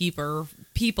pired people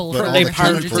for all they the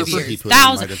hundreds chemicals of that years. he put in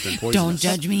might have been Thousands. poisonous. Don't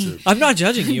judge me. I'm not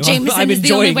judging you. Jameson I'm is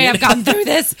the only enjoying way it. I've gotten through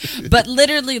this. But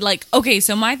literally, like, okay,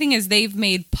 so my thing is they've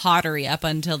made pottery up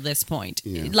until this point.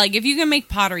 Yeah. Like, if you can make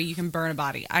pottery, you can burn a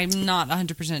body. I'm not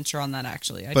 100% sure on that,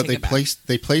 actually. But they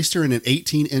placed her in an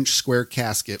 18-inch square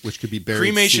casket, which could be buried.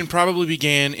 Cremation probably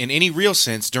began, in any real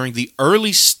sense, during the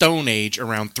early Stone Age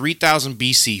around 3000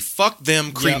 BC. Fuck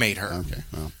them, cremate her. Okay,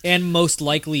 well. And most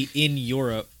likely in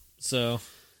Europe. So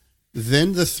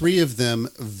Then the three of them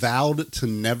vowed to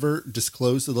never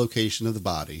disclose the location of the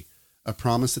body, a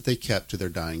promise that they kept to their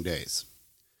dying days.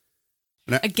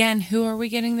 Again, who are we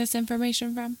getting this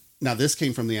information from? Now, this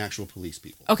came from the actual police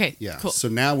people. Okay, Yeah. cool. So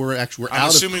now we're out I'm of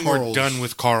assuming we're Carl's- done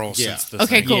with Carl Yeah. since the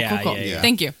Okay, thing. cool. Yeah.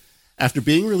 Thank you. After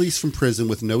being released from prison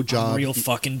with no I'm job, real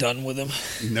fucking done with him.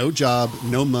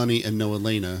 no money, and no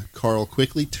Elena, Carl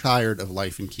quickly tired of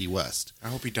life in Key West. I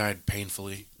hope he died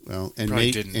painfully. Well,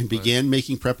 Probably didn't, but- began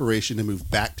making preparation to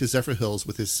move back to Zephyr Hills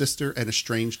with his sister and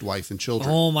estranged wife and children.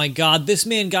 Oh my God, this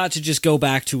man got to just go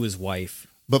back to his wife.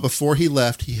 But before he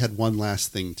left, he had one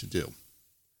last thing to do.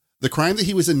 The crime that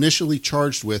he was initially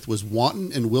charged with was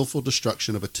wanton and willful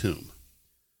destruction of a tomb.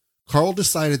 Carl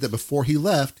decided that before he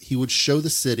left, he would show the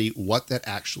city what that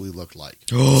actually looked like.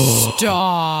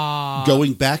 Stop.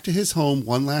 Going back to his home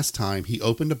one last time, he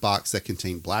opened a box that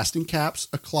contained blasting caps,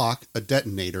 a clock, a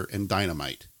detonator, and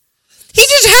dynamite. He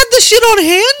just had the shit on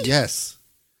hand? Yes.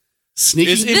 It's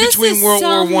Sneaking, in This between is World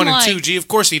War some, One and like- Two. Gee, of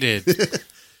course he did.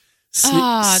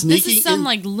 This sneaking is some in,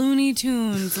 like Looney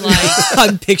Tunes, like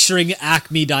I'm picturing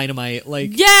Acme Dynamite.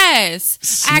 Like,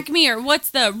 yes, Acme or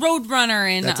what's the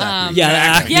Roadrunner in That's Acme. yeah,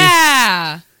 Acme.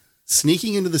 yeah.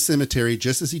 sneaking into the cemetery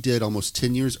just as he did almost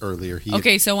 10 years earlier. He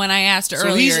Okay, so when I asked So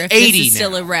earlier he's if 80 this is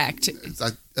still now. erect,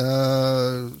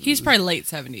 He's he's probably late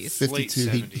 70s. 52.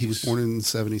 Late He was 70s. born in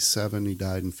 77. He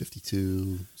died in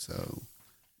 52. So,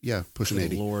 yeah, pushing Good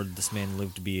 80. Lord, this man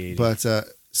lived to be 80. But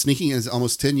sneaking in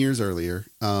almost 10 years earlier,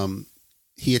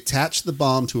 he attached the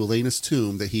bomb to Elena's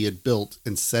tomb that he had built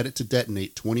and set it to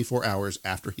detonate 24 hours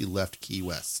after he left Key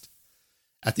West.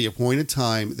 At the appointed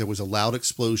time, there was a loud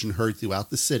explosion heard throughout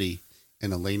the city,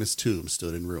 and Elena's tomb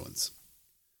stood in ruins.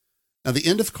 Now, the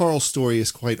end of Carl's story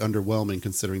is quite underwhelming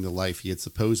considering the life he had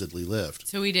supposedly lived.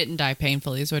 So he didn't die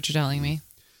painfully, is what you're telling me?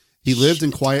 He lived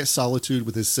in quiet solitude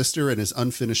with his sister and his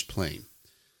unfinished plane.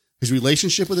 His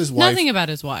relationship with his wife... Nothing about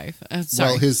his wife. Sorry.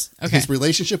 Well, his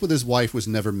relationship with his wife was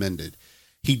never mended.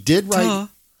 He did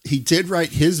write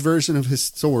his version of his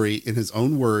story in his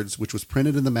own words, which was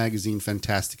printed in the magazine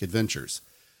Fantastic Adventures,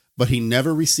 but he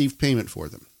never received payment for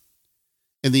them.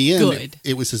 In the end, Good.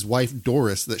 it was his wife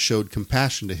Doris that showed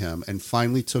compassion to him and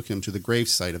finally took him to the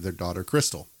gravesite of their daughter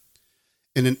Crystal.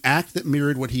 In an act that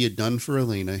mirrored what he had done for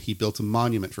Elena, he built a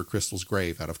monument for Crystal's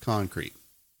grave out of concrete.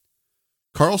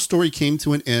 Carl's story came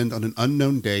to an end on an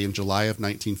unknown day in July of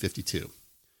 1952.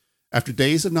 After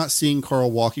days of not seeing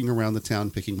Carl walking around the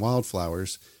town picking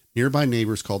wildflowers, nearby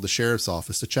neighbors called the sheriff's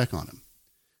office to check on him.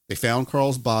 They found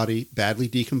Carl's body, badly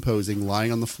decomposing,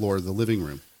 lying on the floor of the living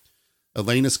room.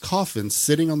 Elena's coffin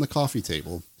sitting on the coffee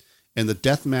table, and the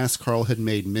death mask Carl had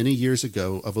made many years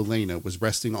ago of Elena was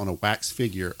resting on a wax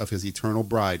figure of his eternal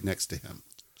bride next to him.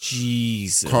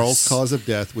 Jesus. Carl's cause of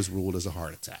death was ruled as a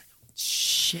heart attack.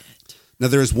 Shit. Now,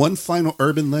 there is one final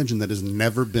urban legend that has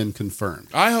never been confirmed.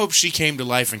 I hope she came to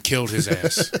life and killed his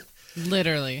ass.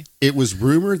 Literally. It was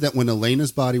rumored that when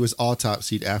Elena's body was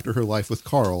autopsied after her life with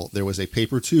Carl, there was a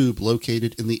paper tube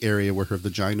located in the area where her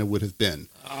vagina would have been,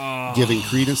 giving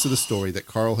credence to the story that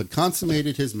Carl had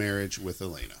consummated his marriage with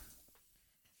Elena.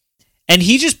 And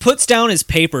he just puts down his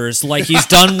papers like he's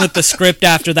done with the script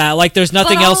after that. Like there's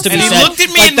nothing else to be And he said. looked at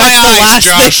me Like, in my that's the eyes, last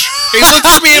Josh. thing. He looked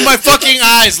at me in my fucking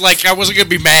eyes like I wasn't going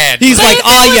to be mad. He's But like, if it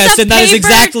was yes, a and that is paper-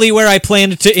 exactly where I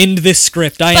planned to end this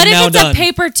script. I But am if now it's done. a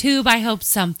paper tube, I hope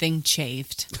something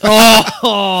chafed.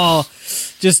 Oh,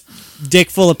 just dick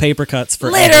full of paper cuts for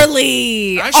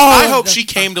Literally. I hope she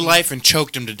came to life and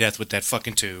choked him to death with that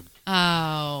fucking tube.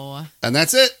 Oh. And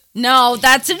that's it. No,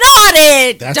 that's not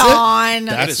it, That's it? Dawn.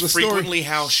 That That's is the story. frequently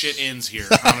how shit ends here,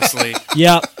 honestly.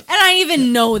 Yeah. And I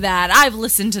even know that. I've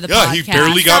listened to the podcast. He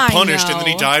barely got I punished and then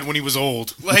he know. died when he was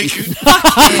old. Like,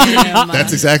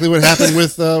 That's exactly what happened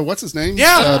with, what's his name?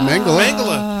 yeah, Mangala.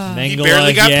 Mangala. He Mangala,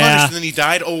 barely got yeah. punished and then he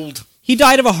died old. He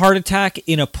died of a heart attack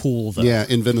in a pool, though. Yeah,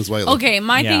 in Venezuela. Okay,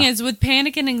 my Yeah. thing is with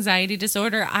panic and anxiety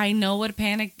disorder, I know what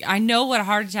a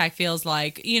heart attack feels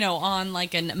like, on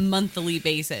like a monthly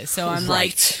basis. So I'm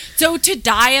like, so to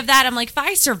die of that, I'm like, if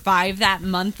I survive that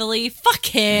monthly, fuck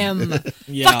him.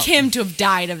 Yeah. Fuck him to have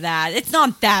died of that. It's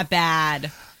not that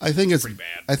bad. I think it's Pretty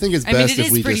bad. I think it's I mean, best it if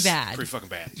is we pretty just bad. Pretty fucking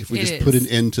bad. if we It just put is. an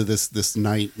end to this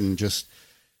night and just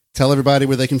tell everybody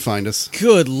where they can find us.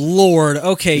 Good lord.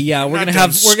 Okay, yeah, we're not gonna done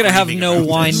have screaming no about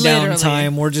wind this. down Literally.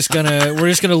 time. We're just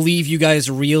gonna leave you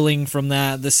guys reeling from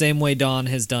that the same way Don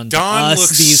has done to Don us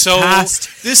looks these so. past.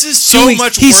 This is 2 so weeks.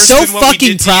 much He's worse so than what we fucking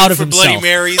did to proud you of for Bloody himself.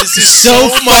 Mary. This is So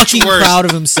so much fucking worse. proud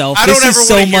of himself. I don't This ever is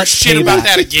so want to hear much shit payback. about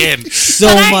that again. So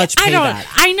But much payback.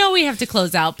 I know we have to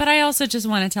close out, but I also just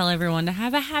want to tell everyone to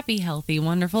have a happy, healthy,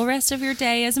 wonderful rest of your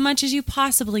day as much as you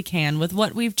possibly can with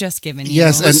what we've just given you.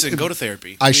 Yes, and Listen, go to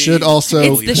therapy. I should also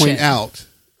It's the point shit. out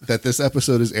that this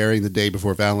episode is airing the day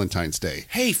before Valentine's Day.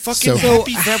 Hey, fucking So-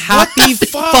 happy, Happy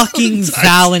fucking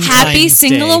Valentine's Happy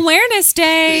Single Day. Awareness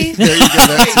Day. There you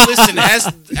go. Hey, listen,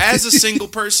 as a single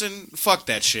person, fuck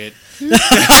that shit. As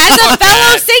a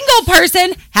fellow single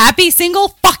person, happy Single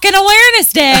fucking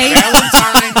Awareness Day.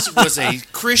 Valentine's was a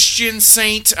Christian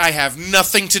saint. I have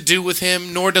nothing to do with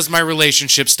him, nor does my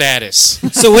relationship status.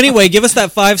 So anyway, give us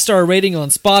that 5-star rating on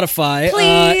Spotify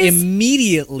Please.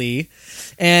 immediately.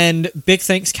 And big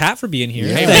thanks, Kat, for being here.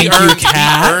 Yeah. Hey, Thank you, we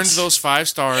Kat. earned those 5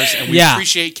 stars, and we Yeah.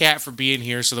 appreciate Kat for being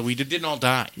here so that we didn't all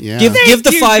die. Yeah. Give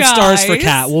the you, 5 stars for guys.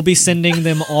 Kat. We'll be sending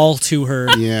them all to her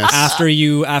Yes. after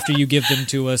you give them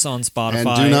to us on Spotify.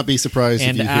 And do not be surprised if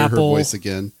and you hear her Apple. voice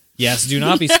again. Yes, do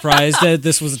not be surprised.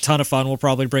 This was a ton of fun. We'll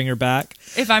probably bring her back.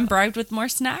 If I'm bribed with more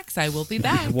snacks, I will be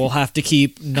back. We'll have to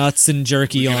keep nuts and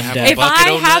jerky We're on gonna have deck. If bucket I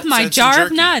of have nuts my and some jar of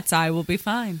jerky. nuts, I will be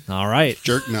fine. All right.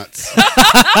 Jerk nuts.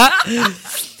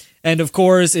 And of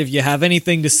course, if you have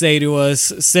anything to say to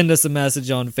us, send us a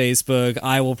message on Facebook.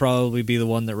 I will probably be the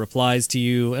one that replies to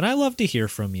you, and I love to hear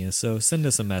from you, so send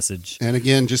us a message. And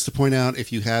again, just to point out,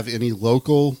 if you have any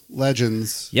local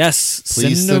legends, Yes,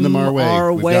 Please send them our way.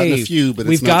 We've gotten a few, but it's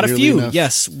we've not got a nearly few. enough.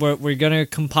 Yes, we're going to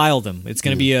compile them. It's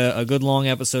going to be a good long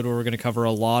episode where we're going to cover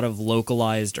a lot of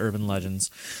localized urban legends.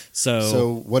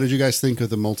 so what did you guys think of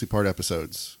the multi-part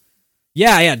episodes?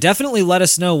 Yeah, definitely let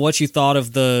us know what you thought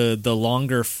of the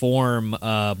longer form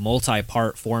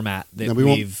multi-part format that Now, we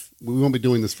won't be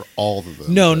doing this for all of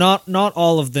them. No, but- not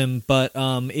all of them, but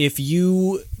if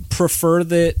you prefer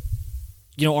that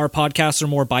our podcasts are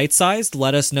more bite-sized,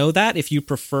 let us know that. If you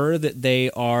prefer that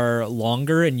they are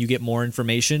longer and you get more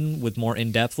information with more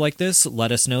in-depth like this,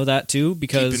 let us know that too,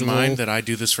 because Keep in mind that I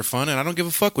do this for fun, and I don't give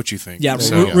a fuck what you think. yeah,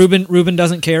 There you go. Ruben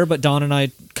doesn't care, but Don and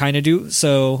I kind of do.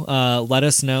 So let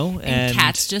us know. And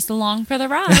Kat's just along for the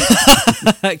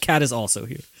ride. Kat is also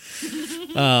here.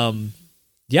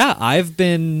 Yeah, I've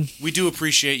been. We do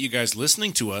appreciate you guys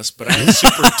listening to us, but I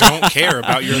super don't care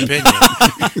about your opinion.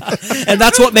 And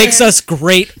that's what makes us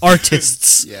great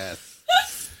artists. Yes.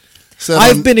 So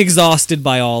I've been exhausted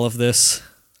by all of this.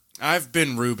 I've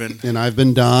been Ruben. and I've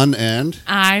been Don, and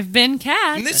I've been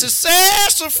Kat. And this is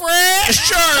Sassafras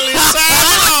Charlie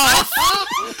signing off.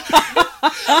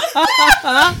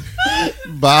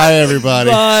 bye everybody.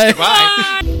 Bye.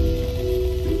 Bye.